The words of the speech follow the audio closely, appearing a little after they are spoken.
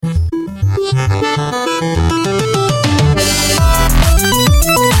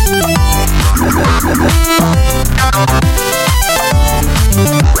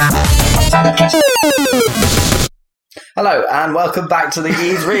SaladCast. Hello, and welcome back to the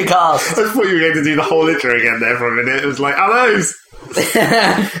E3 cast. I thought you were going to do the whole intro again there for a minute. It was like, oh, those!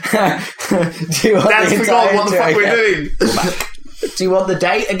 Do you want Dad's forgot what the fuck we're doing. Do you want the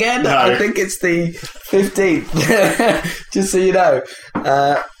date again? No. I think it's the 15th. Just so you know.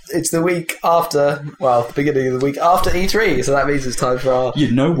 It's the week after, well, the beginning of the week after E3, so that means it's time for our You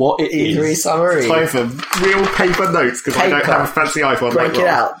know what it E3 is. summary. Time for real paper notes, because I don't have a fancy iPhone. Break it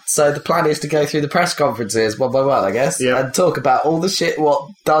out. So the plan is to go through the press conferences one by one, I guess, and talk about all the shit what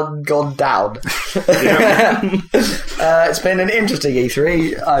gone down. It's been an interesting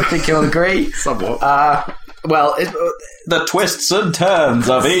E3, I think you'll agree. Somewhat. Well, The twists and turns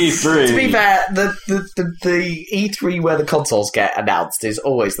of E3. to be fair, the E3 where the consoles get announced is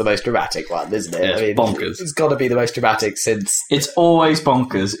always the most dramatic one, isn't it? Yeah, it's bonkers. It's got to be the most dramatic since... It's always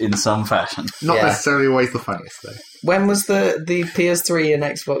bonkers in some fashion. Not necessarily always the funniest, though. When was the PS3 and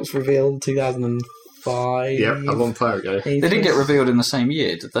Xbox revealed? 2005? Yep, a long time ago. They didn't get revealed in the same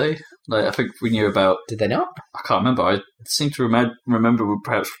year, did they? Like, I think we knew about... Did they not? I can't remember. I seem to remember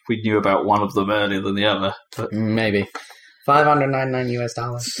perhaps we knew about one of them earlier than the other. But Maybe.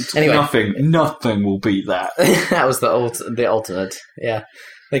 $599. Anyway. Nothing will beat that. That was the ultimate. Yeah.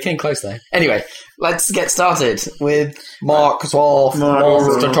 They came close, though. Anyway, let's get started with Microsoft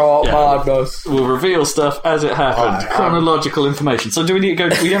Monster Truck Madness. We'll reveal stuff as it happens. Chronological information. So do we need to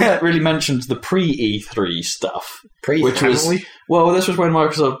go... We haven't really mentioned the pre-E3 stuff. Which was... Well, this was when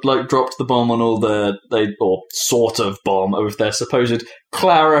Microsoft dropped the bomb on all or sort of bomb of their supposed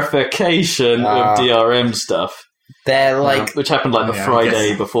clarification of DRM stuff. They're which happened the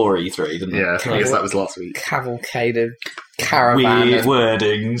Friday before E3, didn't it? Yeah, I guess that was last week. Cavalcade of caravan Weird of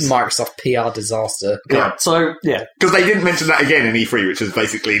wordings. Microsoft PR disaster. Yeah. So, yeah. Because they didn't mention that again in E3, which is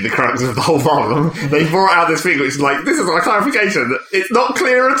basically the crux of the whole problem. They brought out this thing which is like, this is our clarification. It's not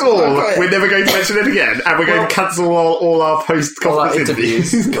clear at all. We're never going to mention it again. And we're going to cancel all our post-conference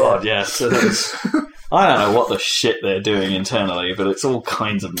interviews. God, yeah. So I don't know what the shit they're doing internally, but it's all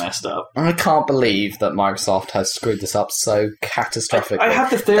kinds of messed up. I can't believe that Microsoft has screwed this up so catastrophically. I have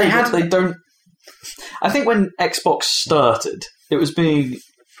the theory that they don't... I think when Xbox started, it was being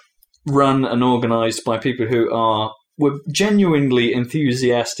run and organised by people who were genuinely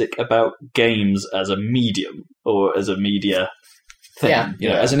enthusiastic about games as a medium or as a media thing,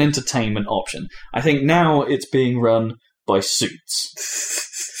 as an entertainment option. I think now it's being run by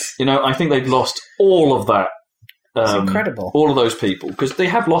suits. I think they've lost all of that. It's incredible. All of those people. Because they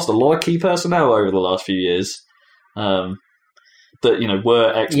have lost a lot of key personnel over the last few years. That,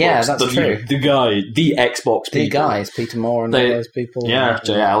 were Xbox. Yeah, that's true. The Xbox people. The guys, Peter Moore and all those people. Yeah,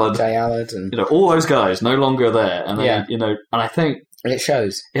 Jay Allard. And... all those guys no longer there. And and I think... And it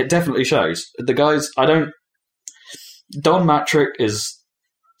shows. It definitely shows. The guys, Don Matrick is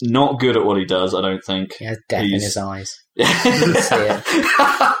not good at what he does, I don't think. He has death in his eyes.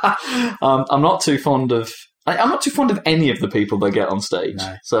 I'm not too fond of any of the people they get on stage.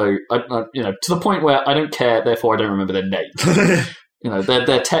 No. So to the point where I don't care, therefore I don't remember their names.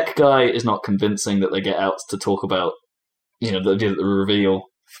 Their tech guy is not convincing that they get out to talk about the reveal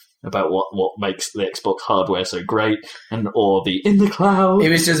about what makes the Xbox hardware so great, or the in the cloud. He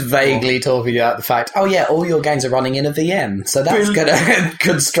was just vaguely talking about the fact, all your games are running in a VM, so that's going to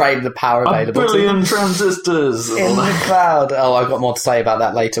constrain the power available. A billion transistors in the cloud. Oh, I've got more to say about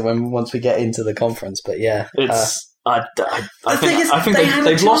that later once we get into the conference. But yeah, it's. I think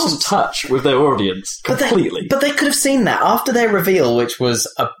they've lost touch with their audience completely. But they could have seen that after their reveal, which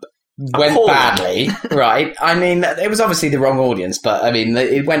was went badly, right? I mean, it was obviously the wrong audience, but I mean,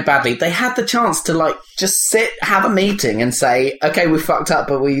 it went badly. They had the chance to just sit, have a meeting, and say, "Okay, we fucked up,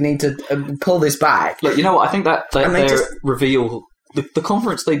 but we need to pull this back." Look, you know what? I think that their reveal, the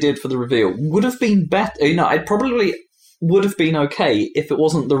conference they did for the reveal, would have been better. It probably would have been okay if it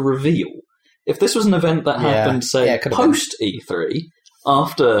wasn't the reveal. If this was an event that happened, post E3,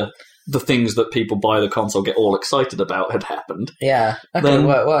 after the things that people buy the console get all excited about had happened. Yeah, that could have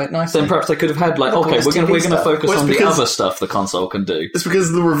worked nicely. Then perhaps they could have had we're going to focus on the other stuff the console can do. It's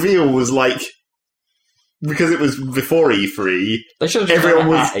because the reveal was because it was before E3. They should have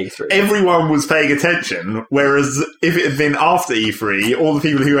at E3. Everyone was paying attention, whereas if it had been after E3, all the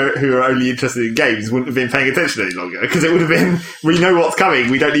people who are only interested in games wouldn't have been paying attention any longer, because it would have been, we know what's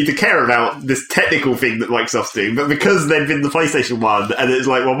coming, we don't need to care about this technical thing that Microsoft's doing, but because there'd been the PlayStation one, and it's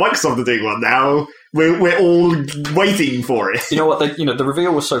Microsoft are doing one now, we're all waiting for it. You know what? The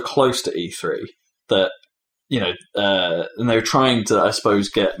reveal was so close to E3 that and they were trying to, I suppose,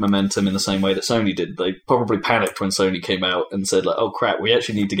 get momentum in the same way that Sony did. They probably panicked when Sony came out and said, like, oh crap, we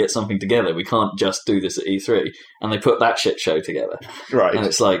actually need to get something together. We can't just do this at E3. And they put that shit show together. Right. And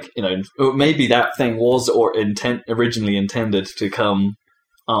it's like, maybe that thing was originally intended to come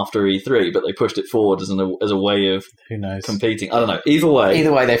after E3, but they pushed it forward as a way of who knows competing. I don't know. Either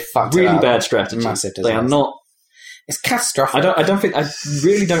way, they fucked really it up. bad strategy. Massive disaster. They are not. It's catastrophic. I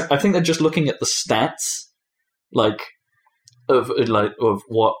really don't. I think they're just looking at the stats, of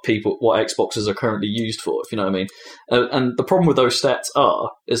what Xboxes are currently used for, if you know what I mean. And the problem with those stats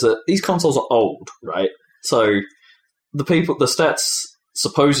is that these consoles are old, right? So the stats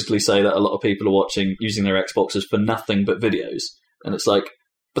supposedly say that a lot of people are using their Xboxes for nothing but videos, and it's like,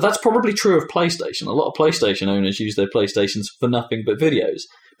 but that's probably true of PlayStation. A lot of PlayStation owners use their PlayStations for nothing but videos.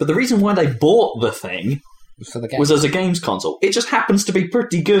 But the reason why they bought the thing was as a games console. It just happens to be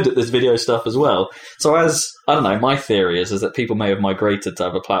pretty good at this video stuff as well. So my theory is that people may have migrated to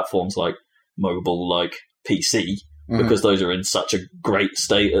other platforms like mobile, like PC, because those are in such a great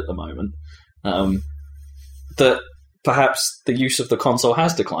state at the moment, that perhaps the use of the console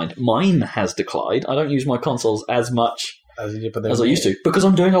has declined. Mine has declined. I don't use my consoles as much as I used to, because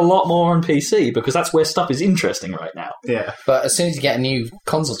I'm doing a lot more on PC, because that's where stuff is interesting right now. Yeah. But as soon as you get a new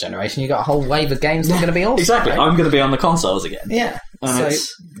console generation, you got a whole wave of games that are going to be awesome. Exactly. Right? I'm going to be on the consoles again. Yeah.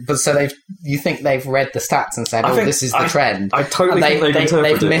 You think they've read the stats and said, this is the trend. I totally think they've interpreted it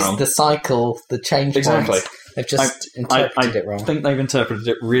wrong. They've missed the cycle, the change exactly. points. They've just interpreted it wrong. I think they've interpreted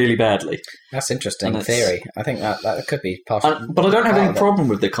it really badly. That's interesting theory. I think that could be partial. But I don't have any problem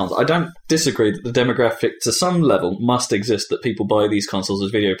with the console. I don't disagree that the demographic, to some level, must exist that people buy these consoles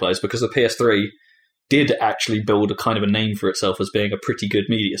as video players, because the PS3 did actually build a kind of a name for itself as being a pretty good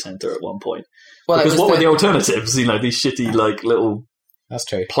media center at one point. Well, because what were the alternatives? These shitty little. That's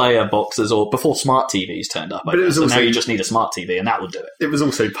true. Player boxes, or before smart TVs turned up. But it was also, now you just need a smart TV, and that will do it. It was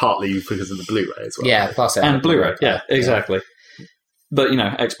also partly because of the Blu-ray as well. Yeah, plus and Blu-ray. Yeah, exactly. Yeah. But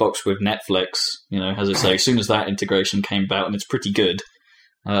Xbox with Netflix, as I say, as soon as that integration came about, and it's pretty good.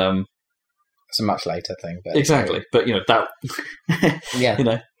 It's a much later thing, but exactly. But that. Yeah.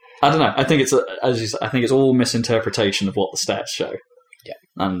 I don't know. I think it's I think it's all misinterpretation of what the stats show. Yeah,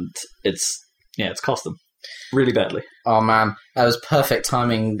 and it's cost them really badly. Oh man, that was perfect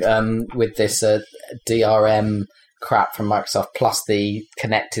timing with this DRM crap from Microsoft, plus the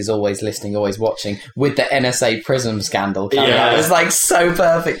Kinect is always listening, always watching, with the NSA Prism scandal coming out. It was so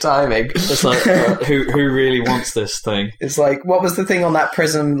perfect timing. It's like, who really wants this thing? It's like, what was the thing on that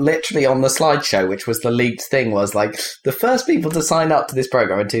Prism, literally on the slideshow, which was the leaked thing, was like, the first people to sign up to this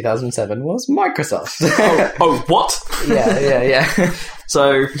program in 2007 was Microsoft. What? Yeah.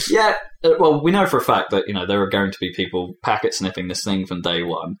 So, yeah. Well, we know for a fact that, there are going to be people packet sniffing this thing from day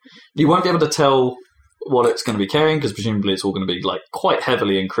one. You won't be able to tell what it's going to be carrying, because presumably it's all going to be quite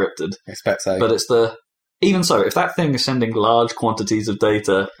heavily encrypted. I expect so. But even so, if that thing is sending large quantities of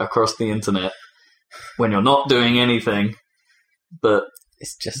data across the internet when you're not doing anything, but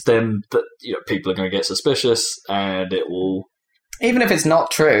it's just then people are going to get suspicious, and it will. Even if it's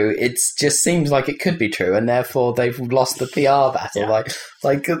not true, it just seems like it could be true, and therefore they've lost the PR battle. Yeah.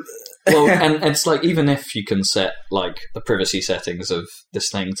 Well, and it's even if you can set the privacy settings of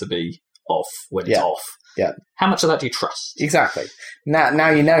this thing to be off when it's off, how much of that do you trust? Exactly. Now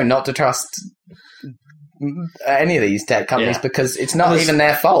you know not to trust any of these tech companies, because it's not even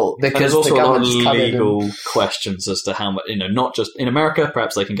their fault. Because there's also the a lot of legal questions as to how much, not just in America,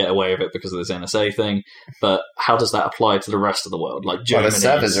 perhaps they can get away with it because of this NSA thing, but how does that apply to the rest of the world? Germany. Well, the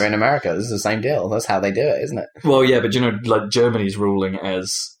servers are in America. This is the same deal. That's how they do it, isn't it? Well, yeah, but Germany's ruling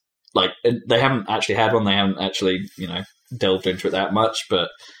as they haven't actually had one. They haven't actually delved into it that much, but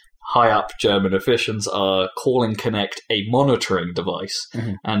high up German officials are calling Kinect a monitoring device.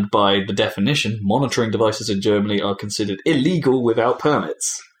 Mm-hmm. And by the definition, monitoring devices in Germany are considered illegal without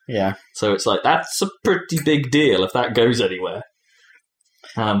permits. Yeah. So it's that's a pretty big deal if that goes anywhere.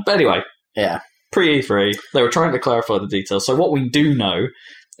 But anyway. Yeah. Pre-E3, they were trying to clarify the details. So what we do know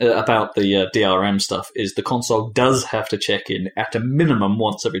about the DRM stuff is the console does have to check in at a minimum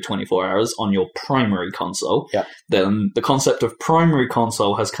once every 24 hours on your primary console. Yeah. Then the concept of primary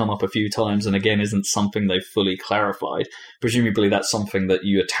console has come up a few times, and again isn't something they've fully clarified. Presumably that's something that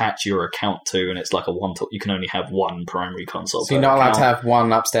you attach your account to, and it's like you can only have one primary console. So you're not allowed to have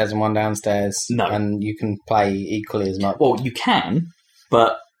one upstairs and one downstairs. No. And you can play equally as much. Well, you can,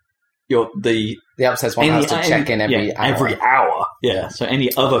 but the upstairs one has to check in every hour. Every hour. Yeah. So any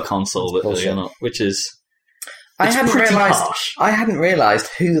other console that you're not, which is. I hadn't pretty realised. harsh. I hadn't realised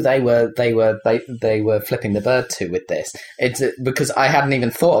who they were flipping the bird to with this. It's because I hadn't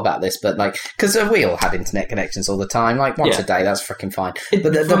even thought about this, but because we all have internet connections all the time, like once a day, that's freaking fine.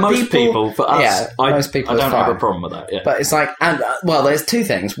 But for most people, for us, most people, I don't have fine. a problem with that. Yeah. But it's there's two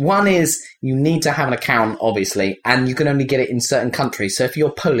things. One is you need to have an account, obviously, and you can only get it in certain countries. So if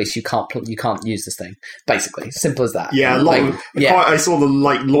you're Polish, you can't use this thing. Basically, simple as that. Yeah, I saw the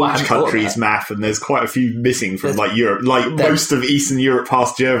launch countries map, and there's quite a few missing from Europe. Most of Eastern Europe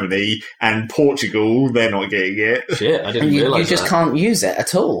past Germany and Portugal, they're not getting it. Shit, I didn't realise you just can't use it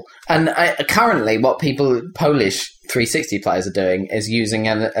at all. And currently, what Polish 360 players are doing is using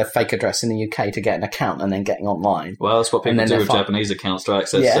a fake address in the UK to get an account and then getting online. Well, that's what people do with Japanese accounts to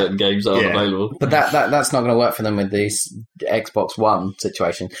access certain games that aren't available. But that's not going to work for them with this Xbox One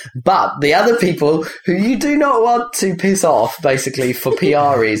situation. But the other people who you do not want to piss off, basically for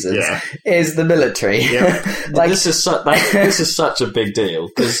PR reasons, is the military. Yeah. This is such a big deal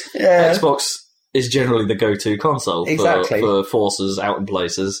because Xbox is generally the go-to console for forces out in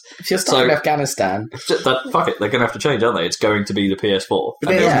places. If you're stuck in Afghanistan... fuck it, they're going to have to change, aren't they? It's going to be the PS4.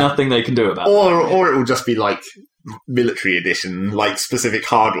 And there's nothing they can do about it. Or it will just be military edition, specific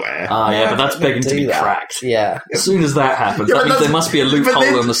hardware. But that's begging to be cracked. Yeah. As soon as that happens, that means there must be a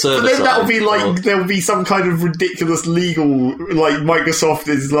loophole on the server side. But then that'll be there'll be some kind of ridiculous legal, Microsoft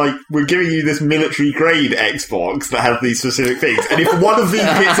is we're giving you this military grade Xbox that has these specific things, and if one of these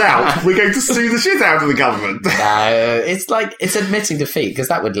gets out, we're going to sue the shit out of the government. No, it's admitting defeat, because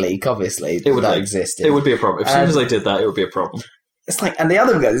that would leak, obviously. It would exist. It would be a problem. As soon as they did that, it would be a problem. It's and the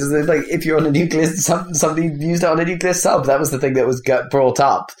other guys is if you're on a nuclear, somebody used it on a nuclear sub. That was the thing that was brought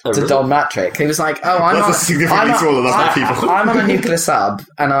up to Don Matrick. He was like, I'm on a nuclear sub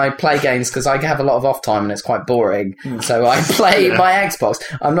and I play games because I have a lot of off time and it's quite boring. So I play my Xbox.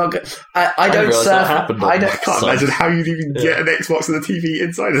 I'm not good. I don't surf. I can't imagine how you'd even get an Xbox and a TV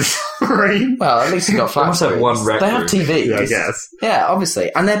inside a submarine. Well, at least you've got flat. They must have one rec They have TVs. Yeah, I guess. Yeah,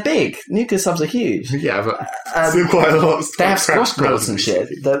 obviously, and they're big. Nuclear subs are huge. Yeah, but still quite a lot. They have squash courts and shit,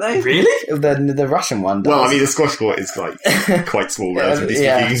 don't they? Really? The Russian one does. Well, I mean, the squash court is quite small, relatively speaking.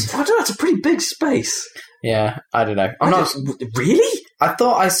 I don't know, it's a pretty big space. Yeah, I don't know. Really? I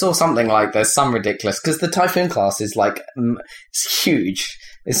thought I saw something there's some ridiculous, because the Typhoon class is it's huge.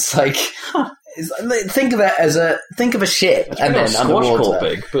 It's think of it as a ship, and then underwater. Court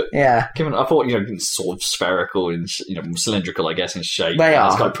big, but yeah. Given I thought sort of spherical and cylindrical, I guess, in shape. They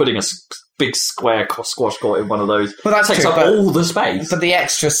are. It's putting a big square squash court in one of those. Well, that takes up all the space. But the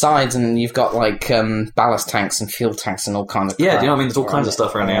extra sides, and you've got ballast tanks and fuel tanks and all kinds of crap. Do you know what I mean? There's all kinds of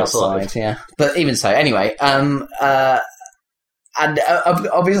stuff around the outside. Yeah, but even so, anyway. And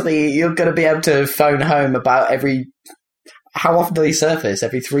obviously, you're going to be able to phone home about how often do they surface?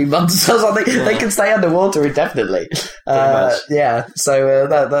 Every 3 months or something? Yeah. They can stay underwater indefinitely. Yeah, so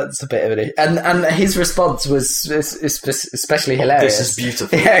that's a bit of it. And his response was especially hilarious. This is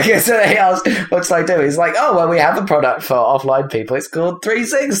beautiful. Yeah, because they asked, what should I do? He's like, oh, well, we have a product for offline people. It's called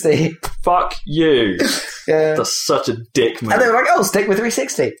 360. Fuck you. Yeah. That's such a dick move. And they were like, oh, stick with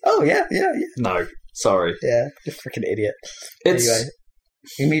 360. Oh, yeah. No, sorry. Yeah, you're a freaking idiot. Anyway.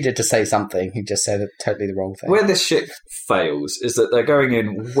 He needed to say something. He just said totally the wrong thing. Where this shit fails is that they're going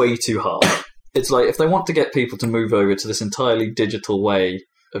in way too hard. It's if they want to get people to move over to this entirely digital way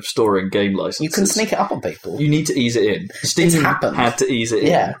of storing game licenses, you can sneak it up on people. You need to ease it in. Steam had to ease it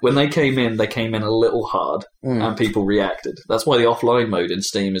in. Yeah. When they came in a little hard, and people reacted. That's why the offline mode in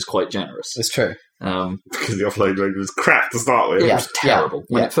Steam is quite generous. It's true. Because the offline mode was crap to start with. It was terrible.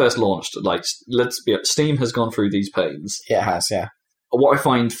 When it first launched, Steam has gone through these pains. Yeah, it has, yeah. What I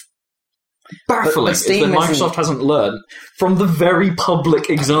find baffling is that Microsoft hasn't learned from the very public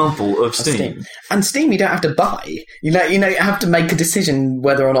example of Steam. And Steam, you don't have to buy. You have to make a decision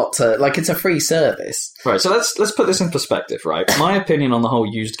whether or not to. It's a free service. Right. So let's put this in perspective. Right. My opinion on the whole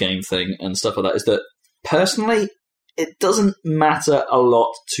used game thing and stuff like that is that personally, it doesn't matter a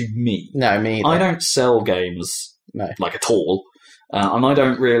lot to me. No, me either. I don't sell games at all, and I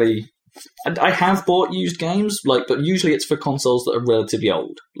don't really. I have bought used games, but usually it's for consoles that are relatively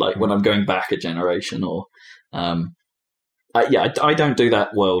old, when I'm going back a generation, or I don't do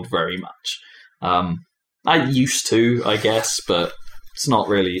that world very much. I used to, I guess, but it's not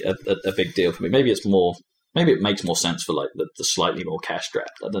really a big deal for me. Maybe it makes more sense for the slightly more cash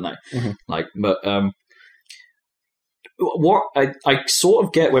strapped. I don't know, but what I sort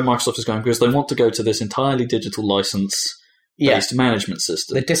of get where Microsoft is going, because they want to go to this entirely digital license. Based management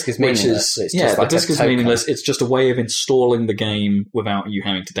system. The disc is meaningless. The disc is meaningless. It's just a way of installing the game without you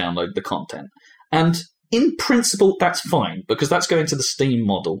having to download the content. And in principle, that's fine, because that's going to the Steam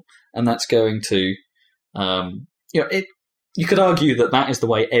model, and that's going to you could argue that is the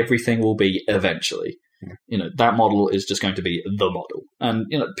way everything will be eventually. That model is just going to be the model. And,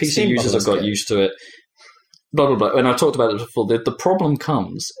 PC Steam users have got used to it. Blah, blah, blah. And I've talked about it before. The problem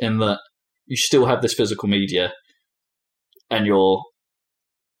comes in that you still have this physical media and you're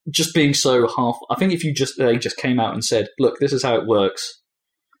just being so half... I think if they just came out and said, look, this is how it works.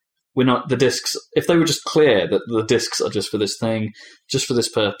 We're not... The discs... If they were just clear that the discs are just for this thing, just for this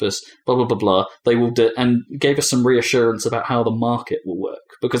purpose, blah, blah, blah, blah, they will do... And gave us some reassurance about how the market will work.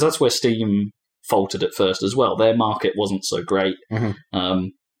 Because that's where Steam faltered at first as well. Their market wasn't so great. Mm-hmm.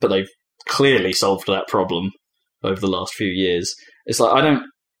 But they've clearly solved that problem over the last few years. It's like, I don't...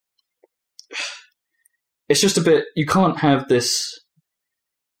 It's just a bit... You can't have this...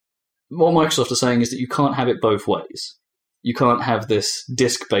 What Microsoft are saying is that you can't have it both ways. You can't have this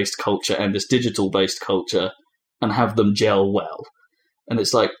disc-based culture and this digital-based culture and have them gel well. And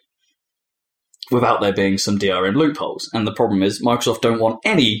it's like, without there being some DRM loopholes. And the problem is, Microsoft don't want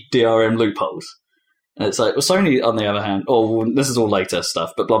any DRM loopholes. And it's like, well, Sony, on the other hand, this is all later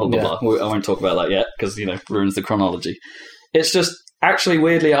stuff, but blah, blah, blah, blah. I won't talk about that yet, because, ruins the chronology. It's just, actually,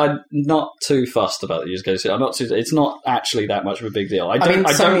 weirdly, I'm not too fussed about the use case. It's not actually that much of a big deal. I don't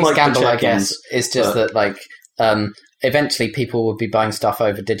like scandal, the I guess, is just that, eventually people would be buying stuff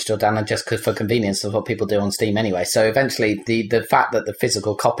over digital download just for convenience of what people do on Steam anyway. So eventually the fact that the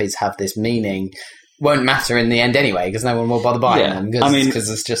physical copies have this meaning won't matter in the end anyway, because no one will bother buying them. Because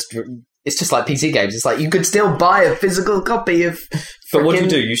it's just like PC games. It's like you could still buy a physical copy of... But what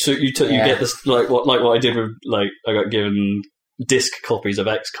do? You get this, like what I did with, I got given disc copies of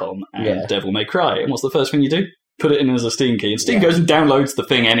XCOM and Devil May Cry. And what's the first thing you do? Put it in as a Steam key, and Steam goes and downloads the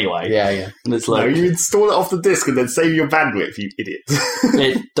thing anyway. Yeah. And it's like... No, you install it off the disc and then save your bandwidth, you idiot.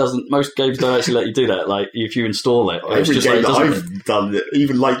 It doesn't... Most games don't actually let you do that. Like, if you install it... Every game that I've done,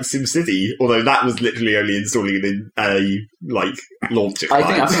 even like SimCity, although that was literally only installing it in launcher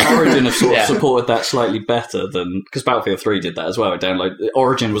client. I think Origin have sort of supported that slightly better than... Because Battlefield 3 did that as well.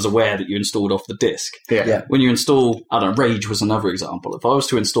 Origin was aware that you installed off the disc. Yeah. When you install... I don't know, Rage was another example. If I was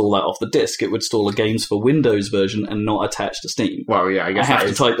to install that off the disc, it would install a Games for Windows version and not attached to Steam. Well, yeah, I guess I have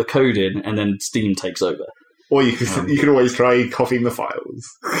to type the code in, and then Steam takes over. Or you can always try copying the files,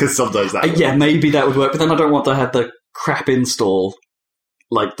 because sometimes that works. Yeah, maybe that would work, but then I don't want to have the crap install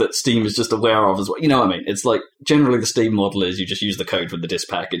that Steam is just aware of as well. You know what I mean? It's like, generally the Steam model is you just use the code from the disk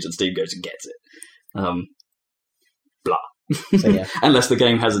package and Steam goes and gets it. Blah. So, Unless the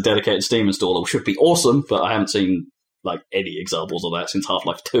game has a dedicated Steam installer, which should be awesome, but I haven't seen any examples of that since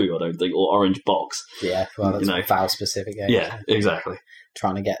Half-Life 2, I don't think, or Orange Box. Yeah, well, that's Valve-specific game. Yeah, exactly.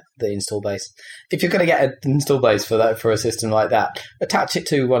 Trying to get the install base. If you're going to get an install base for a system like that, attach it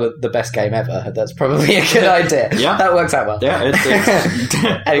to one of the best game ever. That's probably a good idea. Yeah. That works out well. Yeah, it's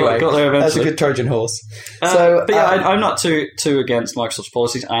anyway, got there that's a good Trojan horse. I'm not too against Microsoft's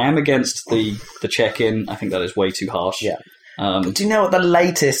policies. I am against the check-in. I think that is way too harsh. Yeah. Do you know what the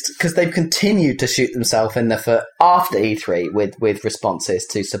latest... Because they've continued to shoot themselves in the foot after E3 with responses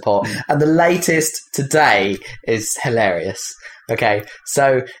to support. And the latest today is hilarious. Okay,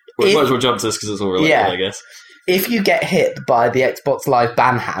 so... We might as well jump to this because it's all related, I guess. If you get hit by the Xbox Live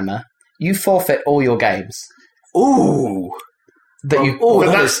ban hammer, you forfeit all your games. Ooh!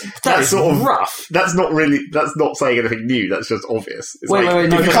 That's sort of rough. That's not saying anything new. That's just obvious. It's wait, no,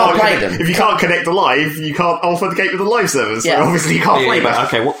 if you can't play them. If you can't connect to live, you can't authenticate with the live servers. So obviously you can't play them.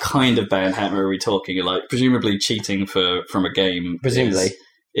 Okay, what kind of ban hammer are we talking? Presumably cheating from a game. Presumably.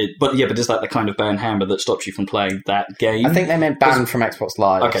 But is that the kind of ban hammer that stops you from playing that game? I think they meant ban from Xbox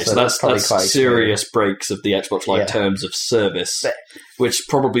Live. Okay, so that's probably quite serious breaks of the Xbox Live terms of service, which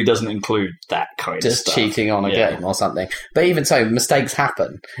probably doesn't include that kind of stuff. Just cheating on a game or something. But even so, mistakes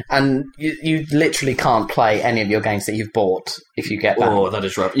happen. And you literally can't play any of your games that you've bought if you get banned. Oh, that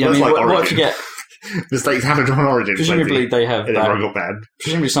is rough. Yeah, what if you get... Mistakes happened on Origin. Presumably they have... Everyone got banned.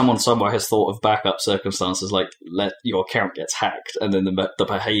 Presumably someone somewhere has thought of backup circumstances like let your account gets hacked and then the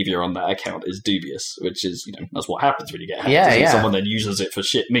behaviour on that account is dubious, which is, that's what happens when you get hacked. Someone then uses it for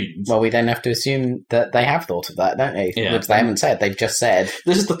shit means. Well, we then have to assume that they have thought of that, don't we? Yeah. Which they haven't said. They've just said...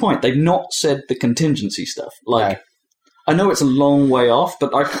 This is the point. They've not said the contingency stuff. I know it's a long way off,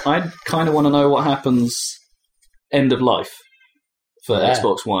 but I kind of want to know what happens end of life. For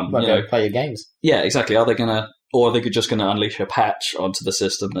Xbox One. Well, go play your games. Yeah, exactly. Are they just going to unleash a patch onto the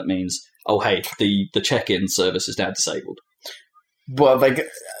system that means, oh, hey, the check-in service is now disabled? Well, I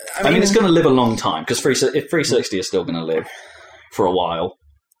mean, it's going to live a long time, because if 360 is still going to live for a while,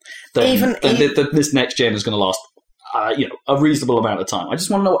 then this next gen is going to last a reasonable amount of time. I just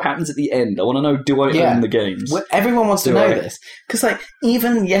want to know what happens at the end. I want to know, do I own the games? Well, everyone wants to know this. Because, like,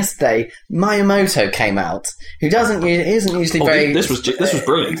 even yesterday, Miyamoto came out, who isn't usually very... This was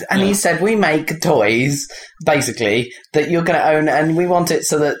brilliant. And he said, we make toys, basically, that you're going to own, and we want it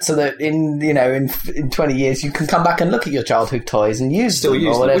so that in 20 years you can come back and look at your childhood toys and use them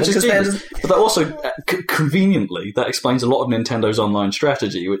or whatever. But that also, conveniently, that explains a lot of Nintendo's online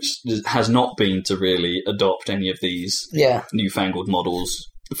strategy, which has not been to really adopt any of these newfangled models,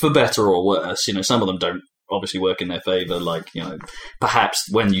 for better or worse. Some of them don't obviously work in their favour. Like, perhaps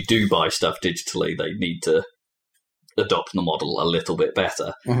when you do buy stuff digitally, they need to adopt the model a little bit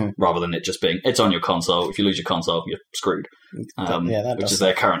better, rather than it just being, it's on your console. If you lose your console, you're screwed. Which is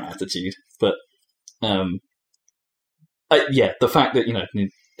their current attitude. But the fact that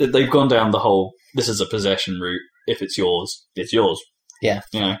they've gone down the whole, this is a possession route. If it's yours, it's yours. Yeah.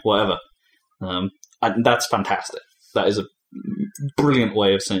 Whatever. And that's fantastic. That is a brilliant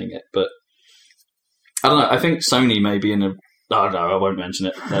way of seeing it. But I don't know. I think Sony may be in a... Oh, no, I won't mention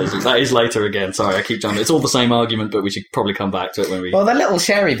it. That is later again. Sorry, I keep jumping. It's all the same argument, but we should probably come back to it when we... Well, that little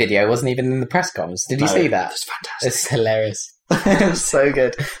Sherry video wasn't even in the press comms. Did you see that? It's fantastic. It's hilarious. It's so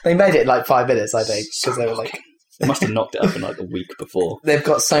good. They made it in like 5 minutes, I think. Because they were like... They must have knocked it up in like the week before. They've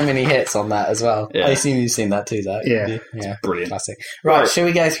got so many hits on that as well. Yeah. I assume you've seen that too, Zach. Yeah. Brilliant. Classic. Right, shall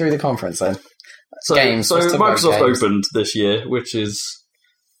we go through the conference then? Games. So Microsoft opened this year, which is,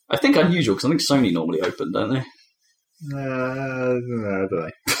 I think, unusual, because I think Sony normally open, don't they? No,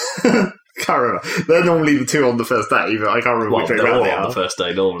 don't they? Can't remember. They're normally the two on the first day, but I can't remember which way around they are. On the first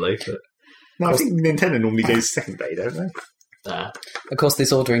day normally. But... No, I think Nintendo normally goes second day, don't they? Of course,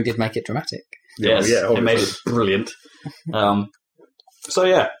 this ordering did make it dramatic. Yes, it made it brilliant.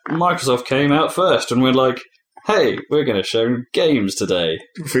 Microsoft came out first, and we're like, hey, we're going to show games today.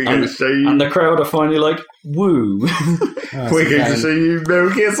 We're going to show you... And the crowd are finally like, woo. We're going to show you Metal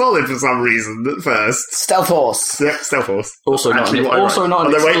Gear Solid for some reason at first. Stealth Horse. Yep, Stealth Horse. Also not an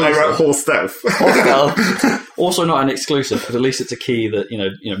exclusive. I wrote Horse Stealth. Also not an exclusive, but at least it's a key that,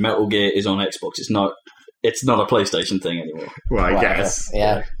 Metal Gear is on Xbox. It's not a PlayStation thing anymore. Well, I guess.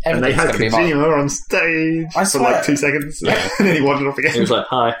 Yeah. And they had Kojima on stage for like 2 seconds, and then he wandered off again. He was like,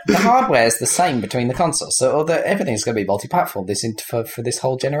 hi. The hardware is the same between the consoles, so everything's going to be multi-platform for this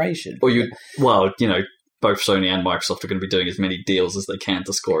whole generation. Both Sony and Microsoft are going to be doing as many deals as they can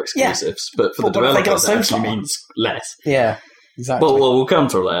to score exclusives, but for the developers, that actually means less. Yeah. Exactly. Well, we'll come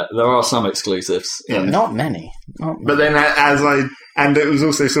to that. There are some exclusives. Yeah. Not many. But then and it was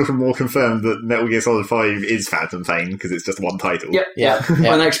also sort of more confirmed that Metal Gear Solid 5 is Phantom Pain because it's just one title. Yeah. And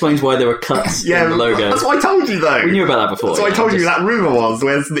that explains why there were cuts in the logo. That's what I told you, though. We knew about that before. That's what I told you that rumour was,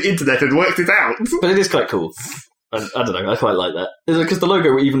 where the internet had worked it out. But it is quite cool. I don't know, I quite like that. Because the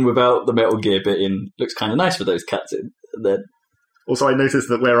logo, even without the Metal Gear bit in, looks kind of nice with those cuts in. And then... Also, I noticed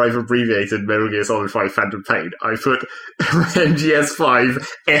that where I've abbreviated Metal Gear Solid 5 Phantom Pain, I put MGS5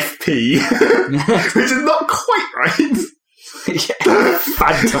 FP, which is not quite right.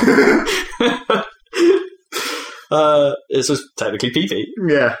 Phantom. It's just technically PP.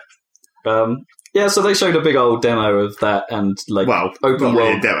 Yeah. So they showed a big old demo of that and open world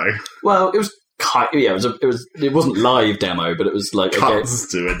really demo. Well, it was it wasn't live demo, but it was like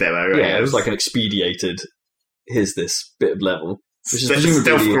cuts to a demo. Yeah, it was like an expedited. Here's this bit of level. Which is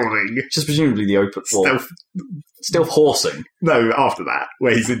presumably the open stealth horsing. No, after that,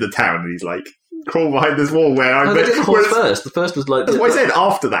 where he's in the town and he's like, crawl behind this wall where I bet. The horse first. The first was like. That's what I said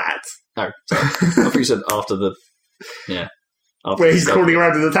after that. Oh, sorry. I thought you said after the. Yeah. Where he's crawling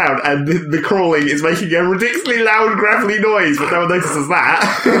around in the town and the crawling is making a ridiculously loud, gravelly noise, but no one notices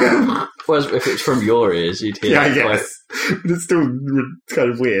that. Whereas if it's from your ears, you'd hear. Yeah, I guess. But it's still kind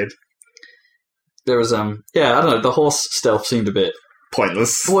of weird. There was I don't know, the horse stealth seemed a bit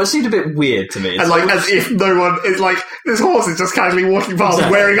pointless. Well, it seemed a bit weird to me. And as if no one, it's like, this horse is just casually walking past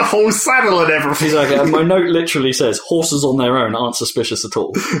wearing a whole saddle and everything. Exactly. My note literally says, horses on their own aren't suspicious at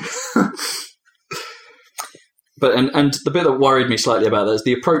all. But, and the bit that worried me slightly about that is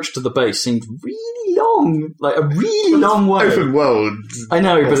the approach to the base seemed really long. Like, a really long way. Open world. I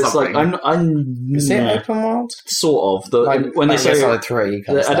know, but it's like, Is it open world? Sort of. When they say Solid 3,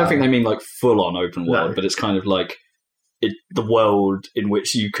 I don't think they mean, like, full-on open world, but it's kind of like, the world in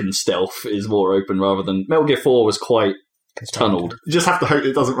which you can stealth is more open rather than... Metal Gear 4 was quite tunneled. You just have to hope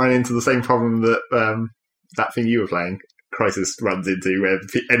it doesn't run into the same problem that that thing you were playing, Crisis, runs into, where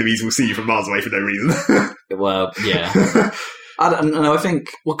enemies will see you from miles away for no reason. Well, yeah. I don't know, I think...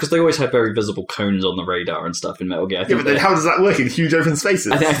 Well, because they always have very visible cones on the radar and stuff in Metal Gear. But then how does that work in huge open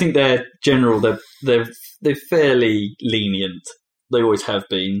spaces? I think they're general... They're fairly lenient. They always have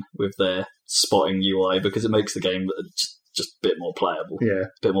been with their spotting UI because it makes the game just a bit more playable, Yeah.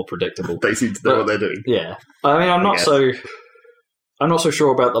 a bit more predictable. They seem to know what they're doing. Yeah, I mean, I'm not so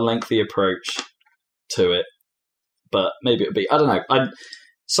sure about the lengthy approach to it, but maybe it would be. I don't know.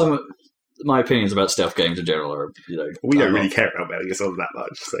 My opinions about stealth games in general are, We don't really care about Metal Gear Solid that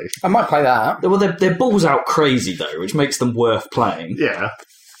much, so I might play that. Well, they're balls out crazy though, which makes them worth playing. yeah.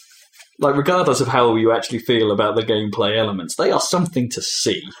 Like, regardless of how you actually feel about the gameplay elements, they are something to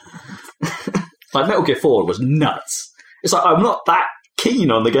see. Like, Metal Gear 4 was nuts. It's like, I'm not that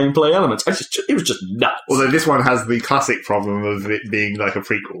keen on the gameplay elements. It was just nuts. Although this one has the classic problem of it being like a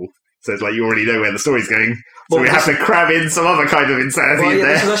prequel. So it's like you already know where the story's going. So we have to cram in some other kind of insanity in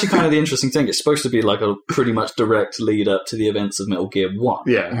there. This is actually kind of the interesting thing. It's supposed to be like a pretty much direct lead up to the events of Metal Gear 1.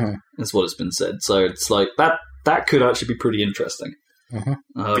 Yeah. That's what it's been said. So it's like, that could actually be pretty interesting.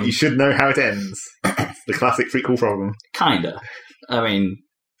 But you should know how it ends. It's the classic prequel problem. Kinda. I mean,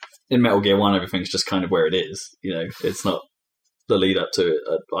 in Metal Gear 1, everything's just kind of where it is. It's not the lead up to it.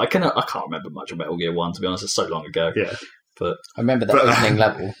 I can't remember much of Metal Gear 1, to be honest. It's so long ago. Yeah. But I remember that opening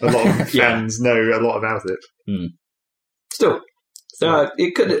level. A lot of fans know a lot about it. Still,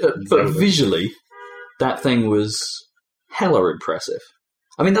 it could. But visually, that thing was hella impressive.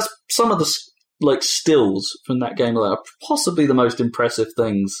 I mean, that's some of the stills from that game that are possibly the most impressive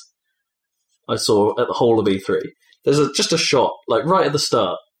things I saw at the whole of E3. There's just a shot, like right at the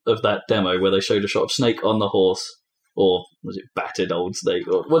start of that demo, where they showed a shot of Snake on the horse. Or was it battered old Snake?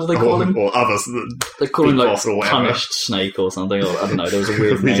 Or what do they call him? Or others. They call him like punished Snake or something. Or I don't know. There was a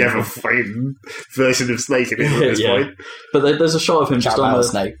weird name. Whichever version of Snake it is at this point. But there's a shot of him just on the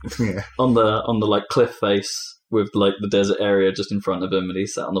Snake. on the like cliff face with like the desert area just in front of him, and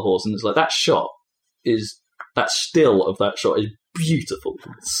he's sat on the horse. And it's like that still of that shot is beautiful.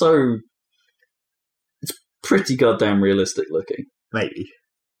 It's pretty goddamn realistic looking. Maybe.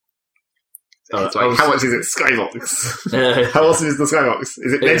 It's like, how much is it? Skybox. How awesome is the Skybox?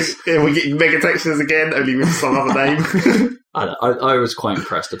 Is it? Are we getting mega textures again, only with some other name? I was quite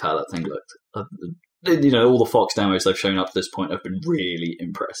impressed with how that thing looked. All the Fox demos they've shown up to this point have been really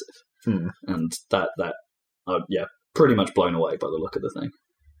impressive, and that pretty much blown away by the look of the thing.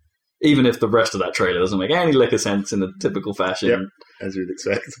 Even if the rest of that trailer doesn't make any lick of sense in the typical fashion, yep, as you'd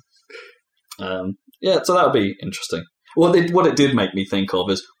expect. So that would be interesting. What it did make me think of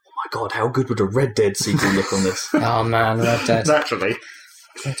is, oh my god, how good would a Red Dead sequel look on this? Oh man, Red Dead. Naturally.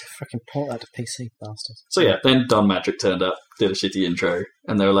 Trying to freaking port that to PC, bastards. So yeah, then Don Magic turned up, did a shitty intro,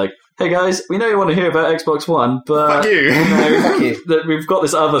 and they were like, hey guys, we know you want to hear about Xbox One, but fuck you. Fuck you. That we've got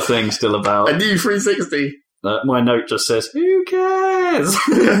this other thing still about. A new 360. My note just says, who cares?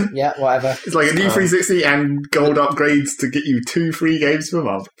 Yeah, whatever. It's like a new 360 and gold upgrades to get you 2 free games per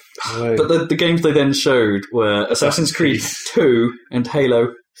month. But the games they then showed were Assassin's Creed 2 and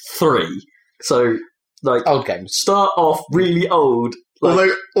Halo 3. So, like, old games. Start off really old.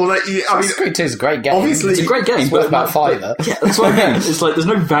 Although Assassin's Creed 2 is a great game. Obviously, it's a great game. It's worth about $5. Yeah, that's what I mean. It's like there's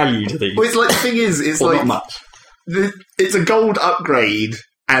no value to these. Well, it's like the thing is, it's or like not much. It's a gold upgrade.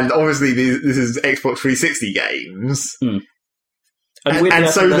 And obviously, this is Xbox 360 games. And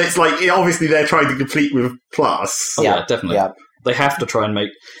so it's like, obviously, they're trying to complete with Plus. Oh, yeah, definitely. Yeah. They have to try and make...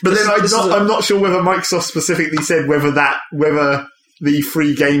 But then I'm not sure whether Microsoft specifically said whether the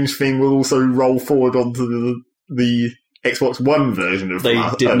free games thing will also roll forward onto the Xbox One version of They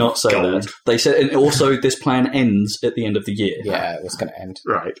did not say gold. that. They said, and also this plan ends at the end of the year. Yeah, it was going to end.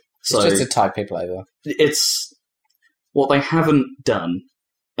 Right. So, it's just to tide people over. It's... What they haven't done,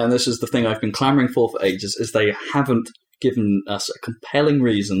 and this is the thing I've been clamouring for ages, is they haven't given us a compelling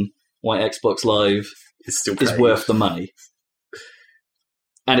reason why Xbox Live is worth the money.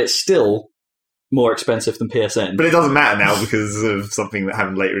 And it's still more expensive than PSN. But it doesn't matter now because of something that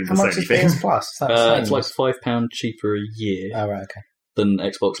happened later in the Sony thing. PS Plus? It's like £5 cheaper a year than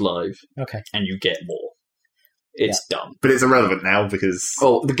Xbox Live. Okay. And you get more. It's dumb. But it's irrelevant now because...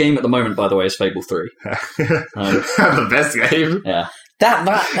 Oh, the game at the moment, by the way, is Fable 3. The best game. Yeah. That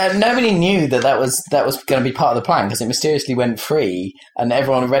nobody knew that was going to be part of the plan because it mysteriously went free and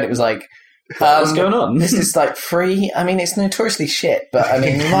everyone on Reddit was like, what's going on? This is like free. I mean, it's notoriously shit, but I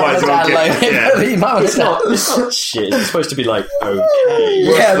mean, you might want to well download it. Yeah. You might want It's not shit. It's supposed to be like, okay.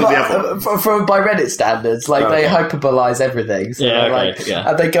 Yeah, but by Reddit standards, like they hyperbolize everything. So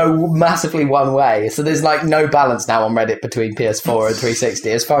and they go massively one way. So there's like no balance now on Reddit between PS4 and 360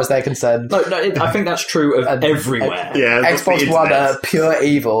 as far as they're concerned. No, I think that's true of everywhere. Yeah, Xbox One are pure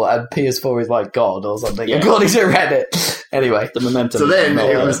evil and PS4 is like God or something, according to Reddit. Anyway, the momentum. So then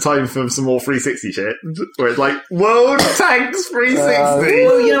it was time for some more 360 shit, where it's like, World Tanks 360!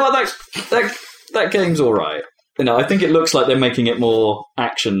 Well, you know what, that game's alright. I think it looks like they're making it more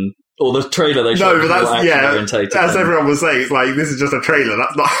action Or the trailer they showed. No, but that's orientated. As everyone was saying, it's like, this is just a trailer.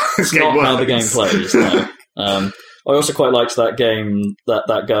 That's not how this game works. How the game plays. No. I also quite liked that game,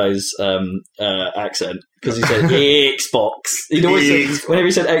 that guy's accent, because he said Xbox. Whenever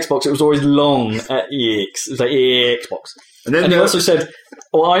he said Xbox, it was always long at EX. It was like Xbox. And he also said,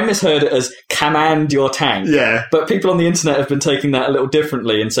 I misheard it as command your tank. Yeah. But people on the internet have been taking that a little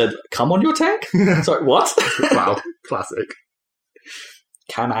differently and said, come on your tank? Sorry, what? Wow, classic.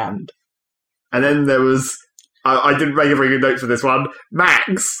 Command. And then there was... I didn't make a very good note for this one.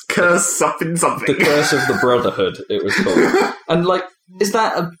 Max, curse something. The Curse of the Brotherhood, it was called. And, like, is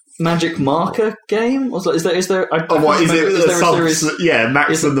that a Magic Marker game? Or is there a series? Yeah,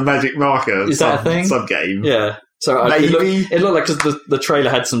 Max and the Magic Marker. Is that a thing? Sub-game. Yeah. So maybe. It looked like, because the trailer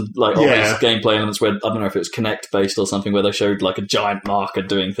had some, like, obvious gameplay elements where, I don't know if it was Kinect-based or something, where they showed, like, a giant marker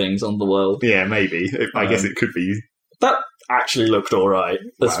doing things on the world. Yeah, maybe. I guess it could be. That actually looked alright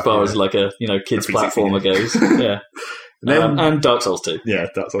as far as like a kids platformer goes. Yeah. And Dark Souls 2. Yeah,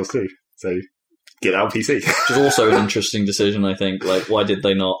 Dark Souls 2. So get out on PC. Which is also an interesting decision, I think. Like, why did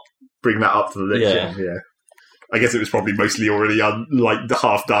they not bring that up to the next gen? Yeah. I guess it was probably mostly already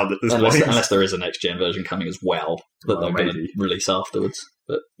half done at this point. Unless there is a next gen version coming as well that they're going to release afterwards.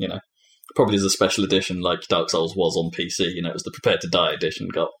 But, probably as a special edition like Dark Souls was on PC. It was the Prepare to Die edition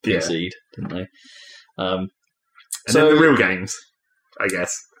got PC'd, didn't they? And then the real games, I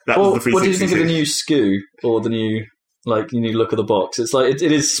guess. That was the 360. What do you think of the new SKU or the new look of the box? It's like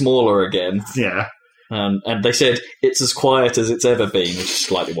it is smaller again. Yeah. And they said it's as quiet as it's ever been, which is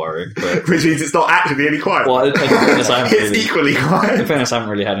slightly worrying. But which means it's not actually any quiet. Well, in fairness, it's equally quiet. In fairness, I haven't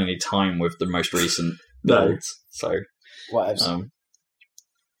really had any time with the most recent builds. So whatever.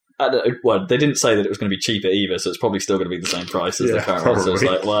 They didn't say that it was going to be cheaper either, so it's probably still going to be the same price as the current one. So it's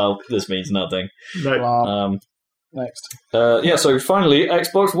like, well, this means nothing. No. Next. So finally,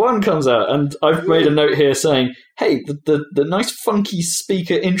 Xbox One comes out, and I've made a note here saying, hey, the nice funky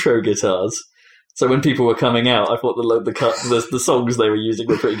speaker intro guitars. So when people were coming out, I thought the songs they were using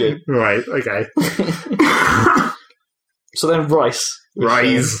were pretty good. Right, okay. So then RYSE.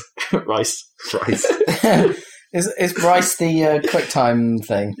 RYSE. Is RYSE the QuickTime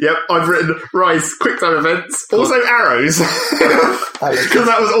thing? Yep, I've written RYSE QuickTime events, also arrows. Because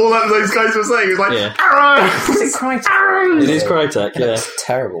that was all that those guys were saying. It was like, arrows! Is it Crytek? Arrows! It is Crytek, yeah. It's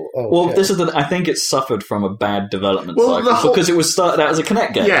terrible. This is I think it suffered from a bad development cycle because it was started out as a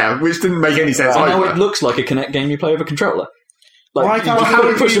Kinect game. Yeah, which didn't make any sense. And now it looks like a Kinect game you play with a controller. Like, how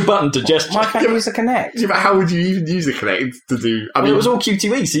would you push a button to gesture? Why can't you use a Kinect? Yeah, but how would you even use a Kinect to do... I mean, it was all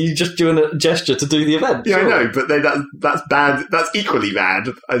QTE, so you're just doing a gesture to do the event. Yeah, sure. I know, but that's bad. That's equally bad.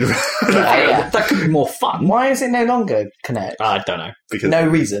 That could be more fun. Why is it no longer Kinect? I don't know. No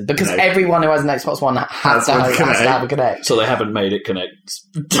reason. Because everyone who has an Xbox One has to have a Kinect. So they haven't made it Kinect.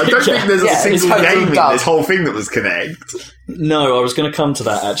 I don't think there's a single game in this whole thing that was Kinect. No, I was going to come to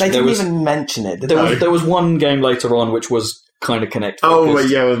that, actually. They didn't even mention it, did they? There was one game later on which was kind of Kinect focused. Oh,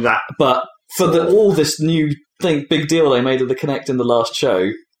 yeah, with that. But for all this new big deal they made of the Kinect in the last show,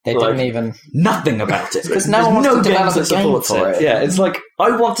 they didn't even... Nothing about it. Because no one wants to develop a game for it. Yeah, it's like,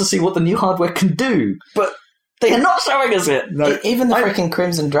 I want to see what the new hardware can do, but they are not showing us it. No. Even the freaking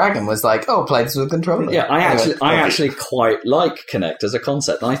Crimson Dragon was like, play this with a controller. Yeah, I actually quite like Kinect as a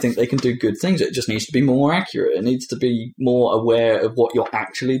concept. I think they can do good things. It just needs to be more accurate. It needs to be more aware of what you're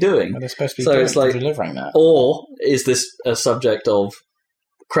actually doing. Well, they're supposed to be delivering that. Or is this a subject of,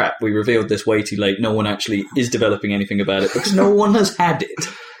 crap, we revealed this way too late, no one actually is developing anything about it because no one has had it.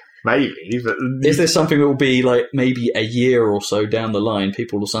 Maybe, but... Is there something that will be like maybe a year or so down the line,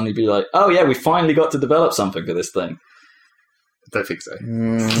 people will suddenly be like, oh yeah, we finally got to develop something for this thing? I don't think so.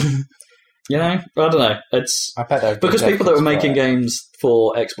 I don't know. I bet because people that were making games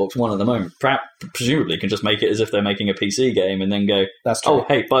for Xbox One at the moment presumably can just make it as if they're making a PC game and then go, that's true. Oh,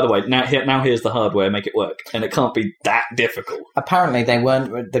 hey, by the way, now here's the hardware, make it work. And it can't be that difficult. Apparently,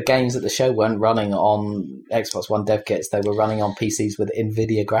 the games at the show weren't running on Xbox One dev kits. They were running on PCs with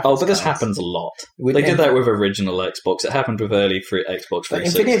NVIDIA graphics cards. Oh, but this happens a lot. They did that with original Xbox. It happened with early Xbox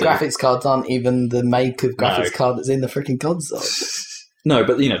 360. But NVIDIA graphics cards aren't even the make of graphics card that's in the freaking console. No,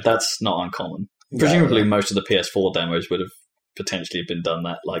 but that's not uncommon. Presumably, most of the PS4 demos would have potentially been done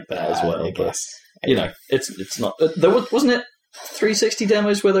like that as well. I guess. It's not. There wasn't it 360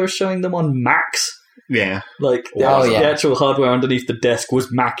 demos where they were showing them on Macs? Yeah, like the actual hardware underneath the desk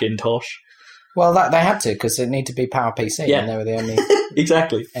was Macintosh. Well, they had to because it needed to be Power PC, and they were the only.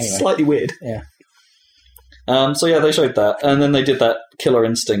 Exactly. Anyway. Slightly weird. Yeah. So yeah, they showed that, and then they did that Killer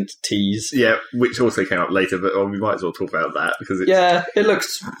Instinct tease. Yeah, which also came up later, but we might as well talk about that because it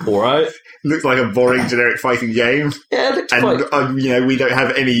looks all right. Looks like a boring generic fighting game. Yeah, it looks and we don't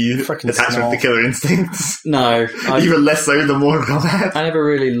have any attachment to Killer Instincts. No, even less so than Mortal Kombat. I never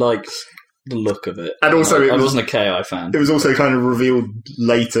really liked the look of it, and also I wasn't a KI fan. It was also kind of revealed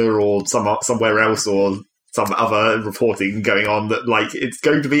later, or somewhere else, or some other reporting going on that it's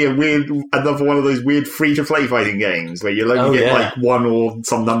going to be another one of those weird free-to-play fighting games where you'll only get one or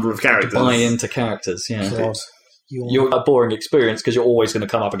some number of characters. Buy into characters, yeah. God. You're a boring experience because you're always going to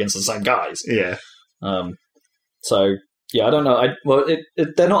come up against the same guys. Yeah. So, yeah, I don't know.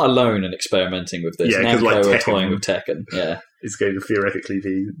 They're not alone in experimenting with this. Yeah, because are toying with Tekken. Yeah. It's going to theoretically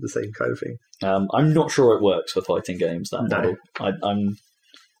be the same kind of thing. I'm not sure it works for fighting games, that model. I'm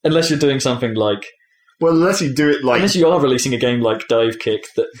unless you're doing something like... Well, unless you do it unless you are releasing a game like Dive Kick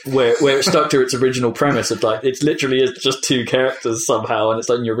where it's stuck to its original premise of it's literally just two characters somehow, and it's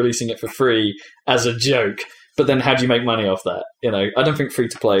you're releasing it for free as a joke. But then, how do you make money off that? I don't think free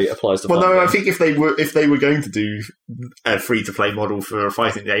to play applies to. Well, no, I think if they were going to do a free to play model for a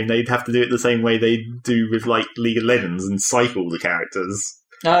fighting game, they'd have to do it the same way they do with League of Legends and cycle the characters.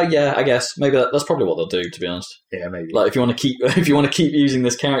 Yeah, I guess maybe that's probably what they'll do. To be honest, yeah, maybe. If you want to keep using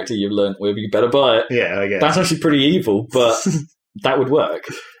this character you've learnt with, you better buy it. Yeah, I guess that's actually pretty evil, but that would work.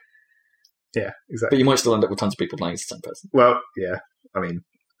 Yeah, exactly. But you might still end up with tons of people playing as the same person. Well, yeah, I mean,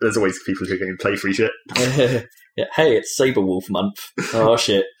 there's always people who are going to play free shit. Yeah, hey, it's Saberwolf month. Oh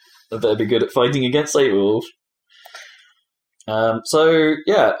shit, I better be good at fighting against Saberwolf. So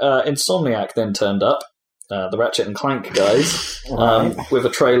yeah, Insomniac then turned up. The Ratchet and Clank guys, with a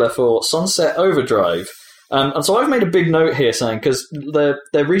trailer for Sunset Overdrive. And so I've made a big note here saying, because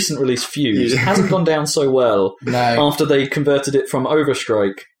their recent release Fuse hasn't gone down so well after they converted it from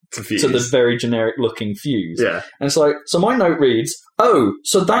Overstrike to the very generic looking Fuse. Yeah. And it's so my note reads,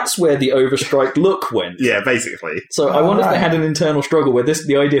 so that's where the Overstrike look went. Yeah, basically. So I wonder if they had an internal struggle where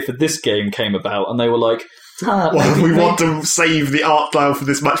the idea for this game came about, and they were like, we want to save the art style for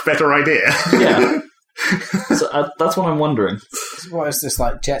this much better idea. Yeah. So that's what I'm wondering. What is this,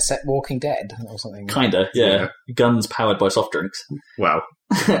 Jet Set Walking Dead or something? Kinda, yeah. Guns powered by soft drinks. Well,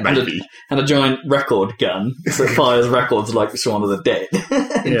 maybe. and a giant record gun that fires records like Shaun of the Dead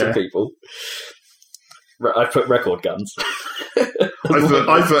into people. I put record guns.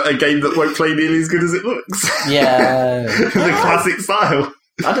 I put a game that won't play nearly as good as it looks. Yeah. The classic style.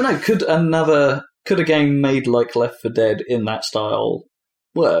 I don't know, could a game made like Left 4 Dead in that style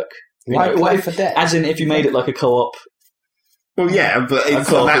work? Left 4 Dead? As in, if you made it like a co-op... Well, yeah, but it's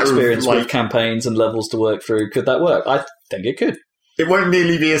a co-op experience with campaigns and levels to work through, could that work? I think it could. It won't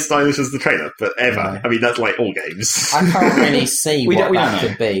nearly be as stylish as the trailer, but ever. No. I mean, that's like all games. I can't really see what that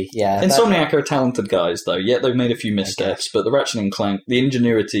could be. Yeah, Insomniac are talented guys, though. Yeah, they've made a few missteps, but the Ratchet and Clank, the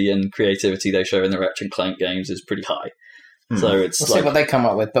ingenuity and creativity they show in the Ratchet and Clank games is pretty high. So we'll see what they come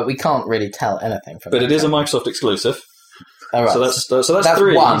up with, but we can't really tell anything from it. But it is a Microsoft exclusive. Oh, right. So that's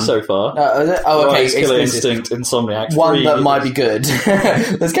 3 one so far. Okay. Killer Instinct, Insomniac. 1 that might be good.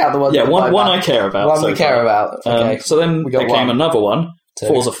 Let's count the ones. Yeah, one I care about. One we care about. Okay. So then there came another one. 2.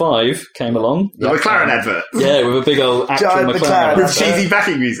 Forza 5 came along. The McLaren advert. Yeah, with a big old actual McLaren. With cheesy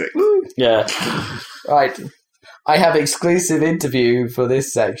backing music. Yeah. Right. I have exclusive interview for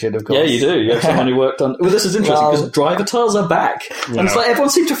this section, of course. Yeah, you do. You have someone who worked on... Well, this is interesting, because driver tires are back. And it's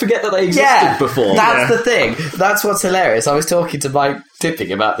everyone seemed to forget that they existed before. That's the thing. That's what's hilarious. I was talking to Mike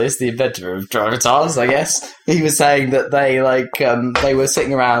Tipping about this, the inventor of driver tires, I guess. He was saying that they were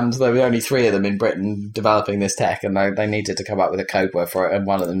sitting around, there were only 3 of them in Britain developing this tech, and they needed to come up with a code word for it, and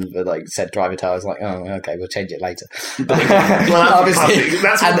one of them said driver tires, oh, okay, we'll change it later. Well,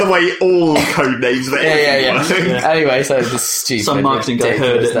 that's the way all code names are. Yeah. Anyway, so the stupid... Some marketing guy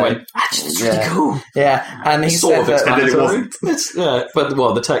heard it and went, actually, it's really cool. Yeah, and he said that... And then it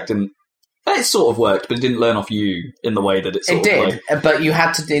wasn't. The tech didn't... It sort of worked, but it didn't learn off you in the way that it sort of did, but you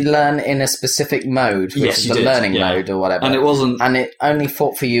had to learn in a specific mode, which is the learning mode or whatever. And it wasn't... And it only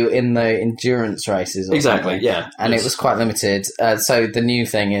fought for you in the endurance races or exactly, something. Yeah. And it was quite limited. So the new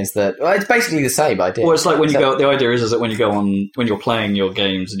thing is that... Well, it's basically the same idea. Well, it's like when you go... The idea is that when you go on... When you're playing your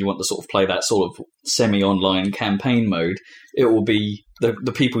games and you want to sort of play that sort of semi-online campaign mode, it will be...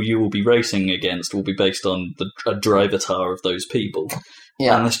 The people you will be racing against will be based on a driver tire of those people.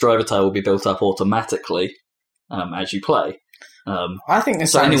 Yeah. And this driver tire will be built up automatically as you play. I think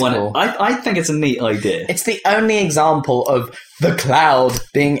this sounds cool. I think it's a neat idea. It's the only example of the cloud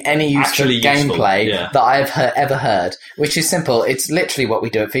being any use for gameplay that I've ever heard, which is simple. It's literally what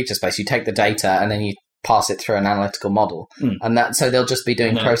we do at Featurespace. You take the data and then you pass it through an analytical model, and so they'll just be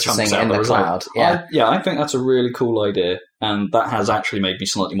doing processing in the cloud. I think that's a really cool idea, and that has actually made me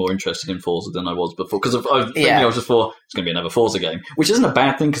slightly more interested in Forza than I was before. Because I was just thought it's going to be another Forza game, which isn't a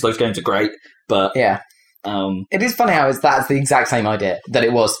bad thing because those games are great, but it is funny how that's the exact same idea that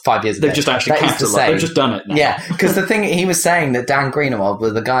it was 5 years ago. They've just actually they've just done it now. Yeah, because the thing he was saying that Dan Greenwald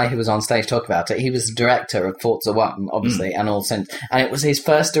was the guy who was on stage talking about it. He was the director of Forza 1, obviously, and all since, and it was his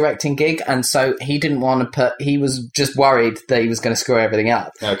first directing gig, and so he didn't want to he was just worried that he was going to screw everything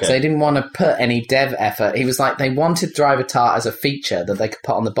up. Okay. So he didn't want to put any dev effort. He was like, they wanted Driver-Tar as a feature that they could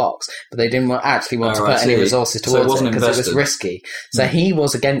put on the box, but they didn't actually want to put any resources towards it because it was risky. So he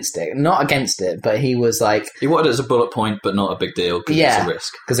was against it. Not against it, but he was like... He wanted it as a bullet point, but not a big deal because it's a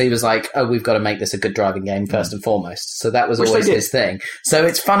risk. Because he was like, oh, we've got to make this a good driving game first and foremost. So that was always his thing. So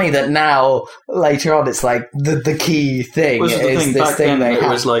it's funny that now, later on, it's like the key thing is this thing they had. It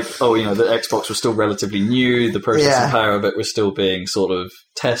was like, the Xbox was still relatively new, the processing power of it was still being sort of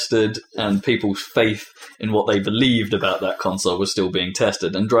tested, and people's faith in what they believed about that console was still being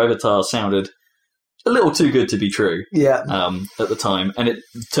tested. And Driver-Tar sounded a little too good to be true at the time, and it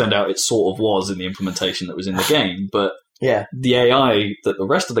turned out it sort of was in the implementation that was in the game, but the AI that the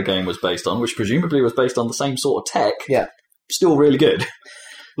rest of the game was based on, which presumably was based on the same sort of tech, still really good.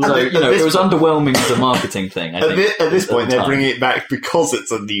 So, it was underwhelming as a marketing thing. At this point, they're bringing it back because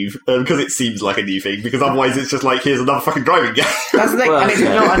it's a new, because it seems like a new thing. Because otherwise, it's just like, here's another fucking driving game. That's the thing, and it's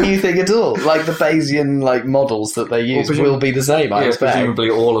not a new thing at all. Like the Bayesian models that they use will be the same. I expect. Presumably,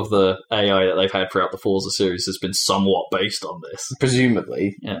 all of the AI that they've had throughout the Forza series has been somewhat based on this.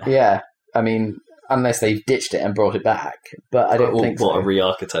 Presumably, yeah. I mean, unless they've ditched it and brought it back. But I don't think so. A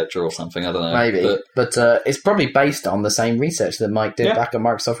re-architecture or something, I don't know. Maybe. But it's probably based on the same research that Mike did back at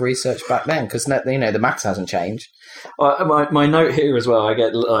Microsoft Research back then, because the maths hasn't changed. My note here as well,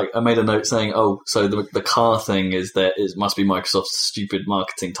 I made a note saying, so the car thing is that it must be Microsoft's stupid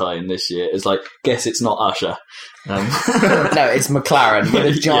marketing tie-in this year. It's like, guess it's not Usher. No, it's McLaren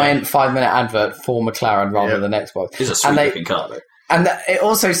with a giant 5-minute advert for McLaren rather than Xbox. It's a sweet-looking car, though. And it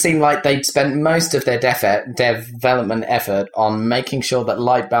also seemed like they'd spent most of their development effort on making sure that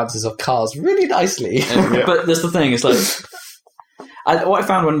light bounces off cars really nicely. But that's the thing, it's like... what I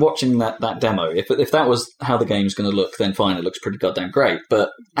found when watching that demo, if that was how the game's going to look, then fine, it looks pretty goddamn great. But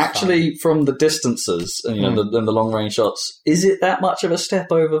actually, from the distances, and the long range shots, is it that much of a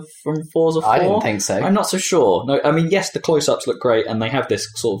step over from Forza 4? I didn't think so. I'm not so sure. No, I mean, yes, the close-ups look great, and they have this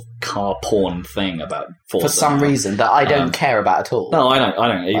sort of car porn thing about Forza. For some reason that I don't care about at all. No, I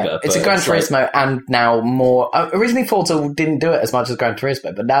don't either. It's a Gran Turismo, and now more... originally, Forza didn't do it as much as Gran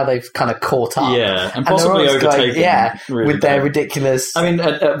Turismo, but now they've kind of caught up. Yeah, and possibly overtaken. With their ridiculous... I mean,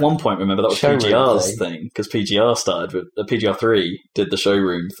 at one point, remember, that was PGR's thing, because PGR started with... PGR3 did the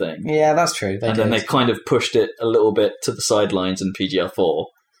showroom thing. Yeah, that's true. Then they kind of pushed it a little bit to the sidelines in PGR4.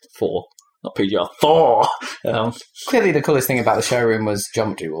 Not PGR4! Clearly the coolest thing about the showroom was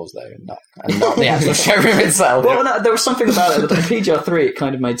Geometry Wars, though, and not the actual showroom itself. Well, no, there was something about it. But in PGR3, it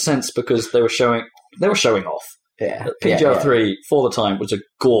kind of made sense because they were showing off. Yeah. PGR3, for the time, was a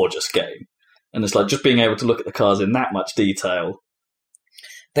gorgeous game. And it's like just being able to look at the cars in that much detail...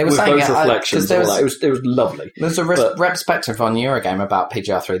 They were saying those reflections, all that. It was lovely. There's a retrospective on Eurogame about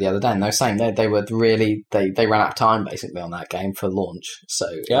PGR3 the other day, and they were saying they were really they ran out of time basically on that game for launch. So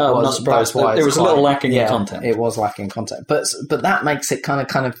I'm not surprised. It was a little lacking in content. It was lacking content, but that makes it kind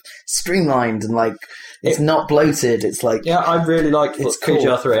of streamlined and like it's not bloated. It's like I really like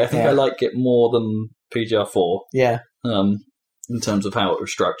PGR3. I think I like it more than PGR4. Yeah. In terms of how it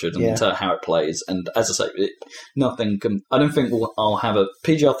was structured and how it plays. And as I say, I don't think I'll have a...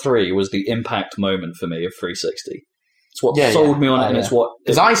 PGR3 was the impact moment for me of 360. It's what sold me on it, and it's what...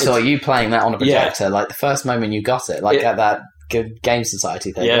 Because I saw you playing that on a projector, like the first moment you got it, at that Game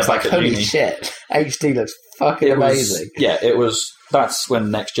Society thing. It was like, holy shit, HD looks fucking amazing. That's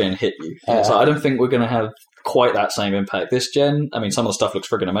when next gen hit you. So I don't think we're going to have quite that same impact this gen. I mean, some of the stuff looks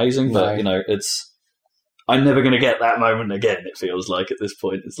friggin' amazing, but, it's... I'm never going to get that moment again, it feels like, at this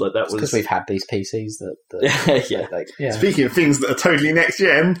point. It's like that was... because we've had these PCs that Speaking of things that are totally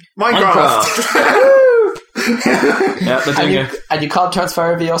next-gen, Minecraft! and you can't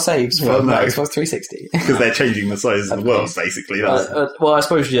transfer over your saves from Xbox 360. Because they're changing the size of the world, basically. Well, I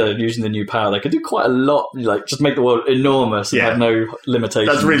suppose, using the new power, they could do quite a lot, just make the world enormous and have no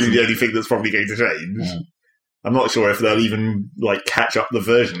limitations. That's really the only thing that's probably going to change. Mm. I'm not sure if they'll even catch up the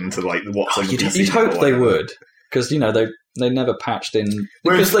version to what's on the PC. You'd hope they would, because they never patched in.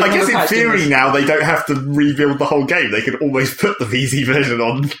 Whereas, I guess in theory now they don't have to rebuild the whole game. They could almost put the PC version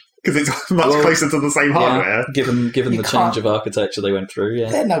on Because it's much closer to the same hardware. Given the change of architecture they went through,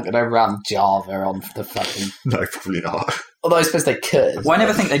 They're not going to run Java on the fucking... No, probably not. Although I suppose they could. Well, I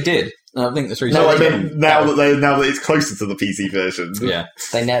never think they did. I think the 360... No, I mean, now that it's closer to the PC version. Yeah.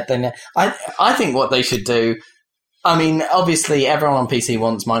 I think what they should do... I mean, obviously, everyone on PC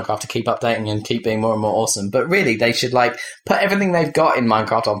wants Minecraft to keep updating and keep being more and more awesome, but really, they should, put everything they've got in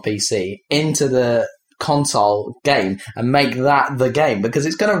Minecraft on PC into the console game and make that the game, because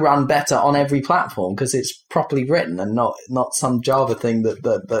it's going to run better on every platform because it's properly written and not some Java thing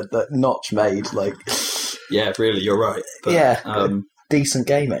that Notch made. Yeah, really, you're right. But, decent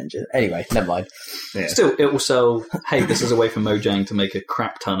game engine. Anyway, never mind. Yeah. Still, it will sell, hey, this is a way for Mojang to make a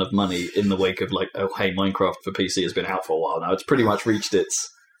crap ton of money in the wake of hey, Minecraft for PC has been out for a while now. It's pretty much reached its...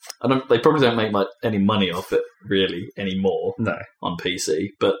 they probably don't make any money off it, really, anymore on PC.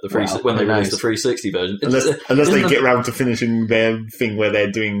 But when they release the 360 version... Unless they get around to finishing their thing where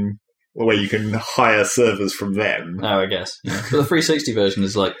they're doing... where you can hire servers from them. Oh, I guess. Yeah. But the 360 version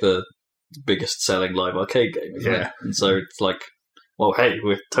is the biggest selling live arcade game, isn't it? And so it's well, hey,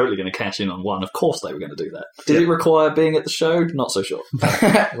 we're totally going to cash in on one. Of course they were going to do that. Did it require being at the show? Not so sure.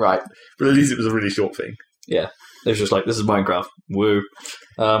 Right. But at least it was a really short thing. Yeah. It was just this is Minecraft. Woo.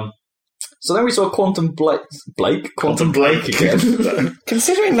 So then we saw Quantum Blake again.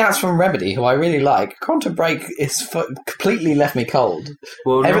 Considering that's from Remedy, who I really like, Quantum Break is completely left me cold.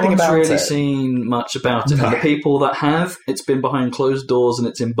 Well, everything no one's really seen much about it. No. And the people that have, it's been behind closed doors and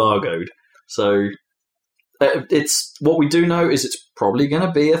it's embargoed. So... it's what we do know is it's probably going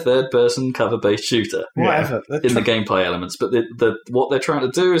to be a third-person cover-based shooter in the gameplay elements. But what they're trying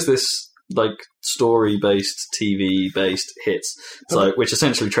to do is this story-based, TV-based hits, which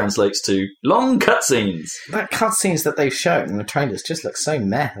essentially translates to long cutscenes. That cutscenes that they've shown in the trailers just look so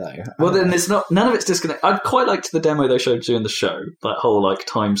meh, though. Well, then none of it's disconnected. I quite liked the demo they showed during the show. That whole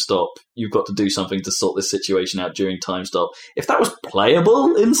time stop. You've got to do something to sort this situation out during time stop. If that was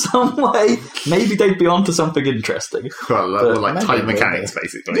playable in some way, maybe they'd be onto something interesting. Well, time mechanics,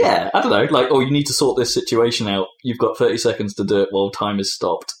 basically. Yeah, I don't know. You need to sort this situation out. You've got 30 seconds to do it while time is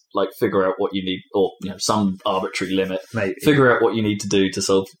stopped. Figure out what you need, or some arbitrary limit. Maybe figure out what you need to do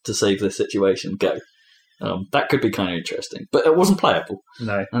to save this situation. Go. That could be kind of interesting, but it wasn't playable.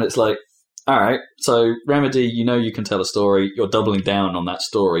 No, and it's all right. So Remedy, you can tell a story. You're doubling down on that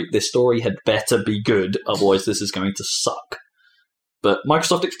story. This story had better be good, otherwise this is going to suck. But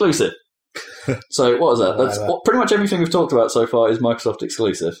Microsoft exclusive. So what was that? That's pretty much everything we've talked about so far is Microsoft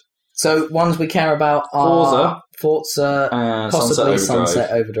exclusive. So ones we care about are Forza, possibly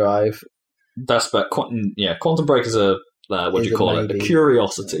Sunset Overdrive. That's about Quantum Break is a a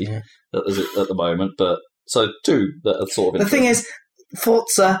curiosity at the moment. But so two that are sort of. The thing is,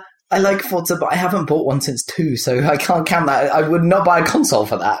 Forza. I like Forza, but I haven't bought one since 2, so I can't count that. I would not buy a console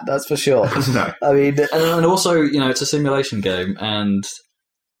for that. That's for sure. No, I mean, and also it's a simulation game and.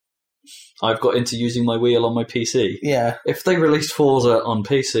 I've got into using my wheel on my PC. Yeah. If they released Forza on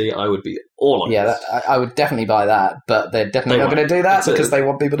PC, I would be all on it. I would definitely buy that, but they're definitely not going to do that because they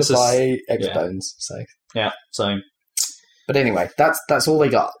want people to buy Xbones. So. But anyway, that's all they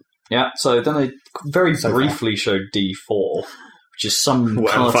got. Yeah, so then they very briefly showed D4, which is some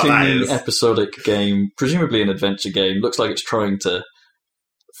cartoony episodic game, presumably an adventure game. Looks like it's trying to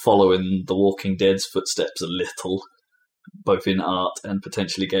follow in The Walking Dead's footsteps a little. Both in art and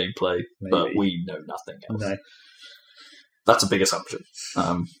potentially gameplay, but we know nothing else. No. That's a big assumption.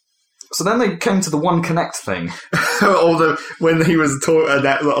 So then they came to the One Connect thing. Although when he was talking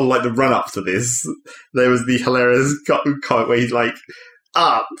the run up to this, there was the hilarious comment where he's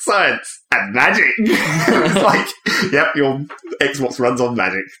science and magic. It's yep, your Xbox runs on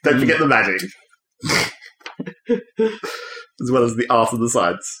magic. Don't forget the magic. As well as the art and the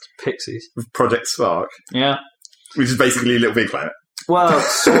science. Pixies. With Project Spark. Yeah. Which is basically Little Big Planet. Well,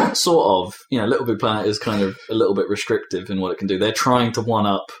 sort of. Little Big Planet is kind of a little bit restrictive in what it can do. They're trying to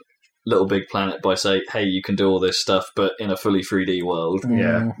one-up Little Big Planet by saying, hey, you can do all this stuff, but in a fully 3D world.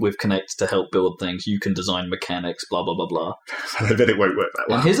 Yeah. With Connect to help build things. You can design mechanics, blah, blah, blah, blah. I bet it won't work that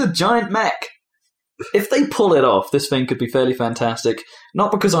well. And here's a giant mech. If they pull it off, this thing could be fairly fantastic.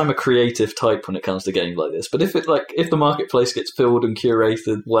 Not because I'm a creative type when it comes to games like this, but if the marketplace gets filled and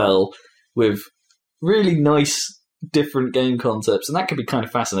curated well with really nice different game concepts, and that could be kind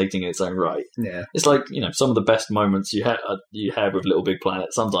of fascinating in its own right. Yeah, it's some of the best moments you have with Little Big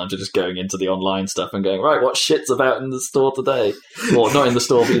Planet. Sometimes you're just going into the online stuff and going, right, what shit's about in the store today? Or not in the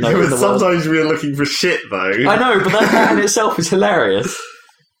store, but in the sometimes we're looking for shit though. I know, but that in itself is hilarious.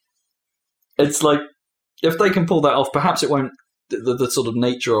 It's if they can pull that off, perhaps it won't. The sort of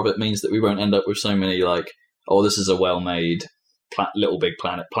nature of it means that we won't end up with so many this is a well-made Little Big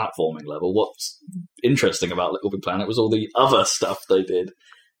Planet platforming level. What's interesting about Little Big Planet was all the other stuff they did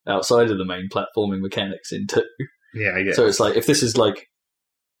outside of the main platforming mechanics in 2. Yeah, I guess. So it's like, if this is like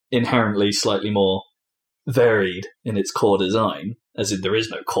inherently slightly more varied in its core design, as in there is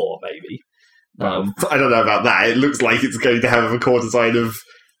no core, maybe. I don't know about that. It looks like it's going to have a core design of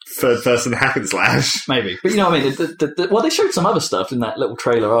third-person hack and slash. Maybe. But you know what I mean? Well, they showed some other stuff in that little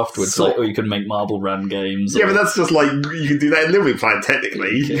trailer afterwards, like, you can make Marble Run games. Yeah, but that's just like, you can do that in Little Big Planet,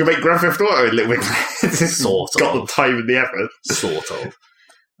 technically. You can make Grand Theft Auto in Little Big Planet. Sort of. Got the time and the effort. Sort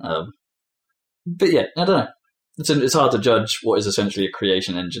of. But yeah, I don't know. It's hard to judge what is essentially a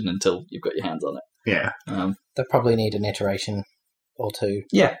creation engine until you've got your hands on it. Yeah. They'll probably need an iteration or two.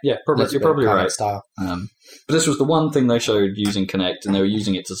 Yeah, probably. You're probably right. Style. But this was the one thing they showed using Kinect, and they were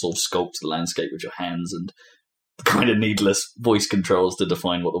using it to sort of sculpt the landscape with your hands and kind of needless voice controls to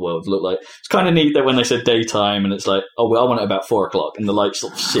define what the world looked like. It's kind of neat that when they said daytime, and it's like, oh, well, I want it about 4 o'clock, and the light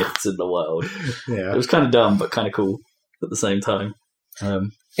sort of shifts in the world. Yeah. It was kind of dumb, but kind of cool at the same time.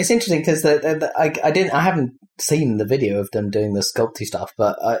 It's interesting because I haven't seen the video of them doing the sculpty stuff,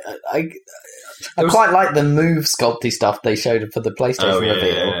 but I quite like the move sculpty stuff they showed for the PlayStation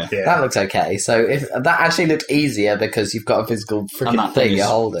reveal. Yeah. That looks okay. So if that actually looked easier because you've got a physical freaking thing you're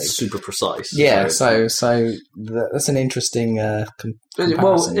holding, super precise. Yeah, so that's an interesting comparison.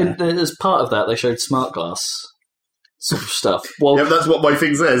 Well, as part of that, they showed smart glass sort of stuff. Well, yeah, that's what my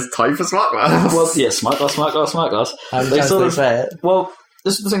thing says. Time for smart glass. Well, yeah, smart glass. How they sort of say it. Well,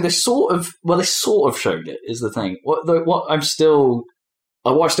 this is the thing. They sort of showed it. Is the thing. What I still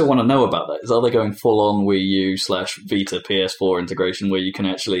want to know about that is, are they going full on Wii U / Vita PS4 integration where you can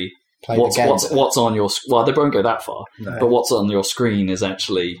actually what's on your, well, they won't go that far, but what's on your screen is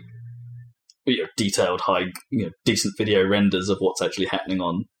actually detailed, high, decent video renders of what's actually happening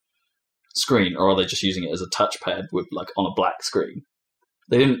on screen, or are they just using it as a touchpad with like on a black screen?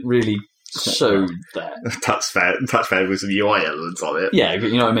 They didn't really show that. Touchpad with some UI elements on it. Yeah,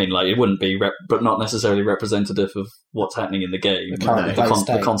 you know what I mean? Like, it wouldn't be, but not necessarily representative of what's happening in the game.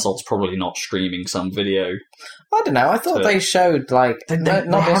 The console's probably not streaming some video. I don't know. I thought they showed, like,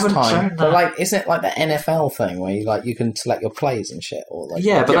 not this time, but like, isn't it like the NFL thing where you can select your plays and shit? Or like,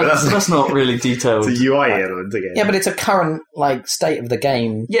 yeah, but that's not really detailed. It's a UI element again. Yeah, but it's a current like state of the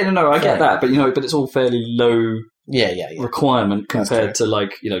game. Yeah, no, I get that, but but it's all fairly low. Yeah. Requirement compared to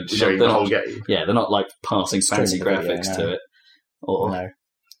like showing the whole game. Yeah, they're not like passing fancy graphics to it, or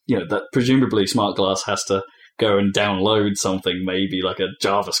that presumably Smart Glass has to go and download something, maybe like a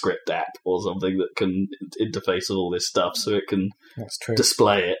JavaScript app or something that can interface with all this stuff, so it can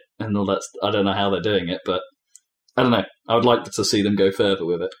display it and all that. I don't know how they're doing it, but I don't know. I would like to see them go further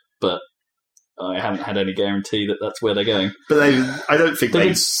with it, but I haven't had any guarantee that that's where they're going. But I don't think they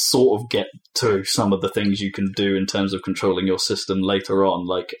did sort of get to some of the things you can do in terms of controlling your system later on,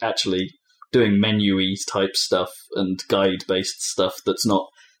 like actually doing menu-y type stuff and guide-based stuff that's not,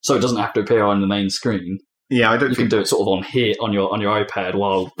 so it doesn't have to appear on the main screen. Yeah, I don't you think... can do it sort of on here on your iPad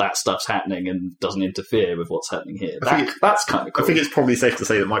while that stuff's happening and doesn't interfere with what's happening here. That's kind of cool. I think it's probably safe to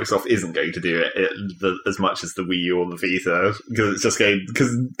say that Microsoft isn't going to do it as much as the Wii U or the Vita, because it's just going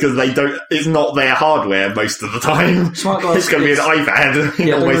because they don't. It's not their hardware most of the time. Smart Glass, it's going to be an iPad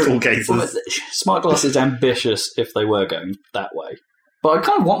in almost all cases. Well, Smart Glass is ambitious if they were going that way. But I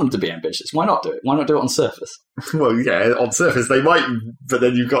kind of want them to be ambitious. Why not do it? Why not do it on Surface? Well, yeah, on Surface they might, but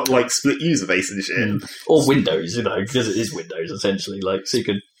then you've got like split user base and shit. Or Windows, because it is Windows essentially. Like, so you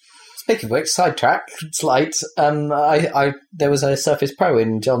could. Speaking of which, sidetrack, slight. There was a Surface Pro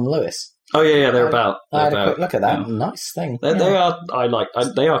in John Lewis. Oh yeah, they're about. I had a quick look at that. Yeah. Nice thing. They are.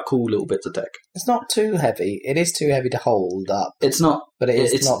 They are cool little bits of tech. It's not too heavy. It is too heavy to hold up. It's not, but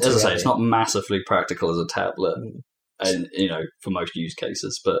it's not. As I say, it's not massively practical as a tablet. And for most use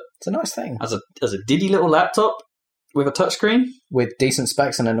cases, but it's a nice thing as a diddy little laptop with a touchscreen with decent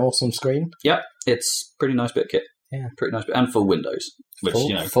specs and an awesome screen. Yep, it's pretty nice bit of kit. Yeah, pretty nice bit, and full Windows, which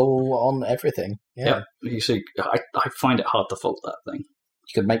full on everything. Yeah, you see, I find it hard to fault that thing.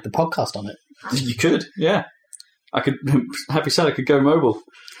 You could make the podcast on it. You could, yeah. I could. Happy said I could go mobile.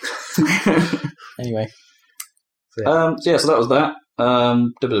 Anyway, so that was that.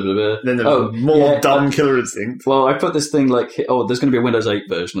 Then there was more dumb Killer Instinct. Well, I put this thing like, there's going to be a Windows 8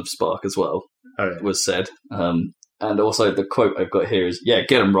 version of Spark as well. Oh, yeah. Was said. And also the quote I've got here is, "Yeah,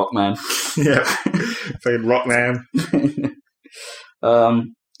 get him, Rockman." Yeah, saying Rockman.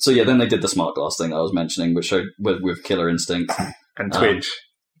 Then they did the Smart Glass thing I was mentioning, which showed with Killer Instinct and Twitch.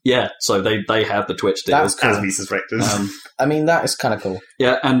 Yeah, so they have the Twitch deal. That's cool. As we suspected. I mean, that is kind of cool.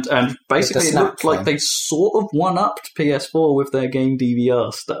 Yeah, and basically it looked like they sort of one-upped PS4 with their game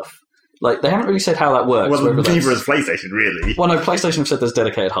DVR stuff. Like, they haven't really said how that works. Well, neither has PlayStation, really. Well, no, PlayStation have said there's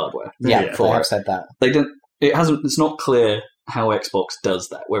dedicated hardware. Yeah, they have said that. It's not clear how Xbox does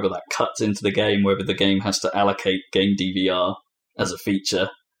that, whether that cuts into the game, whether the game has to allocate game DVR as a feature.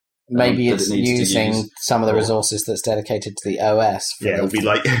 Maybe it's using some of the resources that's dedicated to the OS. It'll be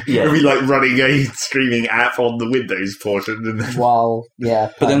like running a streaming app on the Windows portion.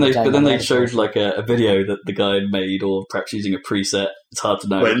 But then they showed like a video that the guy had made, or perhaps using a preset. It's hard to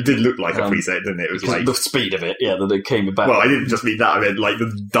know. Well, it did look like a preset, didn't it? It was like the speed of it, that it came about. Well, I didn't just mean that. I meant like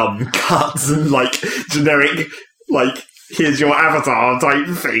the dumb cuts and like generic like. Here's your avatar type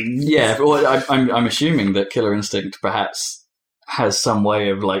thing. Yeah, well, I'm assuming that Killer Instinct perhaps has some way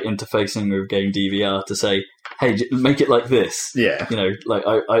of like interfacing with game DVR to say, hey, make it like this. Yeah. Like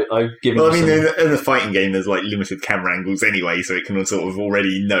I've given. Well, I mean, in the fighting game, there's like limited camera angles anyway, so it can sort of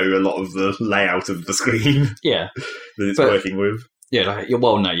already know a lot of the layout of the screen. Yeah. that it's working with. Yeah.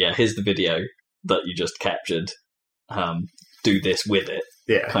 Here's the video that you just captured. Do this with it.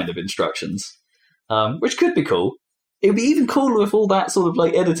 Yeah. Kind of instructions, which could be cool. It'd be even cooler if all that sort of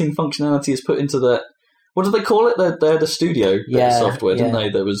like editing functionality is put into the. What do they call it? They had a studio software, didn't they?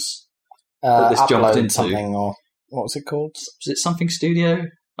 That was that this jumped into something, or what was it called? Was it something studio?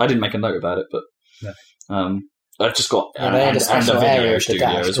 I didn't make a note about it, but I've just got they had a special area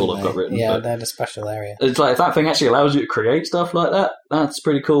studio is all I've got written. Yeah, they had a special area. It's like if that thing actually allows you to create stuff like that, that's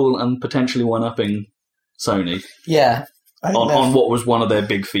pretty cool and potentially one-upping Sony. Yeah. On what was one of their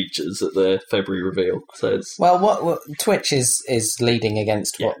big features at their February reveal. So it's what Twitch is leading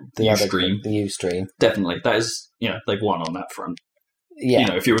against what the Ustream. Definitely. That is, they've won on that front.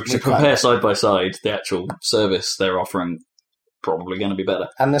 Yeah. If you were to compare side by side, the actual service they're offering probably going to be better.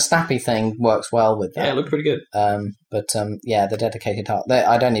 And the snappy thing works well with that. Yeah, it looked pretty good. The dedicated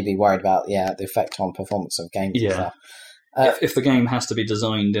I'd only be worried about the effect on performance of games and stuff. If the game has to be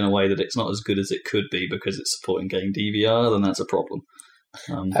designed in a way that it's not as good as it could be because it's supporting game DVR, then that's a problem.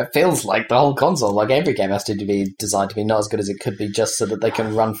 It feels like the whole console, like every game has to be designed to be not as good as it could be just so that they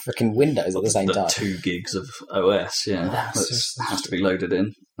can run freaking Windows at the same time. 2 gigs of OS, that has to be loaded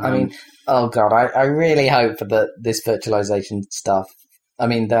in. I mean, oh god, I really hope that this virtualization stuff, I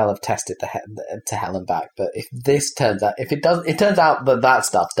mean, they'll have tested to hell and back, but if it turns out that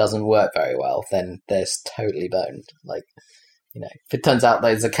stuff doesn't work very well, then there's totally boned. Like, if it turns out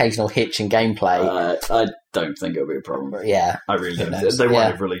there's occasional hitch in gameplay, I don't think it'll be a problem. Yeah, I really don't. They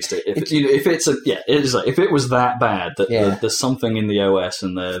won't have released it. If it was that bad that there's something in the OS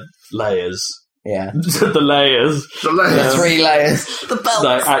and the layers. Yeah, the layers, the 3 layers, the belts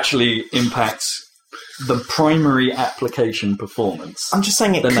that actually impacts the primary application performance. I'm just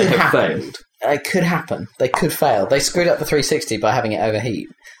saying it could happen. Failed. It could happen. They could fail. They screwed up the 360 by having it overheat.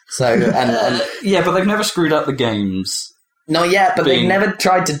 So yeah, but they've never screwed up the games. Not yet, but they've never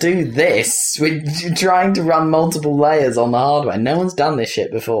tried to do this. We're trying to run multiple layers on the hardware. No one's done this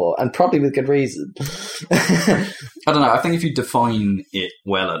shit before, and probably with good reason. I don't know. I think if you define it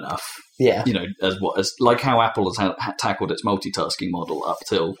well enough, as like how Apple has tackled its multitasking model up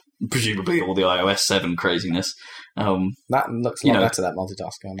till presumably all the iOS 7 craziness. That looks a lot better, that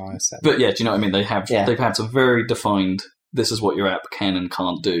multitasking on iOS 7. But yeah, do you know what I mean? They've had some very defined. This is what your app can and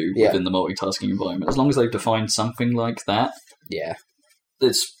can't do within the multitasking environment. As long as they've defined something like that,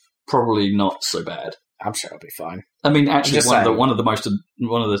 it's probably not so bad. I'm sure it'll be fine. I mean, actually, one of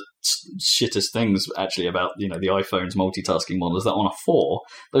the shittest things actually about the iPhone's multitasking model is that on a 4,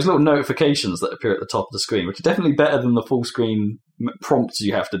 those little notifications that appear at the top of the screen, which are definitely better than the full screen prompts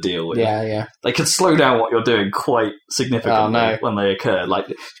you have to deal with. Yeah. They can slow down what you're doing quite significantly when they occur. Like,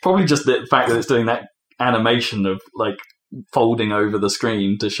 it's probably just the fact that it's doing that animation of like folding over the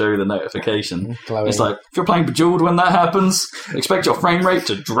screen to show the notification. Glowing. It's like, if you're playing Bejeweled when that happens, expect your frame rate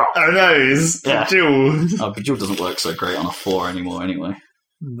to drop. Oh no, it's Bejeweled. Bejeweled doesn't work so great on a 4 anymore anyway.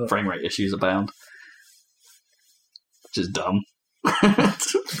 Frame rate issues abound. Which is dumb.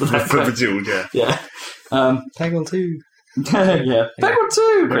 For Bejeweled, yeah. Peggle 2. Yeah. Peggle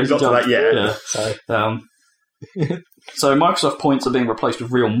 2! Crazy got to that yet. Yeah. Sorry. So Microsoft points are being replaced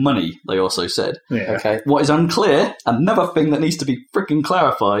with real money, they also said. Yeah. Okay. What is unclear, another thing that needs to be freaking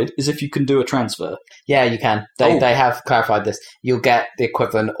clarified, is if you can do a transfer. Yeah, you can. They have clarified this. You'll get the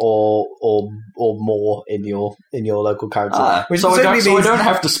equivalent or more in your local currency. So I don't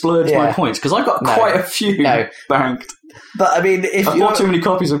have to splurge my points, because I've got quite a few banked. But I mean, if I've bought too many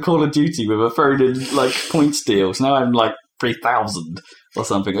copies of Call of Duty with a thrown in like points deal, so now I'm like 3,000 or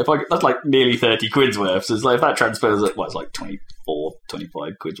something. That's like nearly 30 quid's worth. So it's like if that transfers at it's like 24,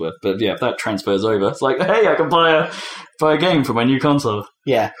 25 quid's worth. But yeah, if that transfers over, it's like, hey, I can buy a game for my new console.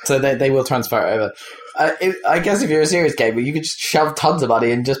 Yeah, so they will transfer it over. I guess if you're a serious gamer, you could just shove tons of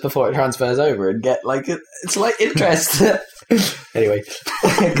money in just before it transfers over and get, like, it's like interest. Anyway,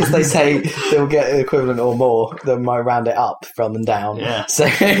 because they say they'll get equivalent or more, they might round it up rather than down. Yeah. So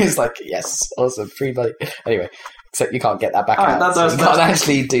it's like, yes, awesome, free money. Anyway, except you can't get that back out. Right, so you can't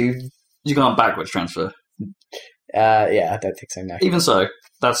actually do... You can't backwards transfer. Yeah, I don't think so, no. Even so,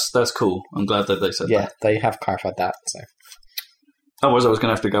 that's cool. I'm glad that they said that. Yeah, they have clarified that, so... Otherwise, I was going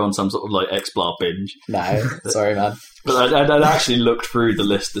to have to go on some sort of like X-Blar binge. No, sorry, man. But I'd actually looked through the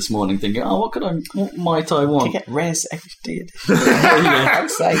list this morning, thinking, "Oh, what might I want?" To get RYSE HD edition. Yeah.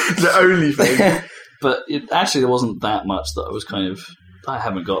 The only thing. But there wasn't that much that I was kind of. I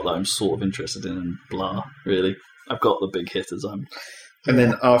haven't got that I'm sort of interested in, and blah. Really, I've got the big hitters. And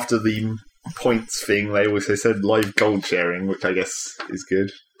then after the points thing, they also said live gold sharing, which I guess is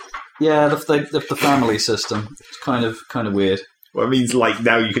good. Yeah, the family system. It's kind of weird. Well, it means, like,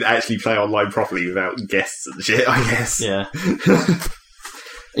 now you can actually play online properly without guests and shit, I guess. Yeah.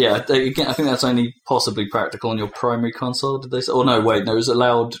 Yeah, again, I think that's only possibly practical on your primary console, did they say? Oh, no, wait, no, it was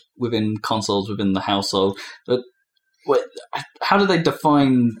allowed within consoles within the household. But wait, how do they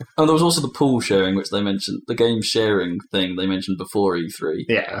define... Oh, there was also the pool sharing, which they mentioned, the game sharing thing they mentioned before E3.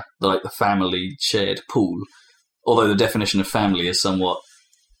 Yeah. The family shared pool. Although the definition of family is somewhat...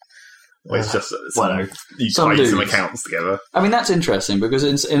 Well, it's just you some tie dudes. some accounts together. I mean, that's interesting because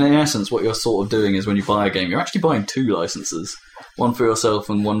in essence, what you're sort of doing is when you buy a game, you're actually buying two licenses, one for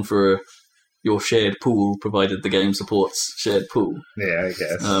yourself and one for your shared pool, provided the game supports shared pool. Yeah, I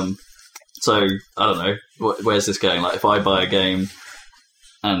guess. So I don't know, where's this going? Like, if I buy a game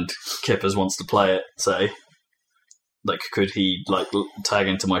and Kippers wants to play it, say, like, could he tag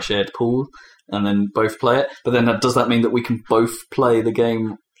into my shared pool and then both play it? But then does that mean that we can both play the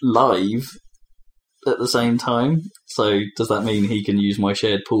game live at the same time? So does that mean he can use my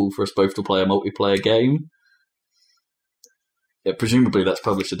shared pool for us both to play a multiplayer game? Yeah, presumably that's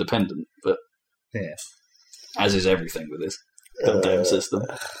publisher dependent, but yeah, as is everything with this goddamn system.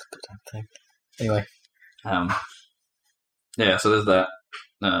 Goddamn thing. Anyway, yeah, so there's that.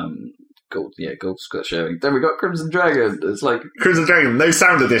 Gold Square sharing. Then we got Crimson Dragon. It's like Crimson Dragon, no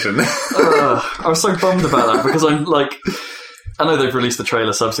sound edition. I was so bummed about that because I'm like, I know they've released the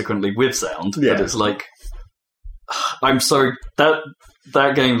trailer subsequently with sound, but it's like, I'm sorry,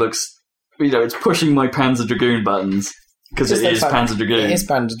 that game looks, it's pushing my Panzer Dragoon buttons because it is Panzer Dragoon. It is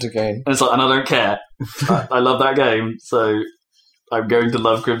Panzer Dragoon. And it's like, and I don't care. I love that game, so I'm going to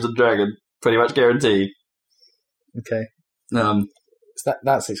love Crimson Dragon, pretty much guaranteed. Okay.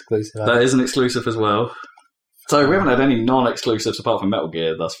 That's exclusive. That is an exclusive as well. So we haven't had any non-exclusives apart from Metal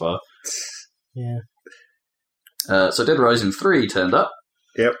Gear thus far. Yeah. So Dead Rising 3 turned up.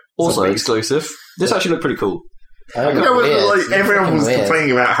 Yep. Also exclusive. This actually looked pretty cool. Everyone was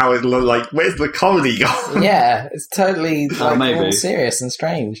complaining about how it looked like, where's the comedy gone? Yeah, it's totally all serious and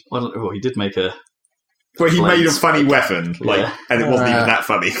strange. Well, he did make a... Well, he made a funny weapon, and it wasn't even that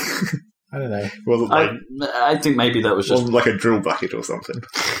funny. I don't know. It wasn't I think maybe that was just... wasn't like a drill bucket or something.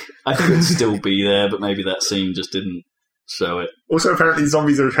 I think it would still be there, but maybe that scene just didn't show it. Also, apparently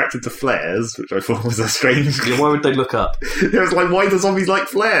zombies are attracted to flares, which I thought was a strange... Yeah, why would they look up? It was like, why do zombies like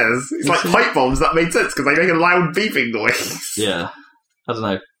flares? It's like pipe bombs, that made sense, because they make a loud beeping noise. Yeah. I don't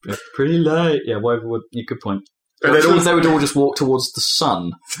know. Pretty light. Yeah, why would... Yeah, good point. And they would all just walk towards the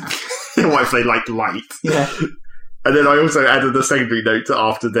sun. What if they like light? Yeah. And then I also added a secondary note to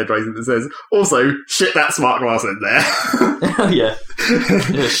after Dead Rising that says, also, shit that smart glass in there. Yeah.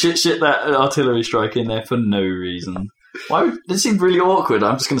 Shit that artillery strike in there for no reason. Why would it seemed really awkward?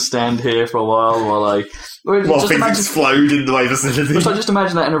 I'm just going to stand here for a while while things explode in my vicinity. It's like, just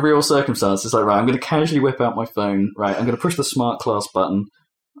imagine that in a real circumstance. It's like, right, I'm going to casually whip out my phone. Right, I'm going to push the smart glass button.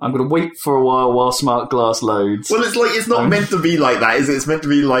 I'm going to wait for a while smart glass loads. Well, it's like, it's not meant to be like that, is it? It's meant to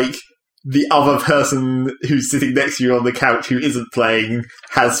be like the other person who's sitting next to you on the couch who isn't playing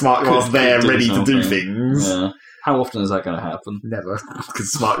has smart glass there ready to do things. Yeah. How often is that going to happen? Never,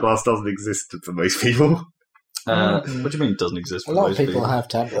 because smart glass doesn't exist for most people. What do you mean it doesn't exist for most people? A lot of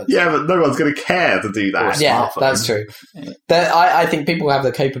people have tablets. Yeah, but no one's going to care to do that. Yeah, that's true. Yeah. I think people have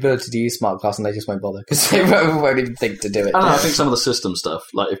the capability to use smart glass and they just won't bother because they won't even think to do it. I think some of the system stuff,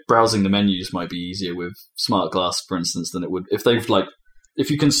 like if browsing the menus might be easier with smart glass, for instance, than it would if they've if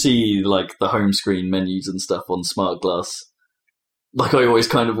you can see like the home screen menus and stuff on smart glass, like I always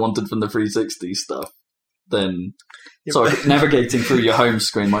kind of wanted from the 360 stuff, then navigating through your home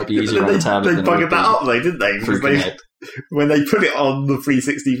screen might be easier on a tablet. They buggered that up though, didn't they? Because when they put it on the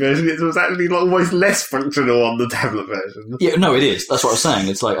 360 version, it was actually almost less functional on the tablet version. Yeah, no, it is. That's what I was saying.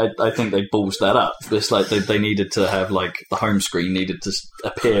 It's like I think they ballsed that up. It's like they needed to have like the home screen needed to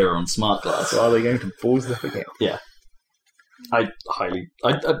appear on smart glass. So are they going to balls that again? Yeah, I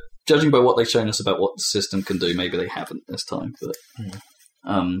judging by what they've shown us about what the system can do, maybe they haven't this time. But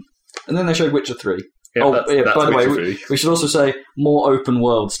and then they showed Witcher 3. Yeah, that's by the way, Witcher 3. we should also say more open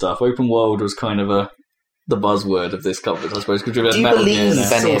world stuff. Open world was kind of the buzzword of this conference, I suppose. Do you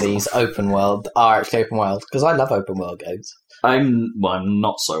believe any of these open world are actually open world? Because I love open world games. I'm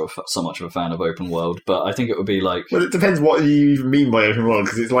not so much of a fan of open world, but I think it would be like... Well, it depends what you even mean by open world,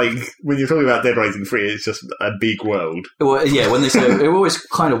 because it's like, when you're talking about Dead Rising 3, it's just a big world. Well, yeah, when they say... It always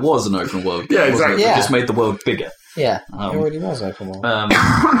kind of was an open world game, yeah, exactly. It just made the world bigger. Yeah, it already was open world.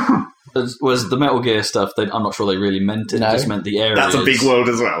 Was the Metal Gear stuff, I'm not sure they really meant it. No. It just meant the areas. That's a big world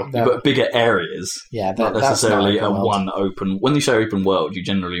as well. No. But bigger areas. Yeah, not necessarily a one open... When you say open world, you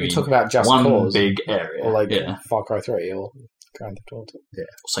generally mean talk about Just one Cause, big area. Or like Far Cry 3 or Grand Theft Auto. Yeah.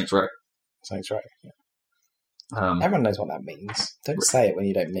 Or Saints Row. Saints Row, yeah. Everyone knows what that means. Don't say it when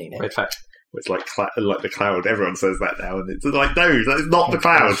you don't mean it. Red fact. It's like the cloud. Everyone says that now, and it's like, no, that's not the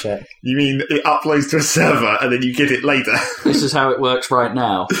cloud. Bullshit. You mean it uploads to a server and then you get it later? This is how it works right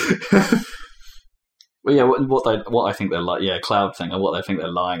now. Well, yeah, what I think they're like, cloud thing, and what I think they're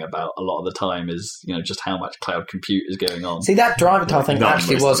lying about a lot of the time is, just how much cloud compute is going on. See, that driver tile thing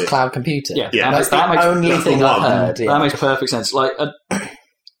actually was cloud computing. Yeah, that's the only thing I've heard. Yeah. That makes perfect sense. Like,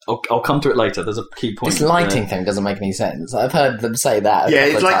 I'll come to it later. There's a key point. This lighting thing doesn't make any sense. I've heard them say that. Yeah,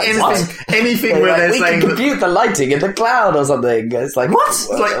 it's like anything where they're saying we can compute the lighting in the cloud or something. It's like, what?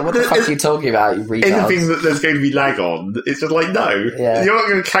 What the fuck are you talking about, you retards? Anything that there's going to be lag on, it's just like, no. Yeah. You're not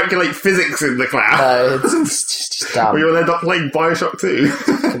going to calculate physics in the cloud. No, it's just dumb. Or you'll end up playing Bioshock 2.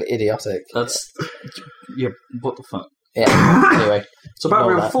 It's idiotic. That's... Yeah, what the fuck? Yeah, anyway. So about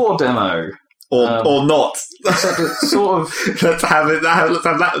Real 4 demo... Or not. Sort of. Let's have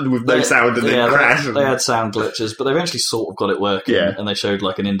that with no sound and then crash. They had sound glitches, but they eventually sort of got it working. Yeah. And they showed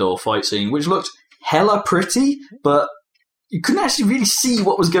like an indoor fight scene, which looked hella pretty, but you couldn't actually really see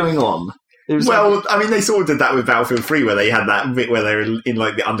what was going on. It was they sort of did that with Battlefield 3, where they had that bit where they were in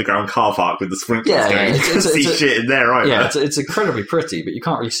like the underground car park with the sprinklers going. You couldn't see shit in there either. Yeah, it's incredibly pretty, but you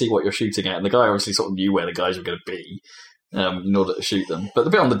can't really see what you're shooting at. And the guy obviously sort of knew where the guys were going to be. In order to shoot them. But the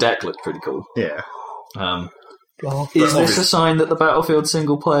bit on the deck looked pretty cool. Yeah. Is this a sign that the Battlefield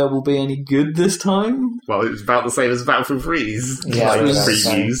single player will be any good this time? Well, it was about the same as Battlefield 3's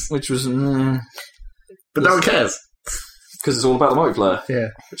previews. Which was... but no one cares. Because it's all about the multiplayer. Yeah.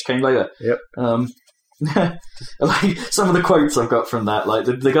 Which came later. Yep. Like some of the quotes I've got from that, like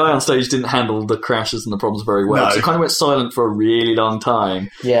the guy on stage didn't handle the crashes and the problems very well. No. So he kind of went silent for a really long time.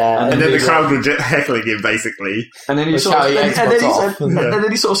 Yeah, and then the crowd were heckling him basically. And then he sort of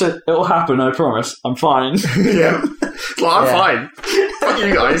said, "It'll happen, I promise. I'm fine." Yeah, I'm fine. Fuck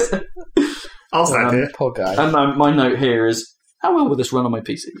you guys. I'll stand here. Poor guy. And my note here is, how well will this run on my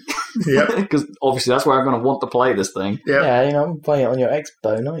PC? Yeah, because obviously that's where I'm going to want to play this thing. Yep. Yeah, I'm playing it on your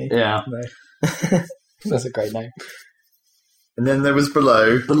Xbox, aren't you? Yeah. No. That's a great name. And then there was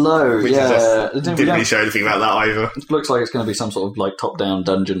Below, which didn't really show anything about that either. It looks like it's going to be some sort of like top-down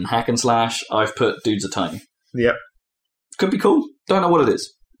dungeon hack and slash. I've put Dudes Are Tiny. Yep. Could be cool. Don't know what it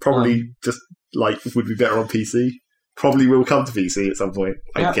is. Probably just like would be better on PC. Probably will come to PC at some point,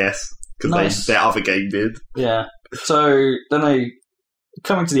 I guess, because their other game did. Yeah. So then they,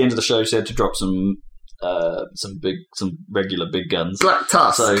 coming to the end of the show, said to drop some regular big guns. Black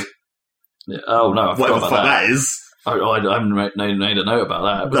Tusk. So. Yeah. Oh no! I whatever the fuck that is. Oh, I haven't made a note about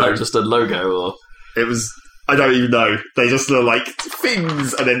that. Was that just a logo, or it was? I don't even know. They just look like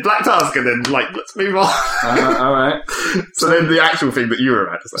things, and then Black Tusk, and then like let's move on. All right. So then the actual thing that you were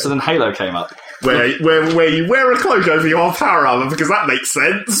about to say. So then Halo came up, where you wear a cloak over your power armor because that makes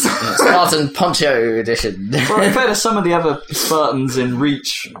sense. Yeah, Spartan Poncho edition. Well, in fairness, some of the other Spartans in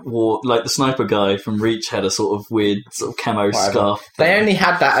Reach wore, like the sniper guy from Reach had a sort of weird sort of camo scarf. They only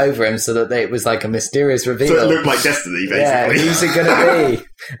had that over him so that it was like a mysterious reveal. So it looked like Destiny, basically. Yeah, who's it going to be?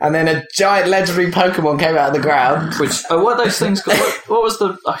 And then a giant legendary Pokemon came out of the ground. Which, what are those things called? What was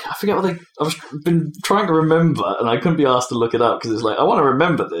the... I forget what they... I've been trying to remember, and I couldn't be asked to look it up, because it's like, I want to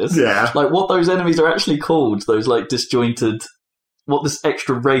remember this. Yeah. Like, what those enemies are actually called, those, like, disjointed... What this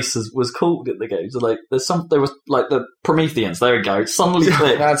extra race was called in the game. So, like, there was, like, the Prometheans. There we go. Suddenly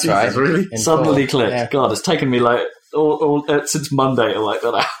clicked. That's right. Really? Suddenly clicked. Yeah. God, it's taken me, like... since Monday to like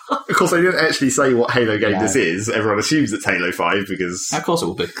that out. Of course, they didn't actually say what Halo game this is. Everyone assumes it's Halo 5 because... Of course it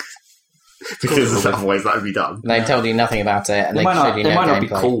will be. because otherwise that would be done. They told you nothing about it, and they showed you no gameplay. It might not be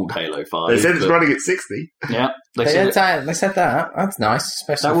called Halo 5. They said it's running at 60. Yeah, they said that. That's nice.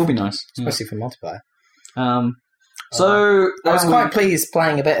 Especially that will be nice, especially for multiplayer. So I was quite pleased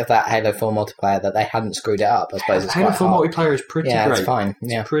playing a bit of that Halo 4 multiplayer that they hadn't screwed it up. I suppose it's Halo 4 hard. multiplayer is pretty great. Yeah, it's fine.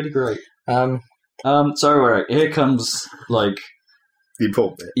 Yeah, it's pretty great. So right, here comes the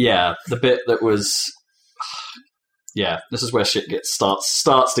important bit. Yeah, the bit that was. Yeah, this is where shit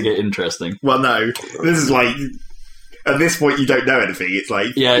starts to get interesting. Well, no, this is at this point you don't know anything. It's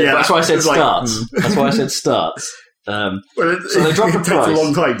that's why I said starts. That's why I said starts. So they dropped the price. It takes a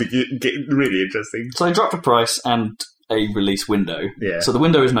long time to get really interesting. So they dropped the price and a release window. Yeah. So the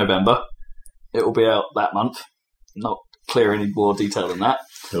window is November. It will be out that month. Not clear any more detail than that.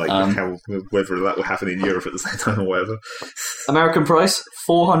 Whether that will happen in Europe at the same time or whatever. American price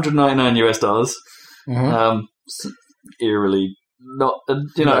 $499. Eerily not.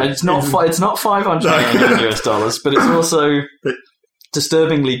 It's not $599 but it's also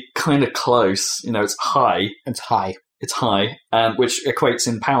disturbingly kind of close. It's high. It's high, which equates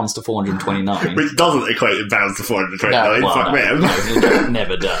in pounds to 429. Which doesn't equate in pounds to 429. Fuck them. It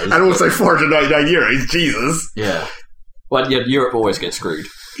never does. And also 499 euros. Jesus. Yeah. Well, yeah, Europe always gets screwed.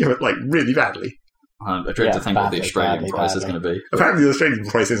 Yeah, really badly. I dread to think what the Australian price is going to be. Apparently, the Australian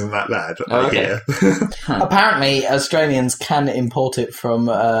price isn't that bad. Okay. Apparently, Australians can import it from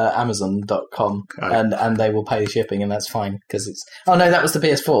Amazon.com and they will pay the shipping, and that's fine because it's. Oh no, that was the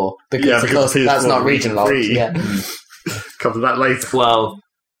PS4 because of course that's not region locked. Yeah, comes to that later. Well,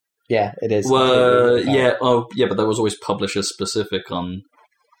 yeah, it is. Well, yeah, but there was always publisher specific on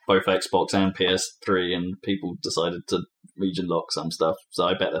both Xbox and PS3, and people decided to region lock some stuff. So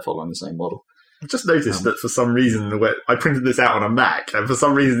I bet they're following the same model. I've just noticed that for some reason, I printed this out on a Mac, and for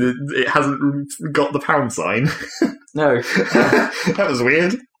some reason it hasn't got the pound sign. No. That was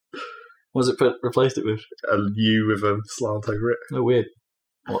weird. What was it replaced it with? A U with a slant over it. Oh, weird.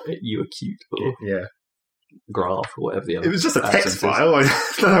 What, U acute? Or yeah. Graph, or whatever the other. It was just a text file. I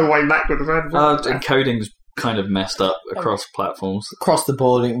don't know why Mac would have had encoding's kind of messed up across platforms. Across the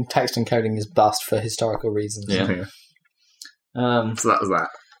board, text encoding is bust for historical reasons. Yeah. So that was that.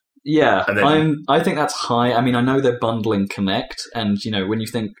 Yeah, I think that's high. I mean, I know they're bundling Connect, and, when you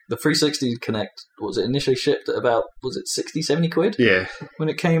think the 360 Connect, was it initially shipped at about, 60, 70 quid? Yeah. When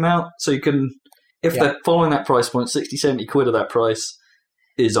it came out? So you can, if they're following that price point, 60, 70 quid of that price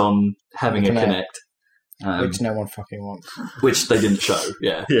is on having a Connect. Which no one fucking wants. Which they didn't show,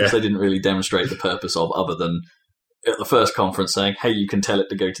 yeah. They didn't really demonstrate the purpose of, other than at the first conference saying, hey, you can tell it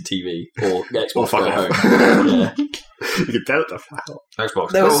to go to TV, or Xbox go home. Yeah. You can tell it to Xbox.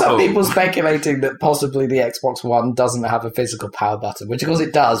 There were some people speculating that possibly the Xbox One doesn't have a physical power button, which of course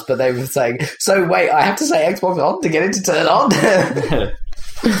it does, but they were saying, so wait, I have to say Xbox on to get it to turn on?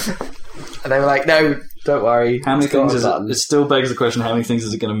 And they were like, no, don't worry. How many things is it? It still begs the question, how many things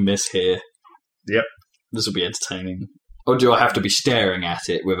is it going to miss here? Yep. This will be entertaining. Or do I have to be staring at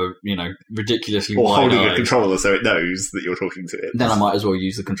it with a, ridiculously wide holding eye? a controller so it knows that you're talking to it? Then I might as well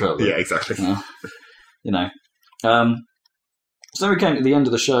use the controller. Yeah, exactly. So we came to the end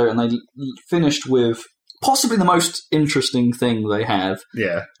of the show, and they finished with possibly the most interesting thing they have.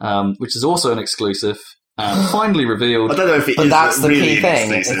 Yeah. Which is also an exclusive. Finally revealed. I don't know if it but is that's the really key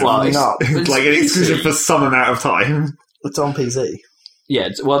thing. Exclusive. Well, it's not. It's like an exclusive for some amount of time. It's on PC. Yeah,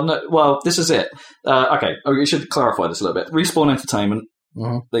 this is it. Okay, we should clarify this a little bit. Respawn Entertainment,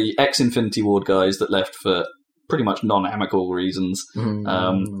 the ex-Infinity Ward guys that left for pretty much non-amicable reasons,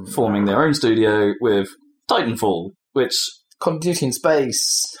 forming their own studio with Titanfall, which... Call of Duty in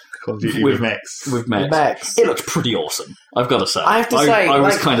space. Call of Duty with mechs. With mechs. It looks pretty awesome, I've got to say. I have to say... I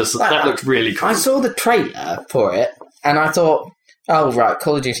was kind of... that looked really cool. I saw the trailer for it, and I thought... Oh, right,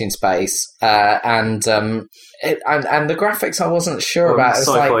 Call of Duty in space, and the graphics I wasn't sure about.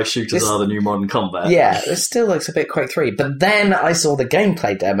 Sci-fi shooters are the new modern combat. Yeah, it still looks a bit Quake 3. But then I saw the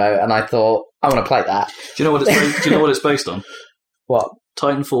gameplay demo, and I thought, I want to play that. Do you know what it's based on? What?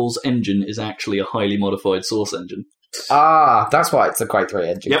 Titanfall's engine is actually a highly modified Source engine. Ah, that's why it's the Quake 3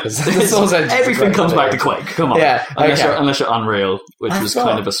 engine. Yep. The Source engine. Everything comes back to Quake. Come on. Yeah. Unless you're Unreal, which was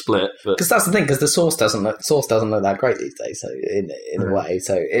kind of a split. Because that's the thing. Because the Source doesn't look that great these days. So in a way,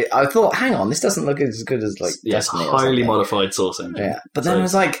 so I thought, hang on, this doesn't look as good as Destiny. It's a highly modified Source engine. Yeah. But then I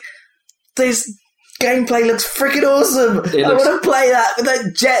was like, this gameplay looks freaking awesome. I want to play that with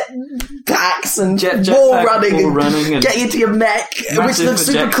that jet packs and wall running and getting into your mech, which looks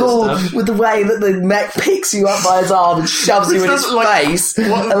super cool with the way that the mech picks you up by his arm and shoves you in his face.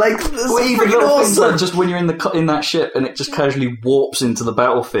 Even little awesome. Things like just when you're in that ship and it just casually warps into the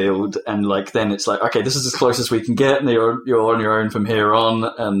battlefield, and then it's like, okay, this is as close as we can get, and you're on your own from here on.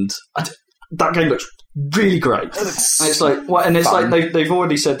 And that game looks really great. It's like, they've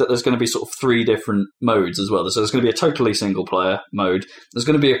already said that there's going to be sort of 3 different modes as well. So there's going to be a totally single player mode. There's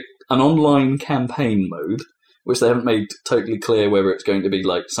going to be an online campaign mode, which they haven't made totally clear whether it's going to be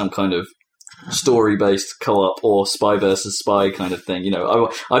like some kind of story-based co-op or spy versus spy kind of thing. You know,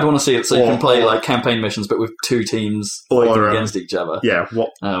 I'd want to see it so you can play like campaign missions, but with 2 teams fighting against each other. Yeah,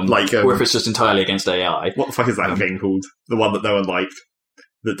 or if it's just entirely against AI. What the fuck is that game called? The one that no one liked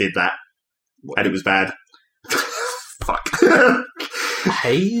that did that, and it was bad. Fuck.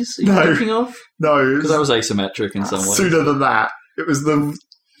 Haze? Are you thinking of? No, because that was asymmetric in some way. Sooner than that, it was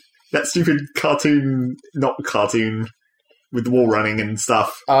that stupid cartoon, not cartoon. With the wall running and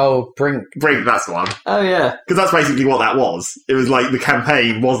stuff. Oh, Brink. That's the one. Oh, yeah. Because that's basically what that was. It was like the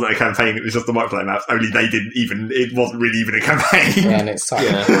campaign wasn't a campaign, it was just the multiplayer maps, only it wasn't really even a campaign. Yeah, and it's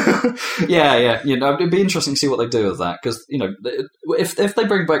yeah. You know, it'd be interesting to see what they do with that, because, you know, if they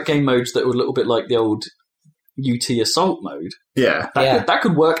bring back game modes that were a little bit like the old UT Assault mode, that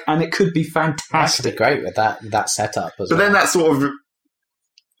could work, and it could be fantastic. That'd be great with that setup as well. But then that sort of...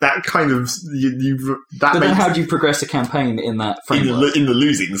 That kind of But then, how do you progress a campaign in that framework? In the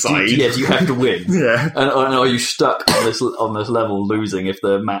losing side, do you have to win? Yeah, and are you stuck on this level losing if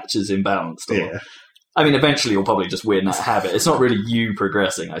the match is imbalanced? Or, I mean, eventually you'll probably just win that habit. It's not really you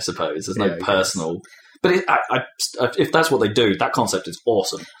progressing, I suppose. There's no personal. But if that's what they do, that concept is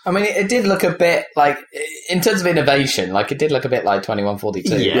awesome. I mean, it did look a bit like, in terms of innovation, like it did look a bit like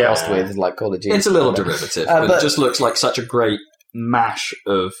 2142 crossed with like Call of Duty. It's a little derivative, but it just looks like such a great mash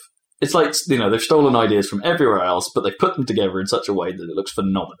of... It's like, you know, they've stolen ideas from everywhere else, but they've put them together in such a way that it looks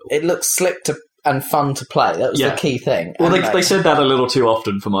phenomenal. It looks slick and fun to play. That was the key thing. Well, they said that a little too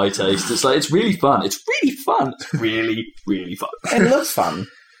often for my taste. It's like, it's really fun. It's really fun. It's really, really fun. It looks fun.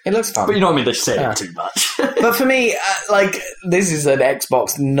 It looks fun. But you know what I mean? They said it too much. But for me, this is an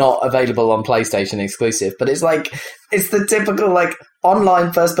Xbox not available on PlayStation exclusive, but it's like, it's the typical, like,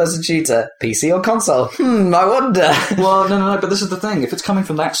 online first-person shooter, PC or console. I wonder. Well, no, but this is the thing. If it's coming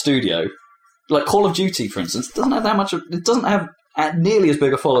from that studio, like Call of Duty, for instance, doesn't have nearly as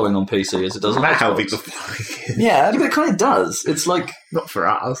big a following on PC as it does on Xbox. How big the following is. Yeah, but it kind of does. It's like... Not for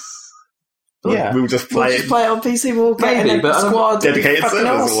us. Yeah, we'll just play it on PC. We'll get in a squad, dedicated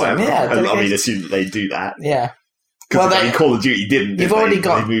servers or whatever. Yeah, I mean, assume they do that. Yeah, because Call of Duty didn't. You've already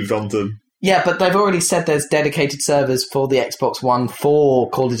got. They moved on to. Yeah, but they've already said there's dedicated servers for the Xbox One for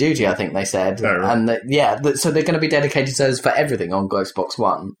Call of Duty. I think they said, so they're going to be dedicated servers for everything on Xbox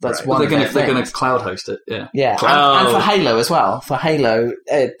One. That's one. They're going to cloud host it. Yeah, and for Halo as well. For Halo,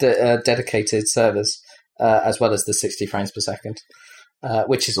 dedicated servers as well as the 60 frames per second.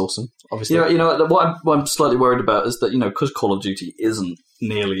 Which is awesome, obviously. You know what I'm slightly worried about is that, you know, because Call of Duty isn't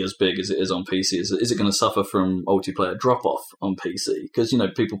nearly as big as it is on PC, is it going to suffer from multiplayer drop-off on PC? Because, you know,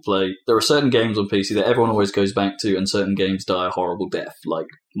 there are certain games on PC that everyone always goes back to, and certain games die a horrible death, like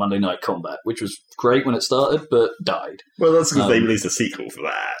Monday Night Combat, which was great when it started, but died. Well, that's because they released a sequel for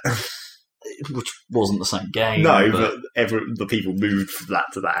that. Which wasn't the same game. No, but the people moved from that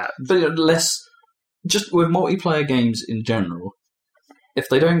to that. But, you know, just with multiplayer games in general, if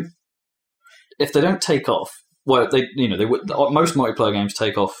they don't take off, well, most multiplayer games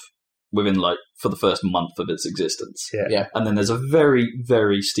take off within for the first month of its existence. Yeah. And then there's a very,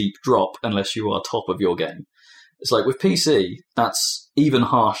 very steep drop unless you are top of your game. It's like with PC, that's even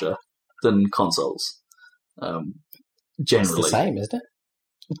harsher than consoles. Generally, it's the same, isn't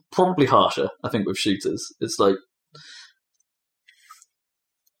it? Probably harsher, I think, with shooters. It's like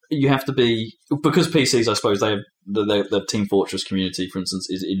you have to be, because PCs, I suppose, they have the Team Fortress community, for instance,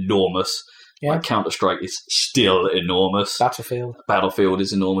 is enormous. Yeah. Like Counter-Strike is still enormous. Battlefield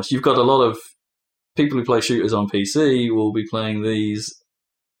is enormous. You've got a lot of people who play shooters on PC will be playing these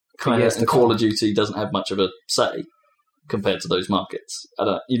and Call of Duty doesn't have much of a say compared to those markets.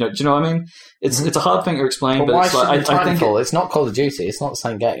 Do you know what I mean? It's a hard thing to explain, but it's like I think it's not Call of Duty. It's not the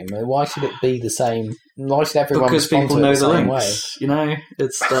same game. Why should it be the same? Why should everyone? Because people know the links. Way? You know,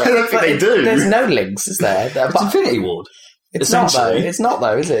 it's. I don't think they do. There's no links, is there? It's Infinity Ward. It's not though. It's not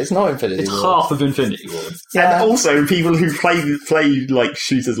though, is it? It's not Infinity Ward. It's half of Infinity Ward. Yeah. And also, people who play like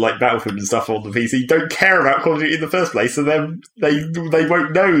shooters like Battlefield and stuff on the PC don't care about Call of Duty in the first place, so then they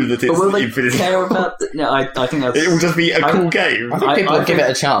won't know that it's Infinity. Care about? No, I think that's. It will just be a cool game. I think people will give it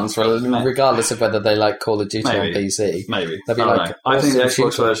a chance, regardless of whether they like Call of Duty on PC. Maybe they'll be like. I think the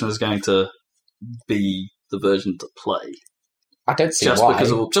Xbox version is going to be the version to play. I don't see why.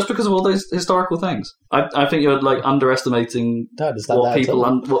 Because of all those historical things. I think you're underestimating what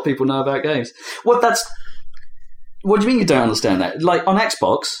people know about games. What do you mean you don't understand that? Like on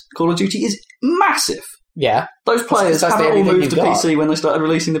Xbox, Call of Duty is massive. Yeah. Those players haven't all moved to PC when they started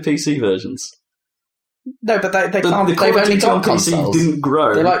releasing the PC versions. No, but they can't. They've only got consoles. PC didn't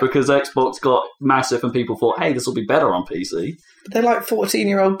grow because Xbox got massive and people thought, hey, this will be better on PC. But they're like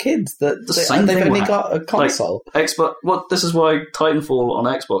 14-year-old kids that they've only got a console. Xbox. Well, this is why Titanfall on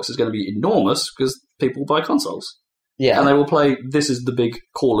Xbox is going to be enormous because people buy consoles. Yeah. And they will play, this is the big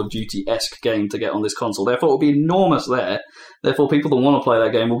Call of Duty-esque game to get on this console. Therefore, it will be enormous there. Therefore, people that want to play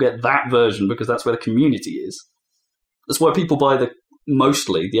that game will get that version because that's where the community is. That's why people buy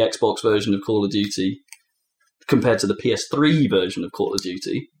mostly the Xbox version of Call of Duty compared to the PS3 version of Call of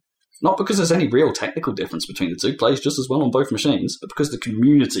Duty. Not because there's any real technical difference between the two. Plays just as well on both machines, but because the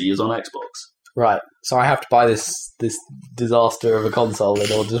community is on Xbox. Right. So I have to buy this disaster of a console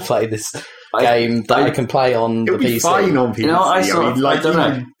in order to play this game that I can play on the PC. It'll be fine on PC. I don't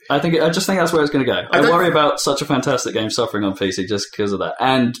know. I just think that's where it's going to go. I worry about such a fantastic game suffering on PC just because of that.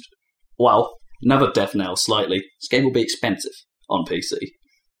 And, well, another death knell slightly. This game will be expensive on PC.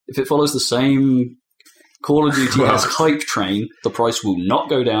 If it follows the same Call of Duty has hype train, the price will not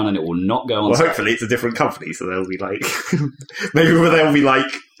go down and it will not go on sale. Hopefully it's a different company, so they'll be like... maybe they'll be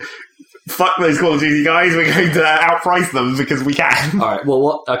like, fuck those Call of Duty guys, we're going to outprice them because we can. Alright,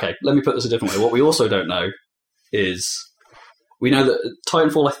 well, okay, let me put this a different way. What we also don't know is... We know that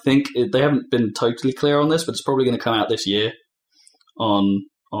Titanfall, I think, they haven't been totally clear on this, but it's probably going to come out this year on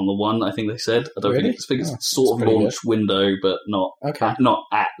the one, I think they said. I don't think it's sort of launch window, but not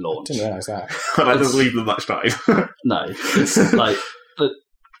at launch. Didn't realise that. That doesn't leave them much time. No.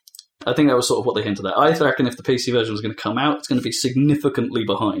 I think that was sort of what they hinted at. I reckon if the PC version was going to come out, it's going to be significantly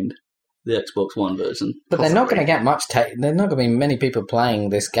behind the Xbox One version. But they're not going to get much there are not going to be many people playing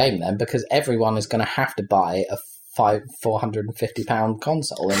this game then, because everyone is going to have to buy a £450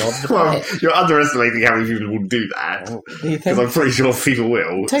 console in order to play it. You're underestimating how many people will do that. Because I'm pretty sure people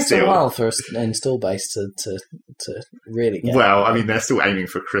will. It takes a while for an install base to really get. Well, I mean, they're still aiming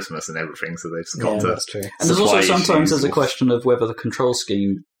for Christmas and everything, so they've just got to. That's true. And there's also sometimes there's a question of whether the control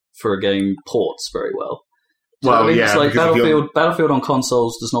scheme for a game ports very well. Well, yeah. It's like Battlefield on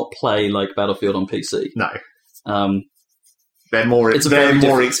consoles does not play like Battlefield on PC. No. They're more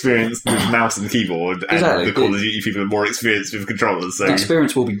experienced with mouse and keyboard, and the Call of Duty people are more experienced with controllers. So the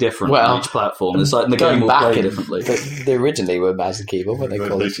experience will be different on each platform. It's like the game will play differently. They originally were mouse and keyboard, but they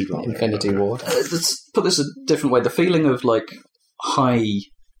call it Infinity Ward. Let's put this a different way. The feeling of like high,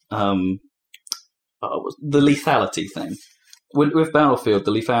 the lethality thing. With Battlefield,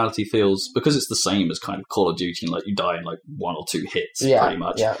 the lethality feels, because it's the same as kind of Call of Duty, like you die in like 1 or 2 hits, pretty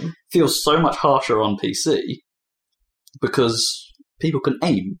much. Yeah. Feels so much harsher on PC. Because people can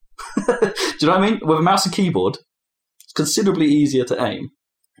aim. Do you know what I mean? With a mouse and keyboard, it's considerably easier to aim.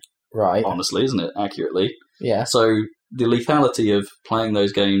 Right. Honestly, isn't it? Accurately. Yeah. So the lethality of playing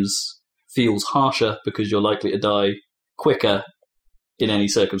those games feels harsher because you're likely to die quicker in any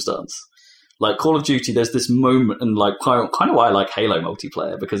circumstance. Like Call of Duty, there's this moment, and like kind of why I like Halo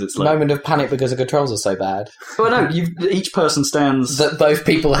multiplayer, because it's like moment of panic because the controls are so bad. Well, no, each person stands that both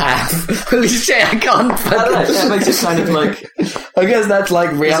people have. Holy shit, I can't. I don't know. It makes it kind of like. I guess that's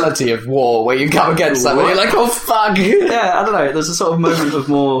like reality of war, where you come against someone, you're like, oh fuck. Yeah, I don't know. There's a sort of moment of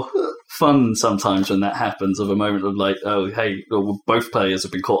more fun sometimes when that happens. Of a moment of like, oh hey, well, both players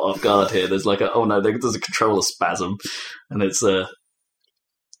have been caught off guard here. There's like oh no, there's a controller spasm, and it's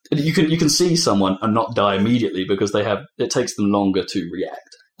You can see someone and not die immediately because it takes them longer to react.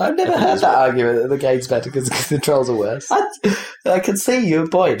 I've never heard that argument that the game's better because the controls are worse. I can see your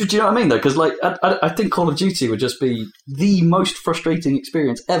point. Do you know what I mean, though? Because like, I think Call of Duty would just be the most frustrating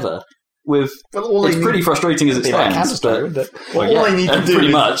experience ever. It's pretty frustrating as it stands. All they need to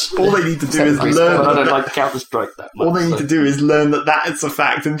do is learn. I don't like Counter-Strike that much. All they need to do is learn that is a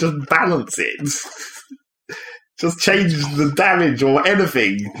fact and just balance it. Just change the damage or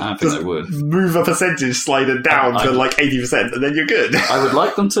anything. I think they would. Move a percentage slider down to like 80%, and then you're good. I would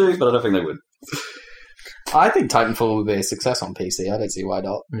like them to, but I don't think they would. I think Titanfall would be a success on PC. I don't see why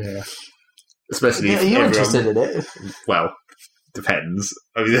not. Yeah. Especially if you're interested in it. Well, depends.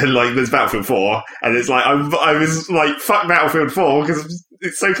 I mean, like, there's Battlefield 4, and it's like, I was like, fuck Battlefield 4, because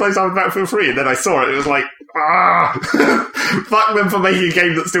it's so close on Battlefield 3, and then I saw it was like, fuck them for making a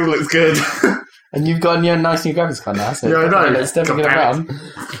game that still looks good. And you've got your nice new graphics card now, so yeah, I know. It's definitely going to run.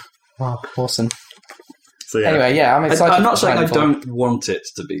 Wow, awesome. So, yeah. Anyway, yeah, I'm excited. I'm not saying I don't want it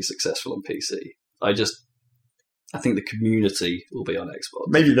to be successful on PC. I think the community will be on Xbox.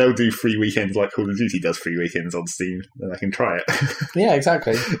 Maybe they'll do free weekends like Call of Duty does free weekends on Steam, and I can try it. Yeah,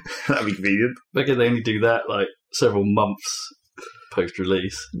 exactly. That'd be convenient. Because they only do that like several months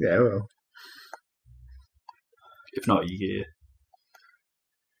post-release. Yeah, well. If not a year.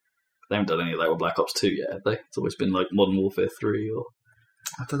 They haven't done any of that with Black Ops 2 yet, have they? It's always been like Modern Warfare 3 or...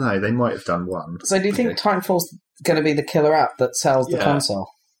 I don't know, they might have done one. So do you think Titanfall's going to be the killer app that sells the console?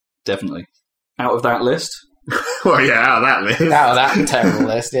 Definitely. Out of that list? Well, yeah, out of that list. Out of that terrible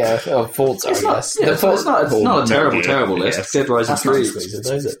list, yeah. Or Forza, I guess. It's not a terrible list. Yes. Dead Rising 3.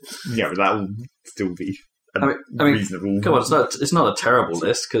 Yeah, but that will still be reasonable. Come on, it's not a terrible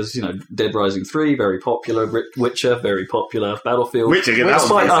list, because, Dead Rising 3, very popular. Witcher, very popular. Battlefield,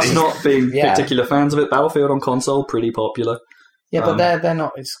 despite us not being particular fans of it, Battlefield on console, pretty popular. Yeah, but they're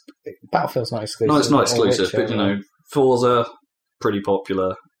not... Battlefield's not exclusive. No, it's not exclusive, Witcher, but, Forza, pretty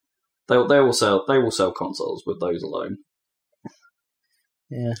popular. They will sell consoles with those alone.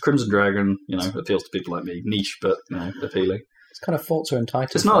 Yeah. Crimson Dragon, appeals to people like me. Niche, but appealing. It's kind of Forza and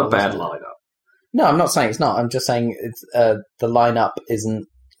Titanfall. It's not a bad lineup. No, I'm not saying it's not. I'm just saying it's the lineup isn't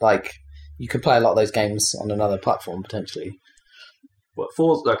like you could play a lot of those games on another platform potentially. Well,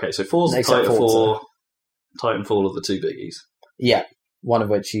 Forza, Titanfall are the two biggies. Yeah, one of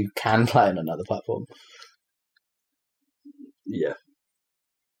which you can play on another platform. Yeah.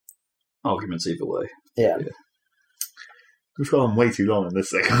 Arguments either way. Yeah. We've gone way too long on this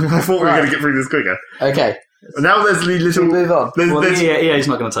thing. I thought we were going to get through this quicker. Okay. Now there's the little... move on. EA's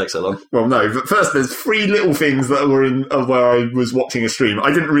not going to take so long. Well, no, but first there's 3 little things that were where I was watching a stream.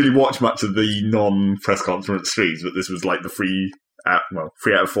 I didn't really watch much of the non-press conference streams, but this was like the 3 out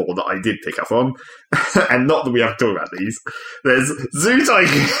of 4 that I did pick up on. And not that we have to talk about these. There's Zoo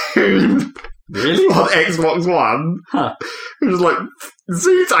Tycoon... Really? On Xbox One. Huh. It was like,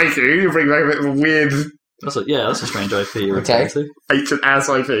 Zoo Tycoon, you bring back a bit of a weird... That's a strange IP. Okay. Ancient ass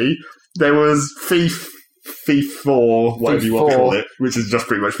IP. There was Thief 4, whatever you want to call it, which is just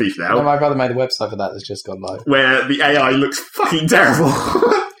pretty much Thief now. No, my brother made a website for that that's just gone live. Where the AI looks fucking terrible.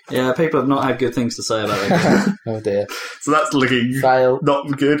 Yeah, people have not had good things to say about it. Oh dear. So that's looking Fail.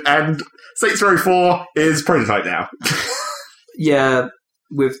 Not good. And Saints Row 4 is prototype now. Yeah.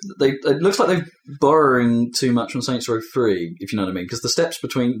 It looks like they're borrowing too much from Saints Row 3, if you know what I mean, because the steps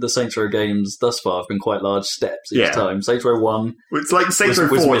between the Saints Row games thus far have been quite large steps each time. Saints Row 1... It's like Saints Row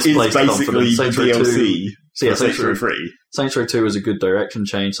 4 is basically Saints the DLC. Saints Row 3. Saints Row 2 is a good direction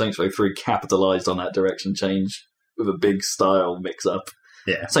change. Saints Row 3 capitalised on that direction change with a big style mix-up.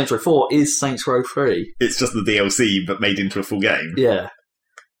 Yeah. Saints Row 4 is Saints Row 3. It's just the DLC, but made into a full game. Yeah.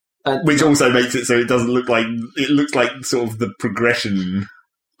 Which also makes it so it doesn't look like... It looks like sort of the progression...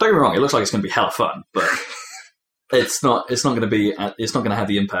 Don't get me wrong, it looks like it's going to be hell fun, but it's not going to have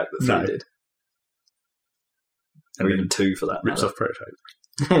the impact that 3 did. Or even 2 for that rips matter. Off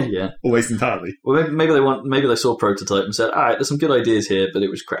prototype. Yeah. Almost entirely. Well, maybe they saw prototype and said, alright, there's some good ideas here, but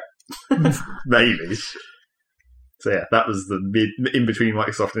it was crap. Maybe. So yeah, that was the in between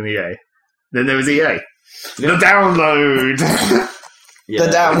Microsoft and EA. Then there was EA. Yep. The download! Yeah.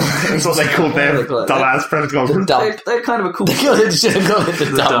 The down. That's what they called their dumbass press conference. They had kind of a cool... They should have called it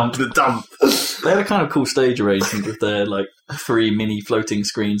the dump. The dump. They had a kind of cool stage arrangement with their 3 mini floating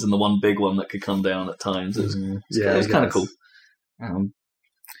screens and the one big one that could come down at times. It was kind of cool.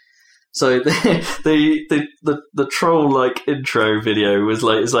 So the troll intro video was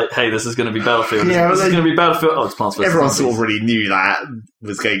hey, this is going to be Battlefield. This is going to be Battlefield. Oh, it's Plants vs. Everyone Zombies. sort of already knew that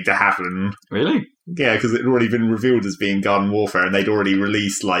was going to happen. Really? Yeah, because it had already been revealed as being Garden Warfare, and they'd already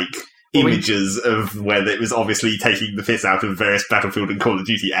released images of where it was obviously taking the piss out of various Battlefield and Call of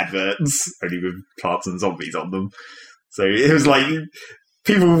Duty adverts, only with plants and zombies on them. So it was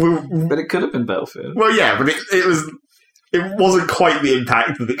people were... But it could have been Battlefield. Well, yeah, but it wasn't quite the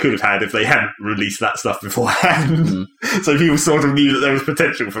impact that it could have had if they hadn't released that stuff beforehand. So people sort of knew that there was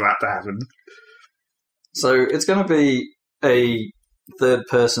potential for that to happen. So it's going to be a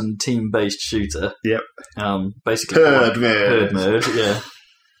third-person team-based shooter. Yep. Basically herd mode, yeah.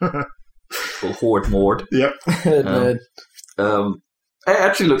 Or horde mode. Yep. Herd mode. It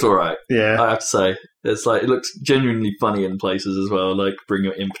actually looks alright. Yeah. I have to say. It's it looks genuinely funny in places as well. Bring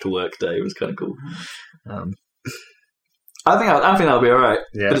your imp to work day was kind of cool. I think that'll be alright.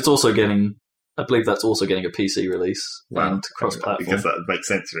 Yeah. But it's also getting... I believe that's also getting a PC release and cross-platform. Because that makes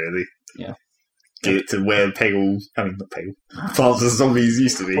sense, really. Yeah. Get it to where Plants vs. Zombies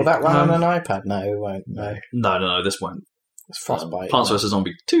used to be. Will that run on an iPad? No, it won't. No, this won't. It's Frostbite. Plants vs.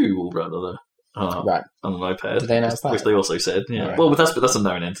 Zombie 2 will run on an iPad. Did they announce that? Which they also said, yeah. Right. Well, but that's a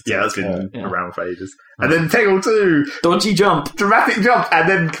known entity. Yeah, that's been around for ages. And then Peggle 2. Dodgy jump. Dramatic jump. And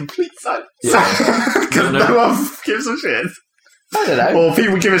then complete silence. Because no one gives a shit. I don't know. Or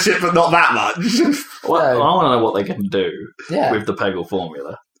people give a shit, but not that much. Well, I want to know what they can do with the Peggle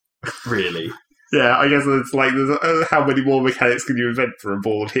formula. Really. Yeah, I guess it's there's, how many more mechanics can you invent for a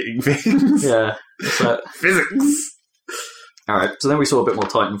board hitting things? Yeah. Physics. Alright, so then we saw a bit more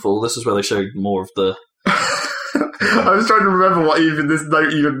Titanfall. This is where they showed more of the... I was trying to remember what even this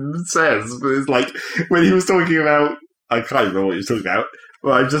note even says, but it's like, when he was talking about... I can't remember what he was talking about,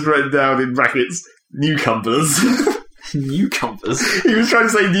 but I've just written down in brackets, newcomers. Newcomers? He was trying to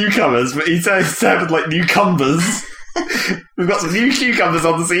say newcomers, but he sounded like newcomers. We've got some new cucumbers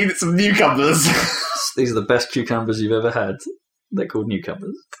on the scene, it's some newcomers. These are the best cucumbers you've ever had. They're called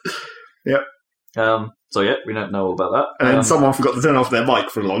newcomers. Yep. So yeah, we don't know all about that. And then someone forgot to turn off their mic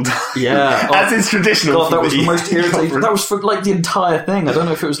for a long time. Yeah. As is traditional. God, that was the most irritating. That was for like the entire thing. I don't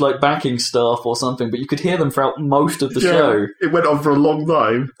know if it was like backing staff or something, but you could hear them throughout most of the show. It went on for a long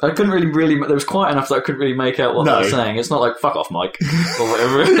time. I couldn't really there was quiet enough that I couldn't really make out what they were saying. It's not like, fuck off, Mike, or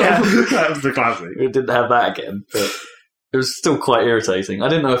whatever. Yeah, that was the classic. It didn't have that again, but it was still quite irritating. I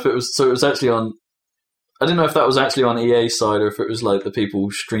didn't know if it was, so it was actually on, I didn't know if that was actually on EA's side or if it was like the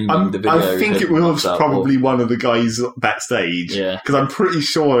people streaming the video. I think it was probably one of the guys backstage. Yeah. Because I'm pretty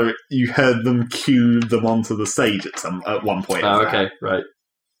sure you heard them cue them onto the stage at one point. Oh, okay, right.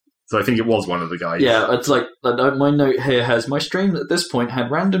 So I think it was one of the guys. Yeah, it's like, my note here has, my stream at this point had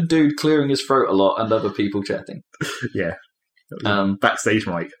random dude clearing his throat a lot and other people chatting. Yeah. Backstage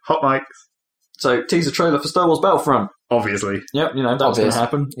mic. Hot mics. So, teaser trailer for Star Wars Battlefront. Obviously. Yep, you know, that's going to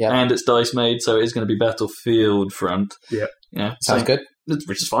happen. Yep. And it's DICE made, so it is going to be Battlefield front. Yeah. Yeah. Sounds good.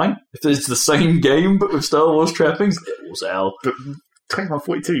 Which is fine. If it's the same game, but with Star Wars trappings, it will sell. But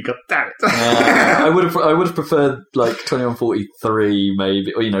 2142, god damn it. I would have preferred, like, 2143,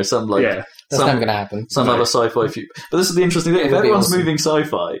 maybe, or, you know, some, like... Yeah, that's never going to happen. Some other sci-fi... But this is the interesting thing. If everyone's moving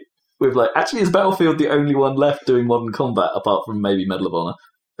sci-fi, with, like, actually, is Battlefield the only one left doing modern combat, apart from maybe Medal of Honor?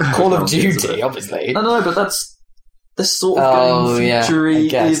 Call of Duty, obviously. No, but that's sort of getting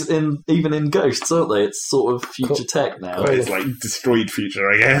future-y, even in Ghosts, aren't they? It's sort of future tech now. It's like destroyed future,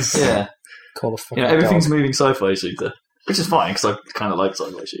 I guess. Yeah. Call the fucking everything's moving sci-fi shooter, which is fine, because I kind of like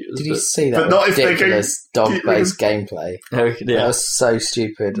sci-fi shooters. Did you see that ridiculous dog-based gameplay? Oh, yeah. That was so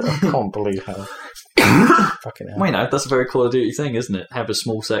stupid. I can't believe how... Fucking hell. Well, you know, that's a very Call of Duty thing, isn't it? Have a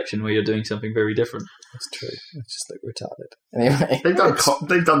small section where you're doing something very different. That's true. It's just like retarded. Anyway, they've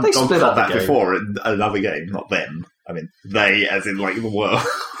done dog combat before in another game, not them. I mean, they, as in like the world.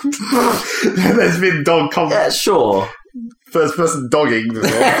 There's been dog combat. Yeah, sure. First person dogging before.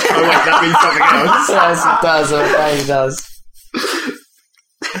 Oh wait, that means something else. Yes, it does.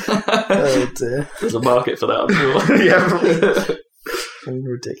 Oh dear. There's a market for that, I'm sure. Yeah.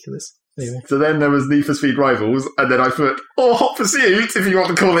 Ridiculous. Anyway. So then there was Need for Speed Rivals, and then I put, Hot Pursuit, if you want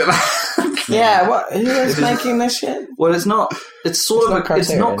to call it that. Yeah, what? Who is making this shit? Well, it's not. It's sort of.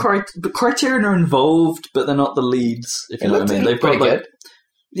 It's not. But Criterion are involved, but they're not the leads. If you know what I mean, they've got like.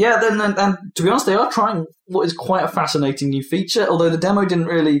 Yeah, then and to be honest, they are trying what is quite a fascinating new feature. Although the demo didn't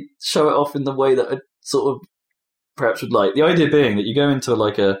really show it off in the way that I sort of perhaps would like. The idea being that you go into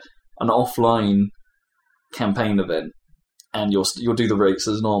like an offline campaign event, and you'll do the race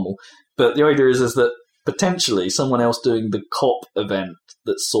as normal. But the idea is that potentially someone else doing the cop event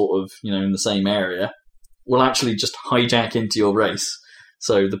that's sort of, you know, in the same area will actually just hijack into your race.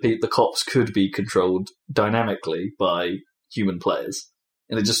 So the cops could be controlled dynamically by human players.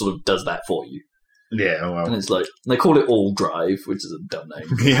 And it just sort of does that for you. Yeah, well. And it's like, they call it All Drive, which is a dumb name.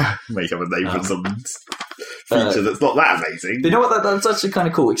 Yeah, make up a name for some feature that's not that amazing. But you know what, that's actually kind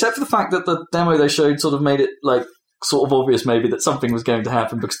of cool. Except for the fact that the demo they showed sort of made it like, sort of obvious maybe that something was going to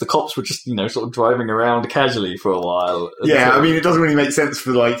happen because the cops were just, you know, sort of driving around casually for a while. Yeah, I mean, it doesn't really make sense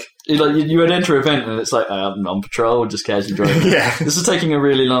for like... You would enter an event and it's like, I'm on patrol, just casually driving. Yeah. This is taking a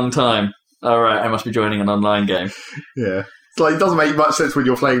really long time. Alright, I must be joining an online game. Yeah. It's like, it doesn't make much sense when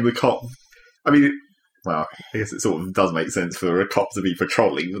you're playing the cop. I mean... Well, I guess it sort of does make sense for a cop to be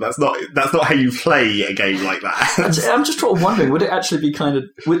patrolling, but that's not how you play a game like that. I'm just sort of wondering, would it actually be kind of...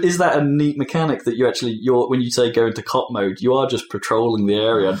 Is that a neat mechanic that you're when you say go into cop mode, you are just patrolling the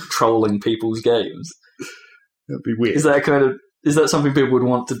area, trolling people's games? That'd be weird. Is that something people would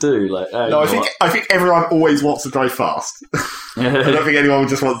want to do? Like, no, I think everyone always wants to drive fast. I don't think anyone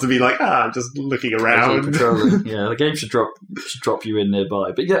just wants to be like, I'm just looking around. Yeah, the game should drop you in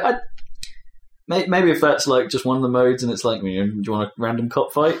nearby. But yeah, maybe if that's like just one of the modes and it's like, you know, do you want a random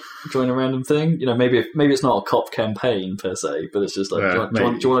cop fight? Join a random thing? You know, maybe it's not a cop campaign per se, but it's just like, do you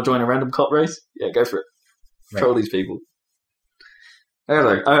want to join a random cop race? Yeah, go for it. Troll these people. I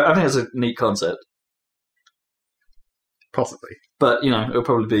don't know. I think it's a neat concept. Possibly. But, you know, it'll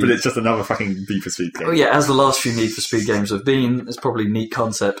probably be... But it's just another fucking Need for Speed game. Oh yeah, as the last few Need for Speed games have been, it's probably neat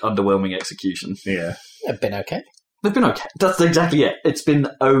concept, underwhelming execution. Yeah. They've been okay. They've been okay. That's exactly it. It's been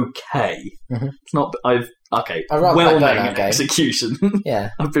okay. Mm-hmm. It's not. Okay. Burnout game. Execution. Yeah.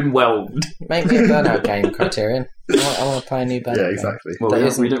 I've been whelmed. Make me a Burnout game, Criterion. I want to play a new Burnout game. Yeah, exactly.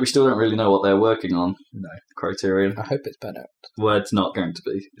 Well, we still don't really know what they're working on. No. Criterion. I hope it's Burnout. Well, it's not going to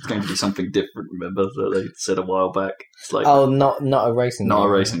be. It's going to be something different. Remember that they said a while back. It's like not a racing game. Not a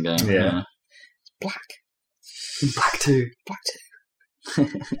racing game. Yeah. Black 2.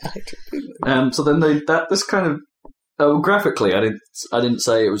 Electric Boogaloo. So then this kind of graphically, I didn't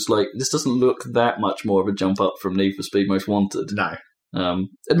say it was like this doesn't look that much more of a jump up from Need for Speed Most Wanted. No.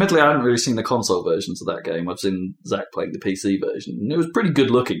 Admittedly, I hadn't really seen the console versions of that game. I've seen Zach playing the PC version, and it was pretty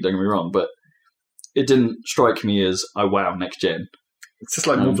good looking. Don't get me wrong, but it didn't strike me as wow, next gen. It's just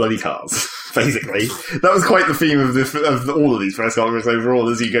like more bloody cars, basically. That was quite the theme of all of these press conferences overall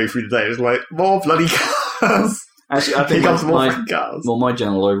as you go through the day. It was like, more bloody cars. Actually, I think cars. My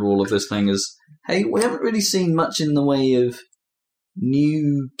general overall of this thing is, hey, we haven't really seen much in the way of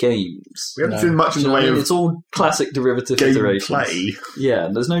new games. We haven't seen much in the way of... It's all classic derivative iterations. Gameplay. Yeah,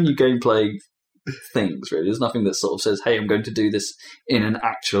 there's no new gameplay things, really. There's nothing that sort of says, hey, I'm going to do this in an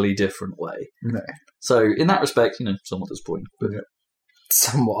actually different way. No. So, in that respect, somewhat disappointing. But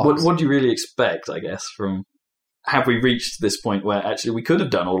somewhat. What do you really expect, I guess, from... Have we reached this point where actually we could have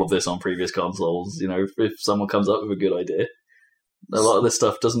done all of this on previous consoles? If someone comes up with a good idea. A lot of this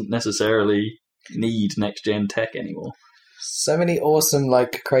stuff doesn't necessarily need next-gen tech anymore. So many awesome,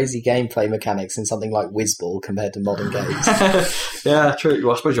 crazy gameplay mechanics in something like Whizball compared to modern games. Yeah, true.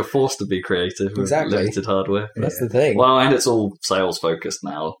 Well, I suppose you're forced to be creative with limited hardware. That's the thing. Well, and it's all sales-focused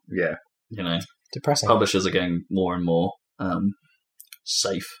now. Yeah. Depressing. Publishers are getting more and more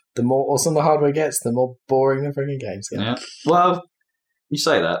safe. The more awesome the hardware gets, the more boring the freaking games get. Yeah. Well, you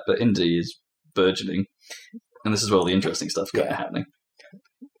say that, but indie is burgeoning. And this is where all the interesting stuff's happening.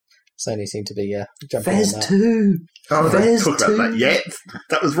 Sony seem to be jumping on that. 2! Oh, I don't talk about that yet.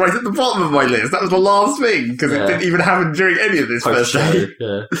 That was right at the bottom of my list. That was the last thing, because it didn't even happen during any of this first day.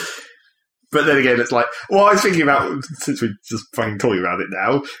 Yeah. But then again, it's like... Well, I was thinking about... Since we're just fucking talking about it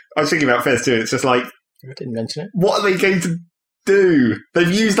now, I was thinking about Phase 2, and it's just like... I didn't mention it. What are they going to do?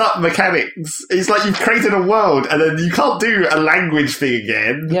 They've used up mechanics. It's like you've created a world, and then you can't do a language thing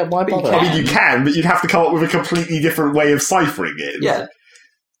again. Yeah, why bother? I mean, you can, but you'd have to come up with a completely different way of ciphering it. Yeah.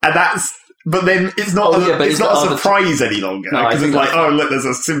 And that's... But then it's not it's not a surprise any longer. Because it's like, oh, look, there's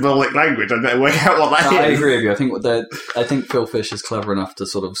a symbolic language. I better work out what that is. I agree with you. I think Phil Fish is clever enough to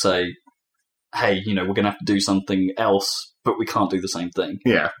sort of say, hey, we're going to have to do something else, but we can't do the same thing.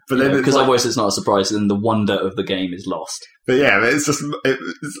 Yeah. But then because otherwise it's not a surprise and the wonder of the game is lost. But yeah, it's just...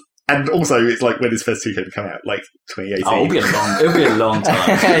 And also, it's like, when is Phase 2 going to come out? 2018? Oh, it'll be a long time.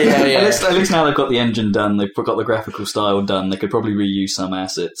 Yeah. At least now they've got the engine done, they've got the graphical style done, they could probably reuse some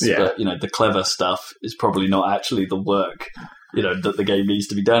assets, but, the clever stuff is probably not actually the work, that the game needs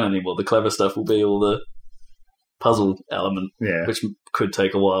to be done anymore. The clever stuff will be all the puzzle element, which could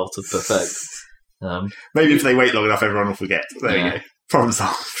take a while to perfect. Maybe if they wait long enough, everyone will forget. There you go. Problem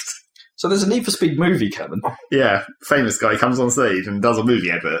solved. So there's a Need for Speed movie coming. Yeah, famous guy comes on stage and does a movie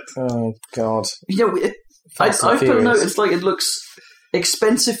advert. Oh, God. Yeah, I've put a note, it's like it looks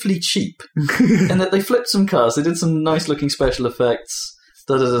expensively cheap. And that they flipped some cars, they did some nice-looking special effects,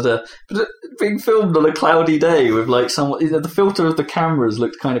 But it being filmed on a cloudy day with the filter of the cameras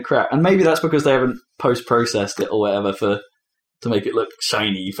looked kind of crap. And maybe that's because they haven't post-processed it or whatever to make it look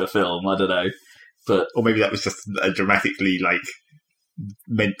shiny for film, I don't know. Or maybe that was just a dramatically,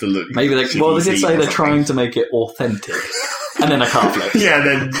 meant to look. Maybe they did say they're trying to make it authentic, and then a car flips. Yeah,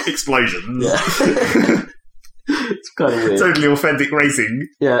 and then explosions. Yeah. It's kind of weird. Totally authentic racing.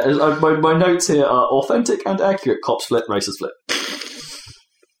 Yeah, my notes here are authentic and accurate. Cops flip, racers flip.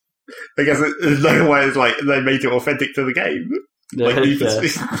 I guess there's no way it's they made it authentic to the game.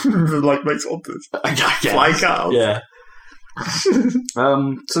 Most otters. Fly cars. Yeah.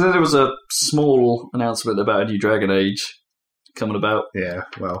 So then there was a small announcement about a new Dragon Age coming about. Yeah,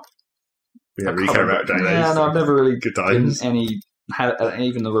 well, we don't really care about Dragon Age. Yeah, no, I've never really good times. had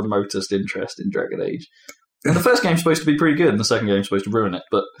even the remotest interest in Dragon Age. And the first game's supposed to be pretty good, and the second game's supposed to ruin it.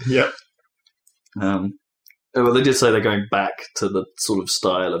 But well, they did say they're going back to the sort of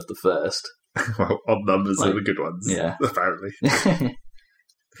style of the first. Well, odd numbers are the good ones. Yeah, apparently.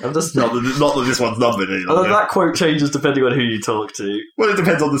 Not that this one's numbered any longer. That quote changes depending on who you talk to. Well, it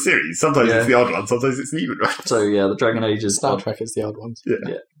depends on the series. Sometimes it's the odd one, sometimes it's the even one. So, yeah, the Dragon Age is... Star Trek is the odd ones.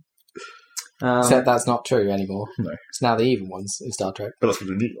 Yeah. Except that's not true anymore. No. It's now the even ones in Star Trek. But that's for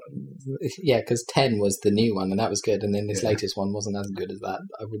the new one. Yeah, because 10 was the new one, and that was good, and then this latest one wasn't as good as that,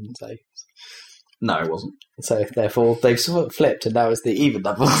 I wouldn't say. No, it wasn't. So therefore, they've sort of flipped, and now it's the even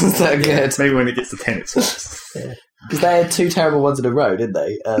numbers that are good. Maybe when it gets to 10, it swaps. Yeah. Because they had 2 terrible ones in a row, didn't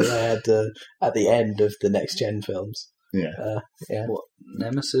they? They had at the end of the next gen films. Yeah. What,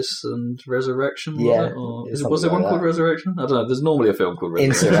 Nemesis and Resurrection? Was there one called Resurrection? I don't know. There's normally a film called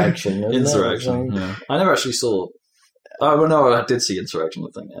Resurrection. Insurrection. Yeah. I never actually saw. Oh, well, no, I did see Insurrection,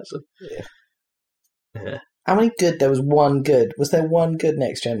 I think, actually. Yeah. How many good? There was one good. Was there one good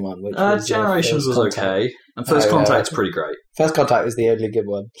next gen one? Which was, Generations was okay, and First Contact's pretty great. First Contact was the only good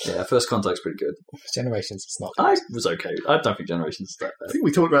one. Yeah, First Contact's pretty good. Generations is not. I was okay. I don't think Generations is that bad. I think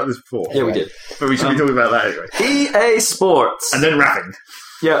we talked about this before. Yeah, we did. But we should be talking about that anyway. EA Sports. And then rapping.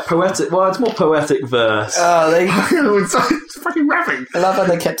 Yeah, poetic. Well, it's more poetic verse. It's fucking rapping. I love how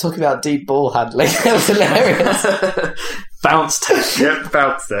they kept talking about deep ball handling. That was hilarious. Bounce Tech. Yep,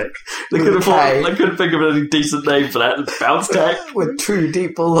 Bounce Tech. They couldn't think of any decent name for that. Bounce Tech. With true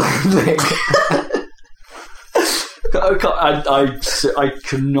deep ball handling. I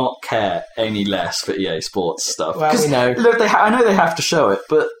could not care any less for EA Sports stuff. Well, we know. Look, I know they have to show it,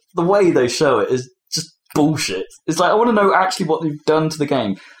 but the way they show it is just bullshit. It's like, I want to know actually what they've done to the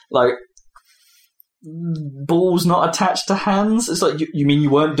game. Like, balls not attached to hands? It's like, you mean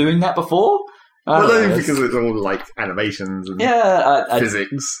you weren't doing that before? Well, only because it's all like animations and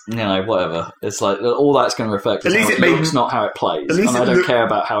physics. Whatever. It's like all that's going to reflect is how it looks, not how it plays. And I don't care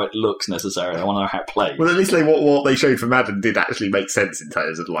about how it looks necessarily. I want to know how it plays. Well, at least what they showed for Madden did actually make sense in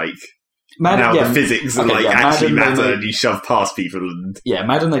terms of like Madden, the physics actually matter, and you shove past people. And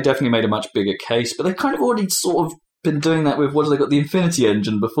Madden, they definitely made a much bigger case, but they've kind of already sort of been doing that with, what have they got, the Infinity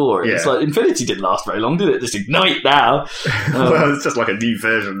engine before. It's like, Infinity didn't last very long, did it? Just Ignite now. Well, it's just like a new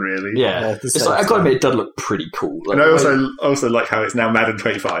version, really. Yeah. It's like, I've got to admit, it does look pretty cool. Like, and I also like how it's now Madden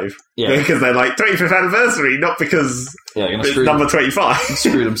 25. Yeah. Because they're like, 25th anniversary, not because it's number 25.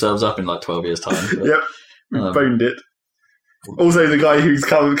 Screw themselves up in like 12 years' time. But, yep. We boned it. Also, the guy who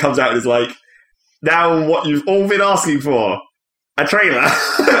comes out and is like, now what you've all been asking for, a trailer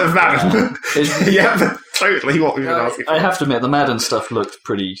of Madden. But totally what we've been asking for. I have to admit, the Madden stuff looked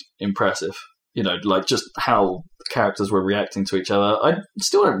pretty impressive. You know, like just how characters were reacting to each other. I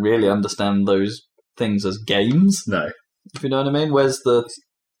still don't really understand those things as games. No. If you know what I mean? Where's the...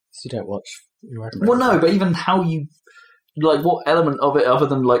 So you don't watch... Well, no, but even how you... Like, what element of it, other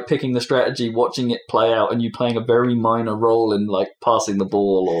than, like, picking the strategy, watching it play out, and you playing a very minor role in, like, passing the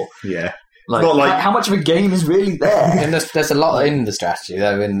ball, or... Yeah. Like, how much of a game is really there? And there's a lot in the strategy,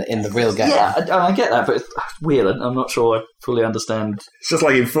 though, in the real game. Yeah, I get that, but it's weird. I'm not sure I fully understand. It's just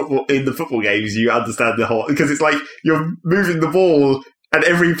like in the football games, you understand the whole... Because it's like, you're moving the ball and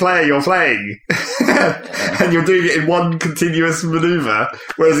every player you're playing. And you're doing it in one continuous maneuver.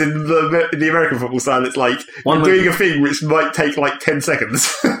 Whereas in the American football style, it's like, you're doing a thing which might take like 10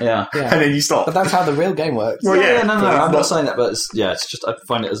 seconds. Yeah. And then you stop. But that's how the real game works. Well, no, I'm not saying that, but it's just, I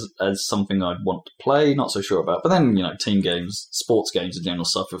find it as something I'd want to play, not so sure about. But then, team games, sports games in general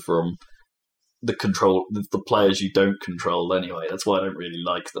suffer from the control, the players you don't control anyway. That's why I don't really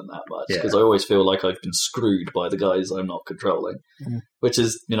like them that much, because I always feel like I've been screwed by the guys I'm not controlling, which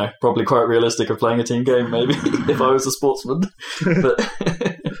is, probably quite realistic of playing a team game, maybe, if I was a sportsman. But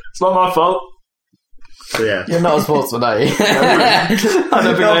it's not my fault. So, yeah. You're not a sportsman, are you? I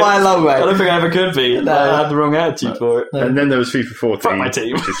don't think by a long way. I don't think I ever could be. No. I had the wrong attitude for it. And then there was FIFA 14. Fuck my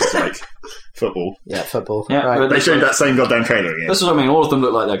team. Which is just like football. Yeah, football. Yeah, right. They showed that same goddamn trailer again. This is what I mean. All of them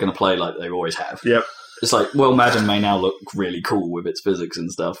look like they're going to play like they always have. Yep. It's like, well, Madden may now look really cool with its physics and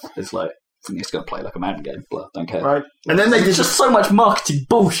stuff. It's like, I think it's going to play like a Madden game. Blah, don't care. Right. And then they did just so much marketing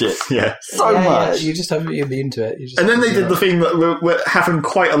bullshit. Yeah. So much. Yeah. You just have to be into it. And then they did the thing that happened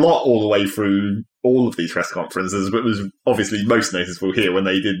quite a lot all the way through all of these press conferences, but was obviously most noticeable here when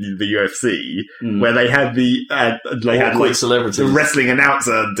they did the UFC, where they had celebrities. The wrestling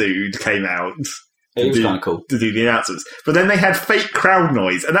announcer dude came out. It was kind of cool to do the announcements, but then they had fake crowd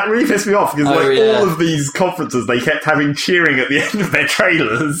noise, and that really pissed me off because all of these conferences they kept having cheering at the end of their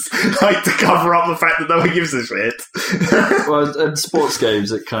trailers, like to cover up the fact that no one gives a shit. Well, in sports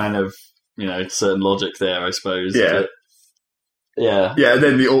games, it kind of certain logic there, I suppose. Yeah. But, yeah. And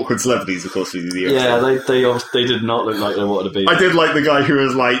then the awkward celebrities, of course, who did the UFC. Yeah, they did not look like they wanted to be. I did like the guy who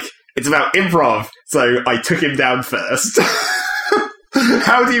was like, "It's about improv," so I took him down first.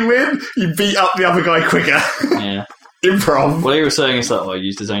 How do you win? You beat up the other guy quicker. Yeah. Improv. What he was saying is that I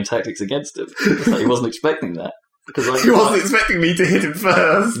used his own tactics against him. Like, he wasn't expecting that. He wasn't expecting me to hit him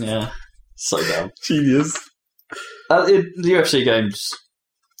first. Yeah. So dumb. Genius. The UFC games,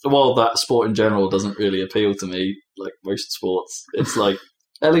 while that sport in general doesn't really appeal to me, like most sports, it's like,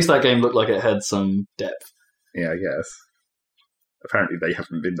 at least that game looked like it had some depth. Yeah, I guess. apparently they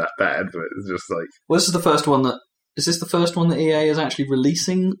haven't been that bad, but it's just like... Well, this is the first one that... Is this the first one that EA is actually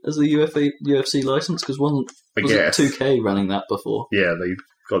releasing as the UFC license? Because was it 2K running that before? Yeah, they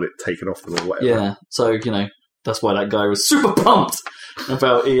got it taken off them or whatever. Yeah, so, that's why that guy was super pumped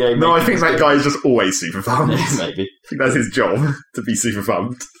about EA. No, I think that guy is just always super pumped. Maybe. I think that's his job, to be super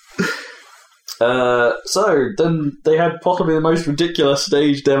pumped. So, then they had possibly the most ridiculous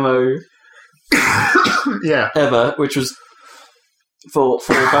stage demo ever, which was for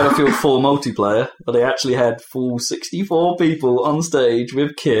Battlefield 4 multiplayer, but they actually had full 64 people on stage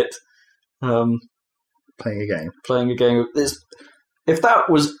with kit. Playing a game. If that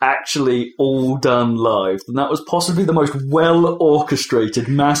was actually all done live, then that was possibly the most well-orchestrated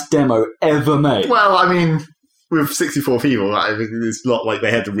mass demo ever made. Well, I mean, with 64 people, it's not like they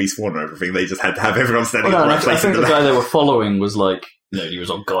had to respawn or everything. They just had to have everyone standing in the right place. I think the guy they were following was like, he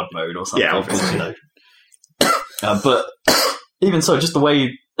was on God mode or something. Yeah, obviously. But even so, just the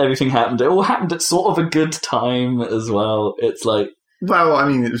way everything happened, it all happened at sort of a good time as well. It's like... Well, I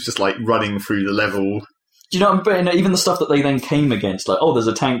mean, it was just like running through the level... Do you know what I'm saying? Even the stuff that they then came against, like, there's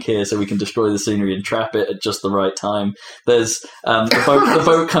a tank here so we can destroy the scenery and trap it at just the right time. There's the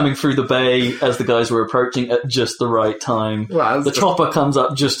boat coming through the bay as the guys were approaching at just the right time. Well, the chopper comes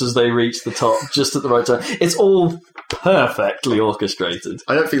up just as they reach the top, just at the right time. It's all perfectly orchestrated.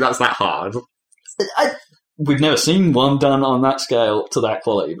 I don't think that's that hard. We've never seen one done on that scale to that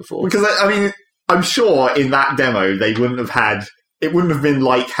quality before. Because, I mean, I'm sure in that demo they wouldn't have had... It wouldn't have been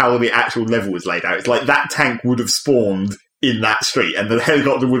like how the actual level was laid out. It's like that tank would have spawned in that street, and the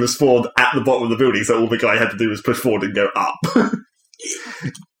helicopter would have spawned at the bottom of the building, so all the guy had to do was push forward and go up.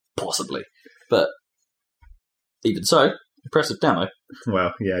 Possibly. But even so, impressive demo.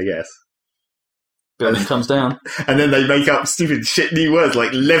 Well, yeah, I guess. Building comes down. And then they make up stupid shit new words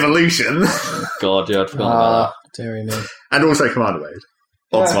like Levolution. Oh, God, yeah, I'd forgotten about that. Dearie me. And also Commander Mode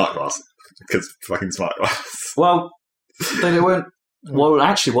on Smart Glass. Because fucking Smart Glass. Well... They weren't. Well,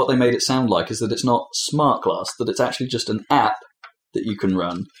 actually, what they made it sound like is that it's not Smart Glass, that it's actually just an app that you can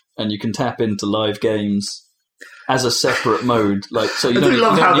run, and you can tap into live games as a separate mode. Like, so you don't. I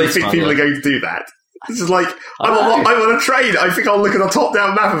love how they think people are going to do that. It's just like I'm on a train. I think I'll look at a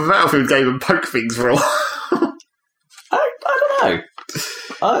top-down map of a Battlefield game and poke things for a while. I don't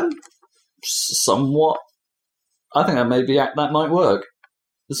know. Somewhat. I think that might work.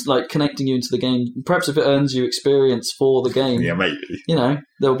 It's like connecting you into the game. Perhaps if it earns you experience for the game, yeah, maybe.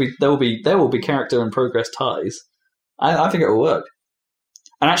 There will be character and progress ties. I think it will work.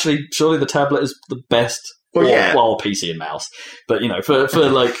 And actually, surely the tablet is the best. Well, PC and mouse, but for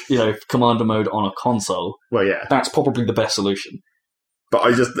Commander Mode on a console. Well, yeah, that's probably the best solution.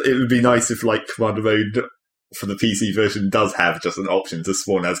 But it would be nice if Commander Mode for the PC version does have just an option to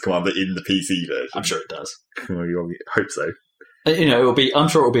spawn as Commander in the PC version. I'm sure it does. Well, you hope so. I'm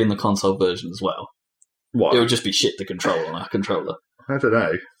sure it'll be in the console version as well. What? It would just be shit to control on a controller. I don't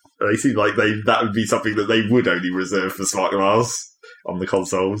know. They seem like that would be something that they would only reserve for Smart Glass on the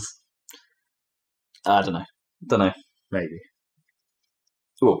consoles. I don't know. Maybe.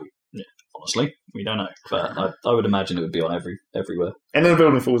 Well, yeah, honestly, we don't know. But I would imagine it would be on everywhere. And then the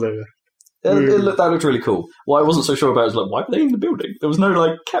building falls over. That looked really cool. What I wasn't so sure about was why were they in the building? There was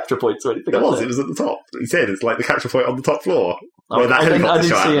no capture points or anything. It was at the top. He said it's like the capture point on the top floor.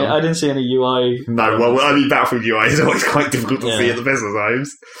 I didn't see any UI. No, Battlefield UI is always quite difficult to see at the best of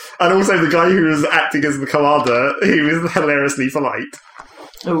times. And also the guy who was acting as the commander, he was hilariously polite.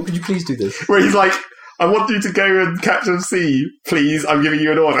 Oh, could you please do this? Where he's like, I want you to go and capture C, please. I'm giving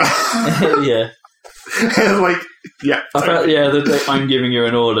you an order. Yeah. It's like, yeah. I felt, the I'm giving you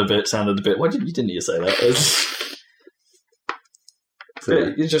an order bit sounded a bit. Why didn't you say that?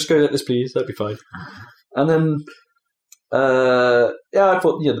 You just go like this, please. That'd be fine. And then, I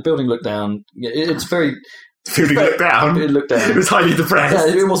thought, the building looked down. It's very. The building looked down. It looked down. It was highly depressed.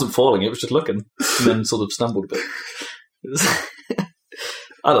 Yeah, it wasn't falling. It was just looking, and then sort of stumbled a bit.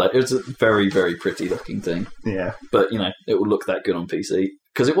 I don't know. It was a very, very pretty looking thing. Yeah, but it will look that good on PC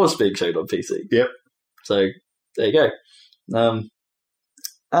because it was being showed on PC. Yep. So there you go.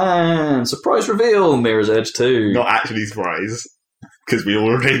 And surprise reveal: Mirror's Edge 2. Not actually surprise, because we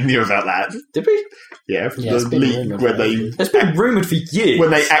already knew about that. Did we? Yeah, the leak when it's been rumoured for years.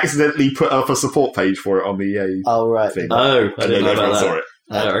 When they accidentally put up a support page for it on the EA thing. Oh, I didn't know about that. Saw it.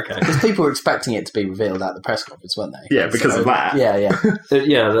 Oh, okay. Because people were expecting it to be revealed at the press conference, weren't they? Yeah, because of that. Yeah. I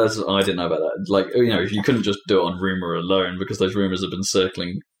didn't know about that. You couldn't just do it on rumour alone because those rumours have been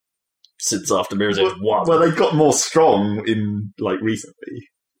circling since after Mirror's Edge 1. Well, they got more strong in recently.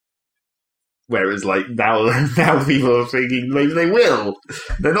 Whereas, like, now people are thinking maybe they will.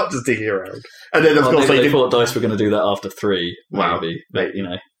 They're not just digging around. And then, of course, they thought DICE were going to do that after 3, maybe. Wow. But, you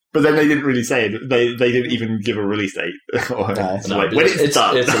know. But then they didn't really say it. They didn't even give a release date. When it's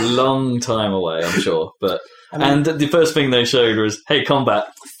done. It's a long time away, I'm sure. But and the first thing they showed was, hey, combat.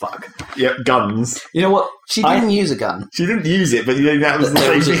 Fuck. Yep, guns. You know what? She didn't use a gun. She didn't use it, but you know, that was the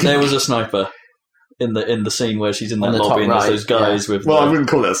same thing. There was a sniper. In the scene where she's in that lobby and there's those guys with... Well, I wouldn't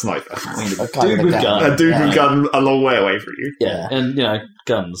call it a sniper. A dude with gun. A dude with gun a long way away from you. Yeah, and, you know,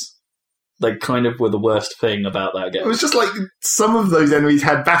 guns. They kind of were the worst thing about that game. It was just like, some of those enemies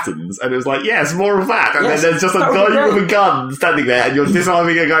had batons, and it was like, yes, more of that. And then there's just a guy with a gun standing there, and you're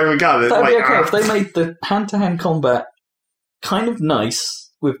disarming a guy with a gun. That'd be okay if they made the hand-to-hand combat kind of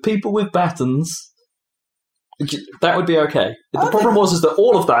nice, with people with batons. That would be okay. The problem was that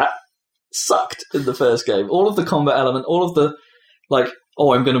all of that sucked in the first game. All of the combat element, all of the, like,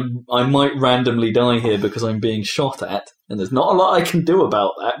 I might randomly die here because I'm being shot at, and there's not a lot I can do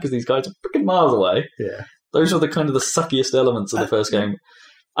about that because these guys are freaking miles away. Yeah. Those are the kind of the suckiest elements of the first game.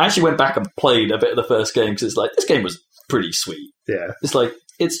 I actually went back and played a bit of the first game because it's like, this game was pretty sweet. Yeah. It's like,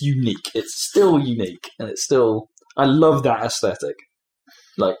 it's unique. It's still unique, and it's still, I love that aesthetic.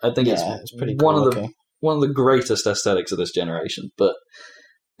 Like, I think it's pretty cool one of the greatest aesthetics of this generation, but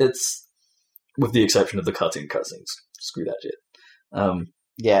it's, with the exception of the cutscenes. Screw that shit.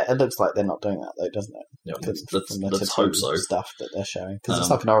 Yeah, it looks like they're not doing that though, doesn't it? No, let's hope so. Stuff that they're showing because it's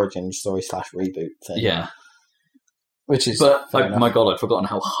like an origin story / reboot thing. Yeah, which is. But my God, I've forgotten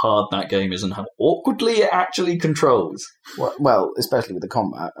how hard that game is and how awkwardly it actually controls. Well, especially with the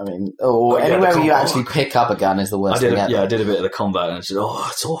combat. I mean, anywhere where you actually pick up a gun is the worst thing ever. Yeah, I did a bit of the combat and it's just,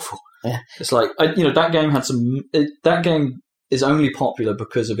 it's awful. Yeah, it's like that game had that game is only popular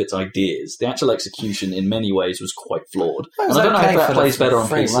because of its ideas. The actual execution, in many ways, was quite flawed. And I don't know if that plays better on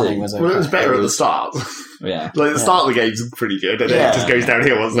PC. Well, it was better at the start. Yeah. Like, the start of the game's pretty good, and then it just goes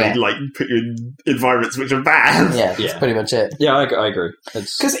downhill once they, like, put you in environments which are bad. Yeah, that's pretty much it. Yeah, I agree.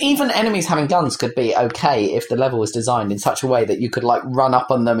 Because even enemies having guns could be okay if the level was designed in such a way that you could, like, run up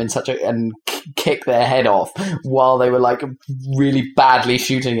on them and kick their head off while they were, like, really badly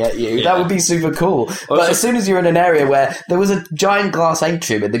shooting at you. Yeah. That would be super cool. But as soon as you're in an area where there was a giant glass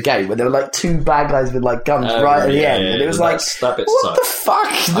atrium in the game where there were, like, 2 bad guys with, like, guns right at the end, and it was like, that bit what the fuck?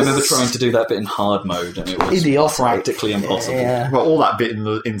 I remember trying to do that bit in hard mode, and it was idiotic. Practically impossible. Yeah. Well, all that bit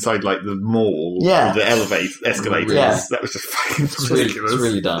inside, like, the mall, with the escalators, that was just fucking ridiculous. It's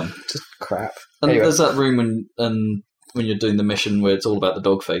really dumb. Just crap. And there's that room when you're doing the mission where it's all about the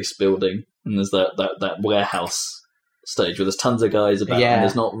dog face building, and there's that warehouse stage where there's tons of guys about, and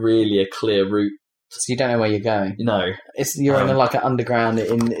there's not really a clear route. So you don't know where you're going. No. You're in like an underground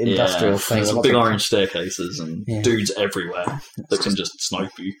industrial thing. There's big orange staircases and dudes everywhere that can just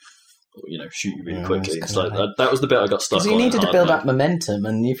snipe you or, shoot you really quickly. It's like, that was the bit I got stuck on. Because you needed to build up momentum,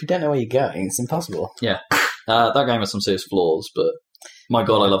 and if you don't know where you're going, it's impossible. Yeah. That game has some serious flaws, but my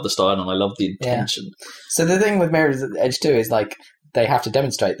God, I love the style and I love the intention. Yeah. So the thing with Mirror's Edge 2 is, like, they have to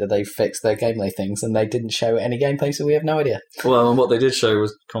demonstrate that they've fixed their gameplay things, and they didn't show any gameplay, so we have no idea. Well, and what they did show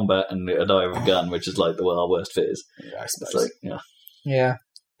was combat and a die with a gun, which is like our worst fears. Yeah, I suppose. Yeah.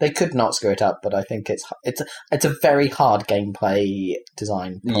 They could not screw it up, but I think it's a very hard gameplay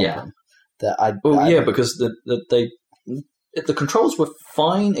design problem. Because the controls were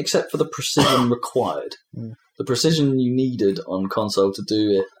fine except for the precision required. The precision you needed on console to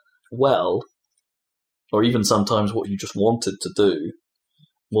do it well, or even sometimes what you just wanted to do,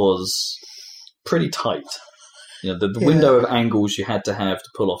 was pretty tight. The window of angles you had to have to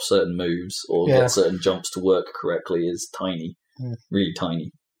pull off certain moves or get certain jumps to work correctly is tiny, really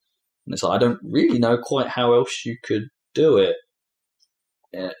tiny. And it's like, I don't really know quite how else you could do it.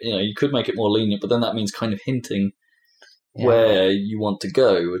 You could make it more lenient, but then that means kind of hinting where you want to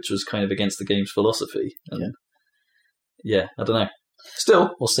go, which was kind of against the game's philosophy. And I don't know.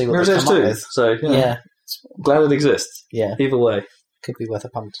 Still, we'll see what they come up with. So, glad it exists. Yeah. Either way. Could be worth a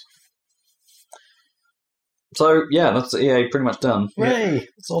punt. So, that's EA pretty much done. Yay!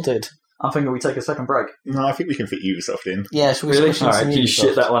 Sorted. I think we take a second break. No, I think we can fit Ubisoft in. Yeah, should we really? All right, you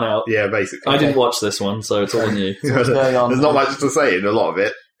shit that one out. Yeah, basically. I didn't watch this one, so it's all on you. What's going on? There's not much to say in a lot of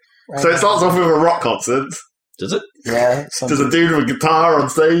it. Right. So it starts off with a rock concert. Does it? Yeah. There's a dude with a guitar on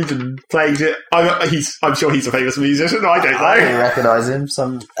stage and playing shit. I'm sure he's a famous musician. I don't know. I don't recognise him.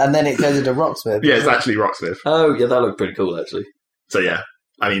 And then it goes into Rocksmith. Yeah, it's actually Rocksmith. Oh, yeah, that looked pretty cool, actually. So, yeah.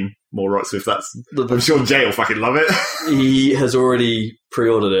 I mean, more Rocksmith. I'm sure Jay will fucking love it. He has already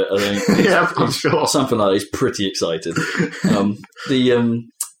pre-ordered it, I think. Yeah, I'm sure. Something like that. He's pretty excited.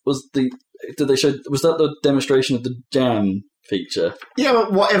 Was that the demonstration of the Jam feature. Yeah,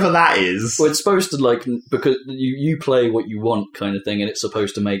 but whatever that is. Well, it's supposed to, like, because you play what you want kind of thing, and it's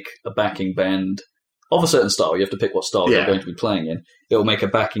supposed to make a backing band of a certain style. You have to pick what style you're going to be playing in. It'll make a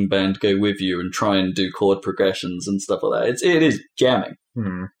backing band go with you and try and do chord progressions and stuff like that. It is jamming,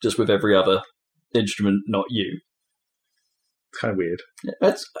 just with every other instrument, not you. It's kind of weird.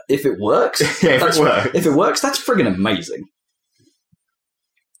 Yeah, if it works, if it works, that's friggin' amazing.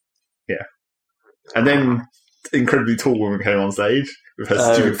 Yeah. And then incredibly tall woman came on stage with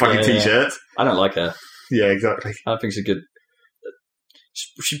her stupid fucking t-shirt. I don't like her. Yeah, exactly. I don't think she's good.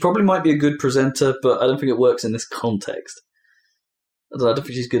 She probably might be a good presenter, but I don't think it works in this context. I don't think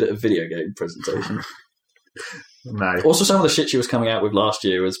she's good at a video game presentation. No. Also, some of the shit she was coming out with last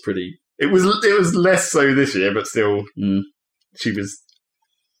year was pretty... It was less so this year, but still, she was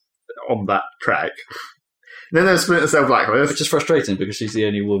on that track. And then there's Splinter Cell Blacklist. Which is frustrating, because she's the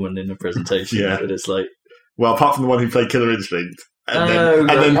only woman in the presentation. Yeah. But it's like... Well, apart from the one who played Killer Instinct. And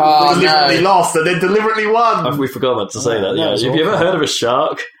then deliberately lost, and then deliberately won. We forgot about to say that. Yeah. Have you ever heard of a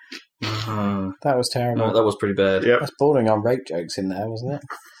shark? That was terrible. No, that was pretty bad. Yep. That's bordering on rape jokes in there, wasn't it?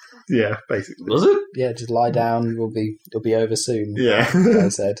 Yeah, basically. Was it? Yeah, just lie down. It'll be over soon. Yeah. I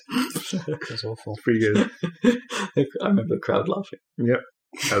said. It was awful. Pretty good. I remember the crowd laughing. Yep,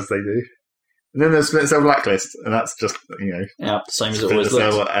 as they do. And then there's Splinter Cell Blacklist, and that's just, same as it always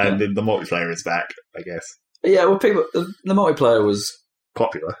looks. And then the multiplayer is back, I guess. Yeah, well, the multiplayer was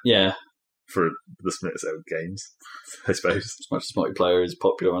popular. Yeah. For the Splinter Cell games, I suppose. As much as multiplayer is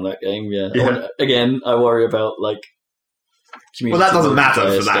popular on that game, yeah. Again, I worry about, like, well, that doesn't matter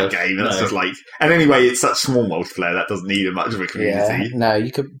for that game. That's just like, and anyway, it's such small multiplair that doesn't need much of a community. Yeah, no,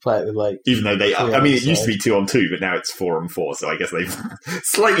 you could play it with like. Even though it used to be 2-on-2, but now it's 4-on-4. So I guess they've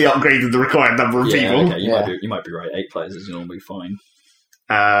slightly upgraded the required number of people. Okay, you might be right. 8 players is normally fine.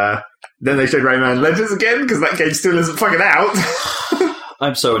 Then they showed Rayman Legends again because that game still isn't fucking out.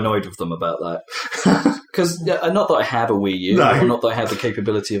 I'm so annoyed with them about that. Because, not that I have a Wii U, or not that I have the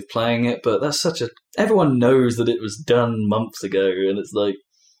capability of playing it, but that's everyone knows that it was done months ago, and it's like,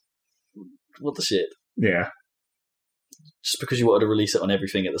 what the shit? Yeah. Just because you wanted to release it on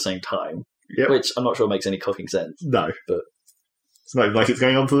everything at the same time. Yep. Which I'm not sure makes any cocking sense. No. But it's not like it's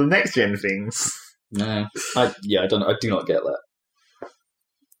going on to the next gen things. No. I do not get that.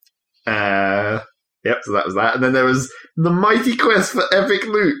 Yep, so that was that. And then there was the mighty quest for epic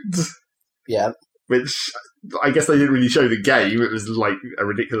loot. Yeah. Which, I guess they didn't really show the game. It was like a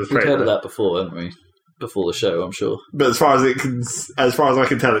ridiculous trailer. We've heard of that before, haven't we? Before the show, I'm sure. But as far as I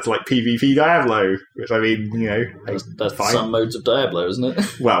can tell, it's like PvP Diablo. Which, I mean, that's fine. Some modes of Diablo, isn't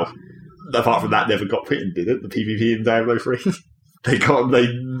it? Well, apart from that, never got put in, did it? The PvP in Diablo 3? They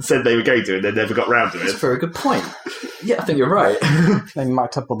said they were going to, and they never got round to it. That's a very good point. Yeah, I think you're right. They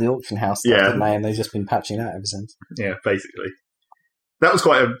mucked up all the auction house stuff, didn't they? And they've just been patching that ever since. Yeah, basically. That was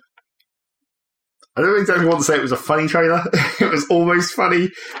quite I don't exactly want to say it was a funny trailer. It was almost funny,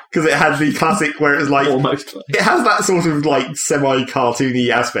 because it had the classic where it was like... Almost funny. It has that sort of like semi-cartoony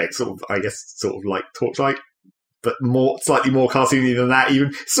aspect, sort of, I guess, sort of like Torchlight, but slightly more cartoony than that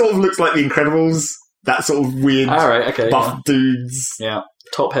even. Sort of looks like The Incredibles. That sort of weird buff dudes. Yeah.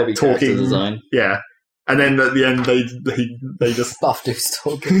 Top-heavy character design. Yeah. And then at the end, they just buff dudes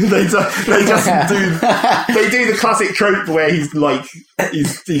talking. they do the classic trope where he's like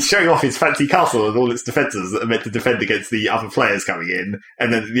he's showing off his fancy castle and all its defences that are meant to defend against the other players coming in.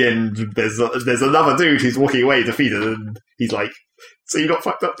 And then at the end, there's another dude who's walking away defeated, and he's like, "So you got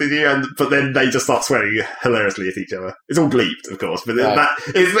fucked up, did you?" But then they just start swearing hilariously at each other. It's all bleeped, of course, but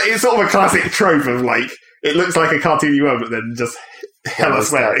it's sort of a classic trope of like, it looks like a cartoony world, but then just hella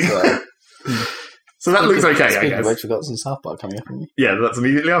swearing. So that looks okay, I guess. We've got some South Park coming up, haven't we? Yeah, that's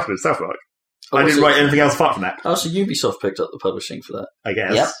immediately after South Park. I didn't write anything else apart from that. Oh, so Ubisoft picked up the publishing for that? I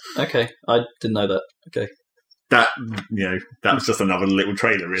guess. Yep. Okay, I didn't know that. Okay. That was just another little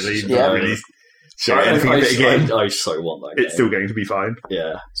trailer, really. Yeah. Really show anything of it again. I so want that game. It's still going to be fine.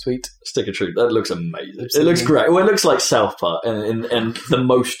 Yeah. Sweet. Stick of truth. That looks amazing. Absolutely. It looks great. Well, it looks like South Park, and the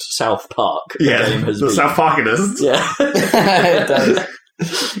most South Park the game has been. South Parkiness. Yeah. It does.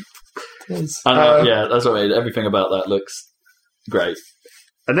 That's what I mean. Everything about that looks great.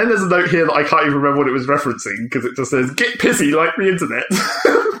 And then there's a note here that I can't even remember what it was referencing, because it just says, "Get pissy like the internet."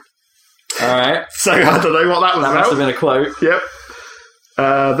 Alright. So I don't know what that was about. That must have been a quote. Yep.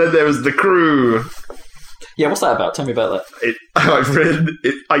 Then there was The Crew. Yeah, what's that about? Tell me about that. I've read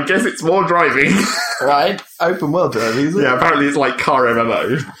it. I guess it's more driving. Right. Open world driving, isn't it? Yeah, apparently it's like car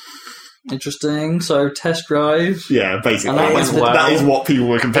MMO. Interesting. So, test drive. Yeah, basically. And that is what people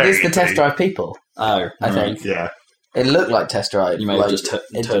were comparing. It is the test drive people. Oh, I think. Yeah. It looked like test drive. You may have just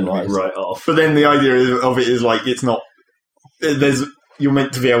turned me right off. But then the idea of it is like, it's not you're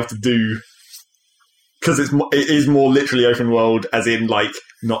meant to be able to do, because it is more literally open world, as in like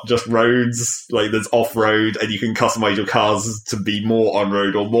not just roads. Like there's off road, and you can customize your cars to be more on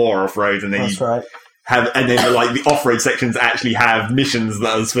road or more off road, and then and then like the off road sections actually have missions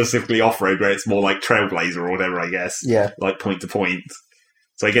that are specifically off road, where it's more like Trailblazer or whatever, I guess. Yeah, like point to point.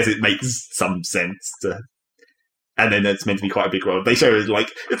 So I guess it makes some sense to. And then it's meant to be quite a big world. They show it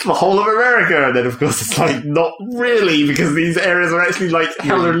like, it's the whole of America. And then, of course, it's like, not really, because these areas are actually like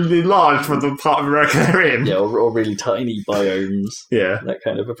hellily large for the part of America they're in. Yeah, or really tiny biomes. Yeah. That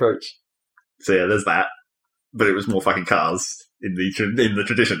kind of approach. So yeah, there's that. But it was more fucking cars in the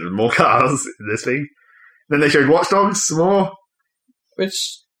tradition of more cars in this thing. Then they showed Watchdogs some more.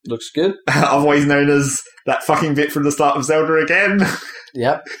 Which looks good. Otherwise known as that fucking bit from the start of Zelda again.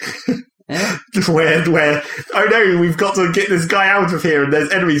 Yep. Yeah. Where oh no, we've got to get this guy out of here, and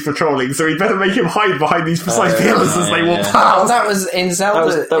there's enemies patrolling, so we better make him hide behind these precise pillars as they walk past. Oh, that was in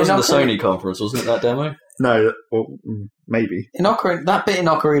Zelda. That was in the Sony conference, wasn't it? That demo? No, well, maybe. That bit in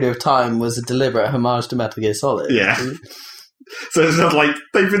Ocarina of Time was a deliberate homage to Metal Gear Solid. Yeah. So it's just like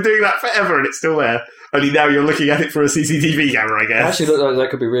they've been doing that forever, and it's still there. Only now you're looking at it for a CCTV camera, I guess. Actually, look like that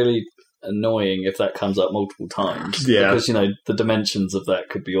could be really annoying if that comes up multiple times. Yeah, because the dimensions of that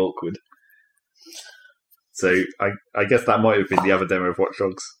could be awkward. So I guess that might have been the other demo of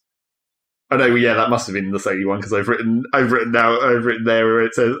Watchdogs. Oh no, yeah, that must have been the Sony one, because I've written there where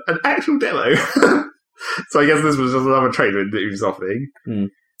it says an actual demo. So I guess this was just another trailer in the Ubisoft thing.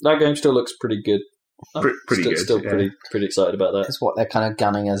 That game still looks pretty good. Pretty good. Still pretty excited about that. It's what they're kind of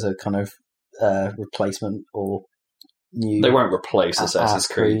gunning as a kind of replacement or new. They won't replace Assassin's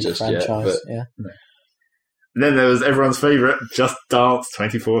Creed just yet. But yeah. No. And then there was everyone's favourite, Just Dance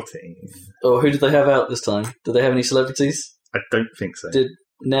 2014. Oh, who did they have out this time? Did they have any celebrities? I don't think so. Did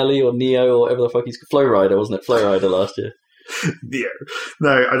Nelly or Neo or whatever the fuck he's called? Flowrider, wasn't it? Flowrider last year. Neo.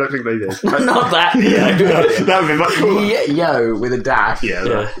 No, I don't think they did. Not that. Yeah, that would be much cooler. Yo with a dash.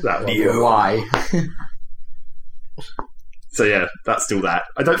 Yeah, that one. Neo. Why? So yeah, that's still that.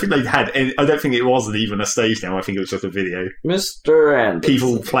 I don't think they had any, I don't think it wasn't even a stage demo. I think it was just a video. Mr.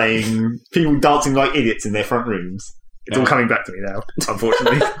 Anderson. People dancing like idiots in their front rooms. It's all coming back to me now,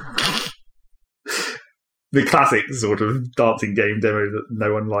 unfortunately. The classic sort of dancing game demo that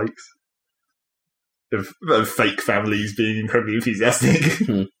no one likes. Of fake families being incredibly enthusiastic.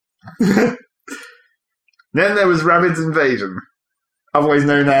 Then there was Rabbids Invasion, otherwise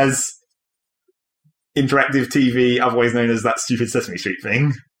known as interactive TV, otherwise known as that stupid Sesame Street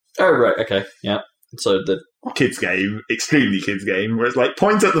thing. Oh, right, okay, yeah. So the kids game, extremely kids game, where it's like,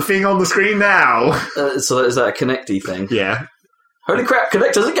 point at the thing on the screen now. So is that a Kinect-y thing? Yeah. Holy crap,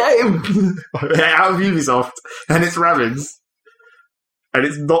 Kinect is a game! Out of Ubisoft, and it's Rabbids. And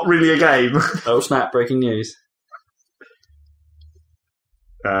it's not really a game. Oh snap, breaking news.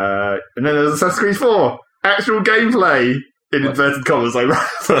 And then there's Assassin's Creed 4. Actual gameplay. In inverted commas, I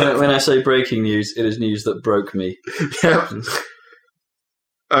rather. When I say breaking news, it is news that broke me. Yeah.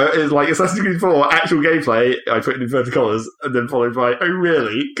 It's like Assassin's Creed 4, actual gameplay, I put in inverted commas, and then followed by, oh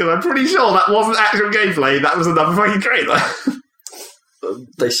really? Because I'm pretty sure that wasn't actual gameplay, that was another fucking trailer.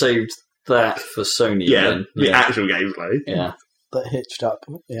 They saved that for Sony. Yeah, then. The actual gameplay. Yeah. That hitched up,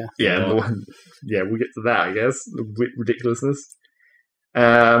 yeah. Yeah, we'll get to that, I guess. The ridiculousness.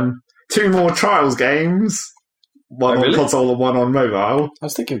 2 more Trials games. One on console and one on mobile. I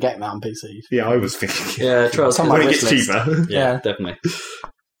was thinking of getting that on PC. Yeah, I was thinking. Yeah, Trials when it gets cheaper. Yeah, definitely.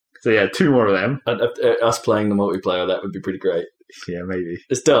 So yeah, 2 more of them. Us playing the multiplayer, that would be pretty great. Yeah, maybe.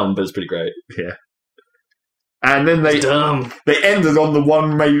 It's dumb, but it's pretty great. Yeah. And then they ended on the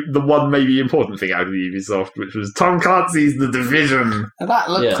one maybe important thing out of Ubisoft, which was Tom Clancy's The Division. And that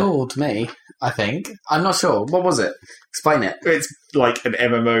looked cool to me, I think. I'm not sure. What was it? Explain it. It's like an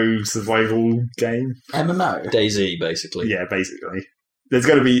MMO survival game. MMO? DayZ, basically. Yeah, basically. It's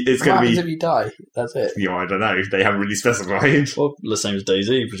going to be... What happens if you die? That's it. Yeah, I don't know. They haven't really specified. Well, the same as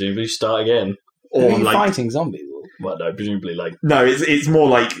DayZ, presumably. Start again. Or like fighting zombies? Well, no, presumably like... No, it's more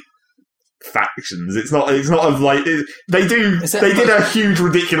like... factions. It's not of like they did a huge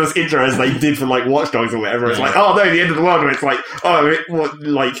ridiculous intro as they did for like Watchdogs or whatever. It's like, oh no, the end of the world. Where it's like,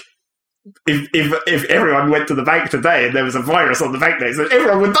 if everyone went to the bank today and there was a virus on the banknotes, then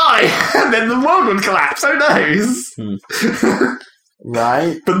everyone would die and then the world would collapse. Who knows?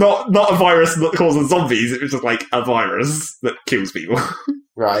 Right, but not a virus that causes zombies. It was just like a virus that kills people.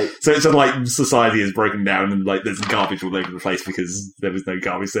 Right. So it's just like society is broken down and like there's garbage all over the place because there was no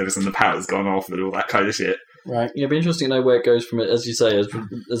garbage service and the power's gone off and all that kind of shit. Right. Yeah, it'd be interesting to know where it goes from it, as you say, as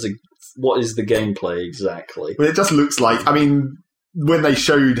what is the gameplay exactly? Well, it just looks like, I mean, when they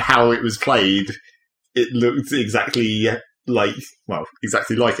showed how it was played, it looked exactly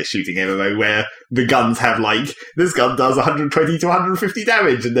exactly like a shooting MMO where the guns have this gun does 120 to 150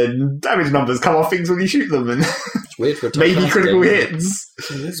 damage, and then damage numbers come off things when you shoot them, and It's weird for a Tom maybe Clancy critical game. hits.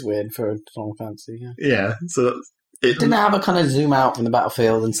 It is weird for a Tom Clancy, yeah. Yeah, so Didn't it have a kind of zoom out from the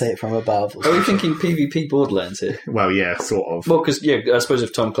battlefield and see it from above? Are we thinking PvP Borderlands here? well, yeah, sort of. Well, because, I suppose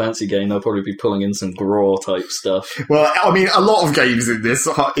if Tom Clancy game, they'll probably be pulling in some Graw type stuff. Well, I mean, a lot of games in this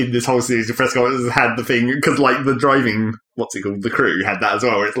whole series of press conferences had the thing, because the driving, The Crew had that as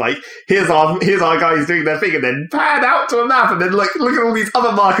well, where it's here's our guys doing their thing, and then pan out to a map, and then look at all these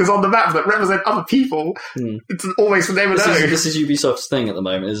other markers on the map that represent other people. It's always for them to know. This is Ubisoft's thing at the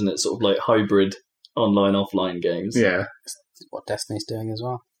moment, isn't it? Sort of hybrid online-offline games. Yeah. What Destiny's doing as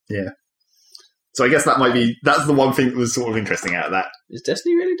well. Yeah. So I guess that's the one thing that was sort of interesting out of that. Is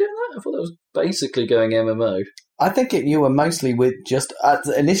Destiny really doing that? I thought that was basically going MMO. I think you were mostly with just...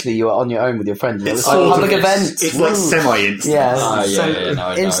 initially, you were on your own with your friends. It was public events. It's semi-instant.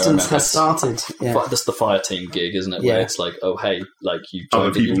 Yeah, instance has started. Yeah. That's the fire team gig, isn't it? Yeah. Where it's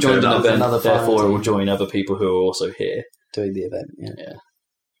you've joined an event, therefore it will join other people who are also here. Doing the event,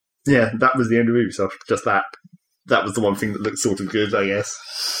 Yeah, that was the end of Ubisoft. Just that. That was the one thing that looked sort of good, I guess.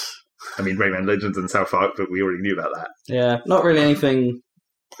 I mean, Rayman Legends and South Park, but we already knew about that. Yeah, not really anything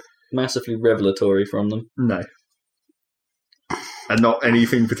massively revelatory from them. No. And not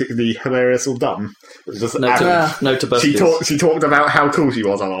anything particularly hilarious or dumb. Just no to Buskers. She talked about how cool she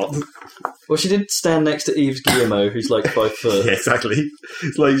was a lot. Well, she did stand next to Yves Guillemot, who's 5 foot. Yeah, exactly.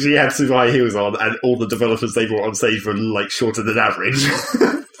 It's she had super high heels on, and all the developers they brought on stage were shorter than average.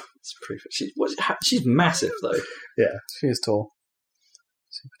 It's pretty. She's massive though. Yeah, she is tall,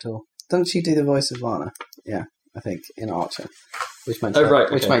 super tall. Doesn't she do the voice of Lana? Yeah, I think in Archer, which makes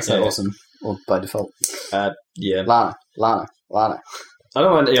her awesome, or by default. Yeah, Lana. I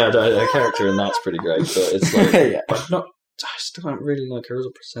don't mind. Yeah, her character in that's pretty great, but it's but not. I still don't really like her as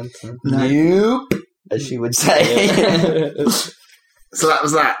a presenter. Nope, as she would say. Yeah. So that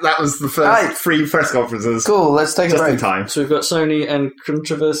was that. That was the first 3 press conferences. Cool, let's take a break. In time. So we've got Sony and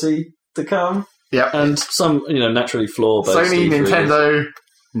controversy to come. Yeah. And some, naturally flaw-based Sony, Nintendo,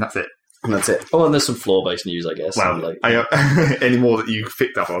 and that's it. Oh, and there's some flaw-based news, I guess. Well, any more that you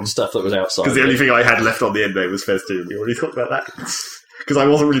picked up on? Stuff that was outside. Because the only thing I had left on the end note was Fez 2. We already talked about that. Because I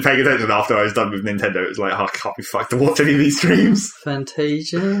wasn't really paying attention after I was done with Nintendo. It was I can't be fucked to watch any of these streams.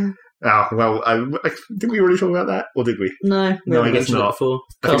 Fantasia. Oh, well, did we already talk about that? Or did we? No, I guess not. Before.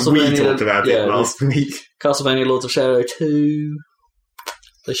 I think we talked about it last week. Castlevania Lords of Shadow 2.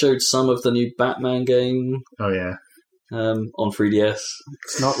 They showed some of the new Batman game. Oh, yeah. On 3DS.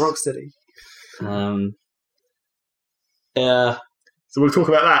 It's not Rocksteady. Yeah. So we'll talk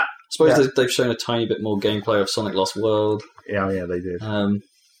about that. I suppose they've shown a tiny bit more gameplay of Sonic Lost World. Yeah, they did.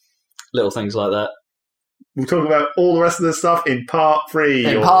 Little things like that. We'll talk about all the rest of this stuff in part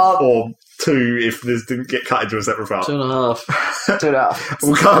 3 or 2 if this didn't get cut into a separate part. 2.5. 2.5.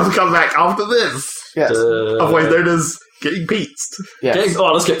 We'll come back after this. Yes. Otherwise known as getting peatsed. Yes.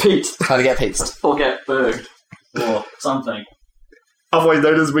 Let's get peatsed. Trying to get peatsed. Or get burged. Or something. Otherwise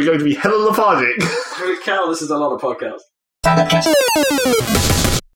known as we're going to be hella lethargic. Cal, this is a lot of podcasts.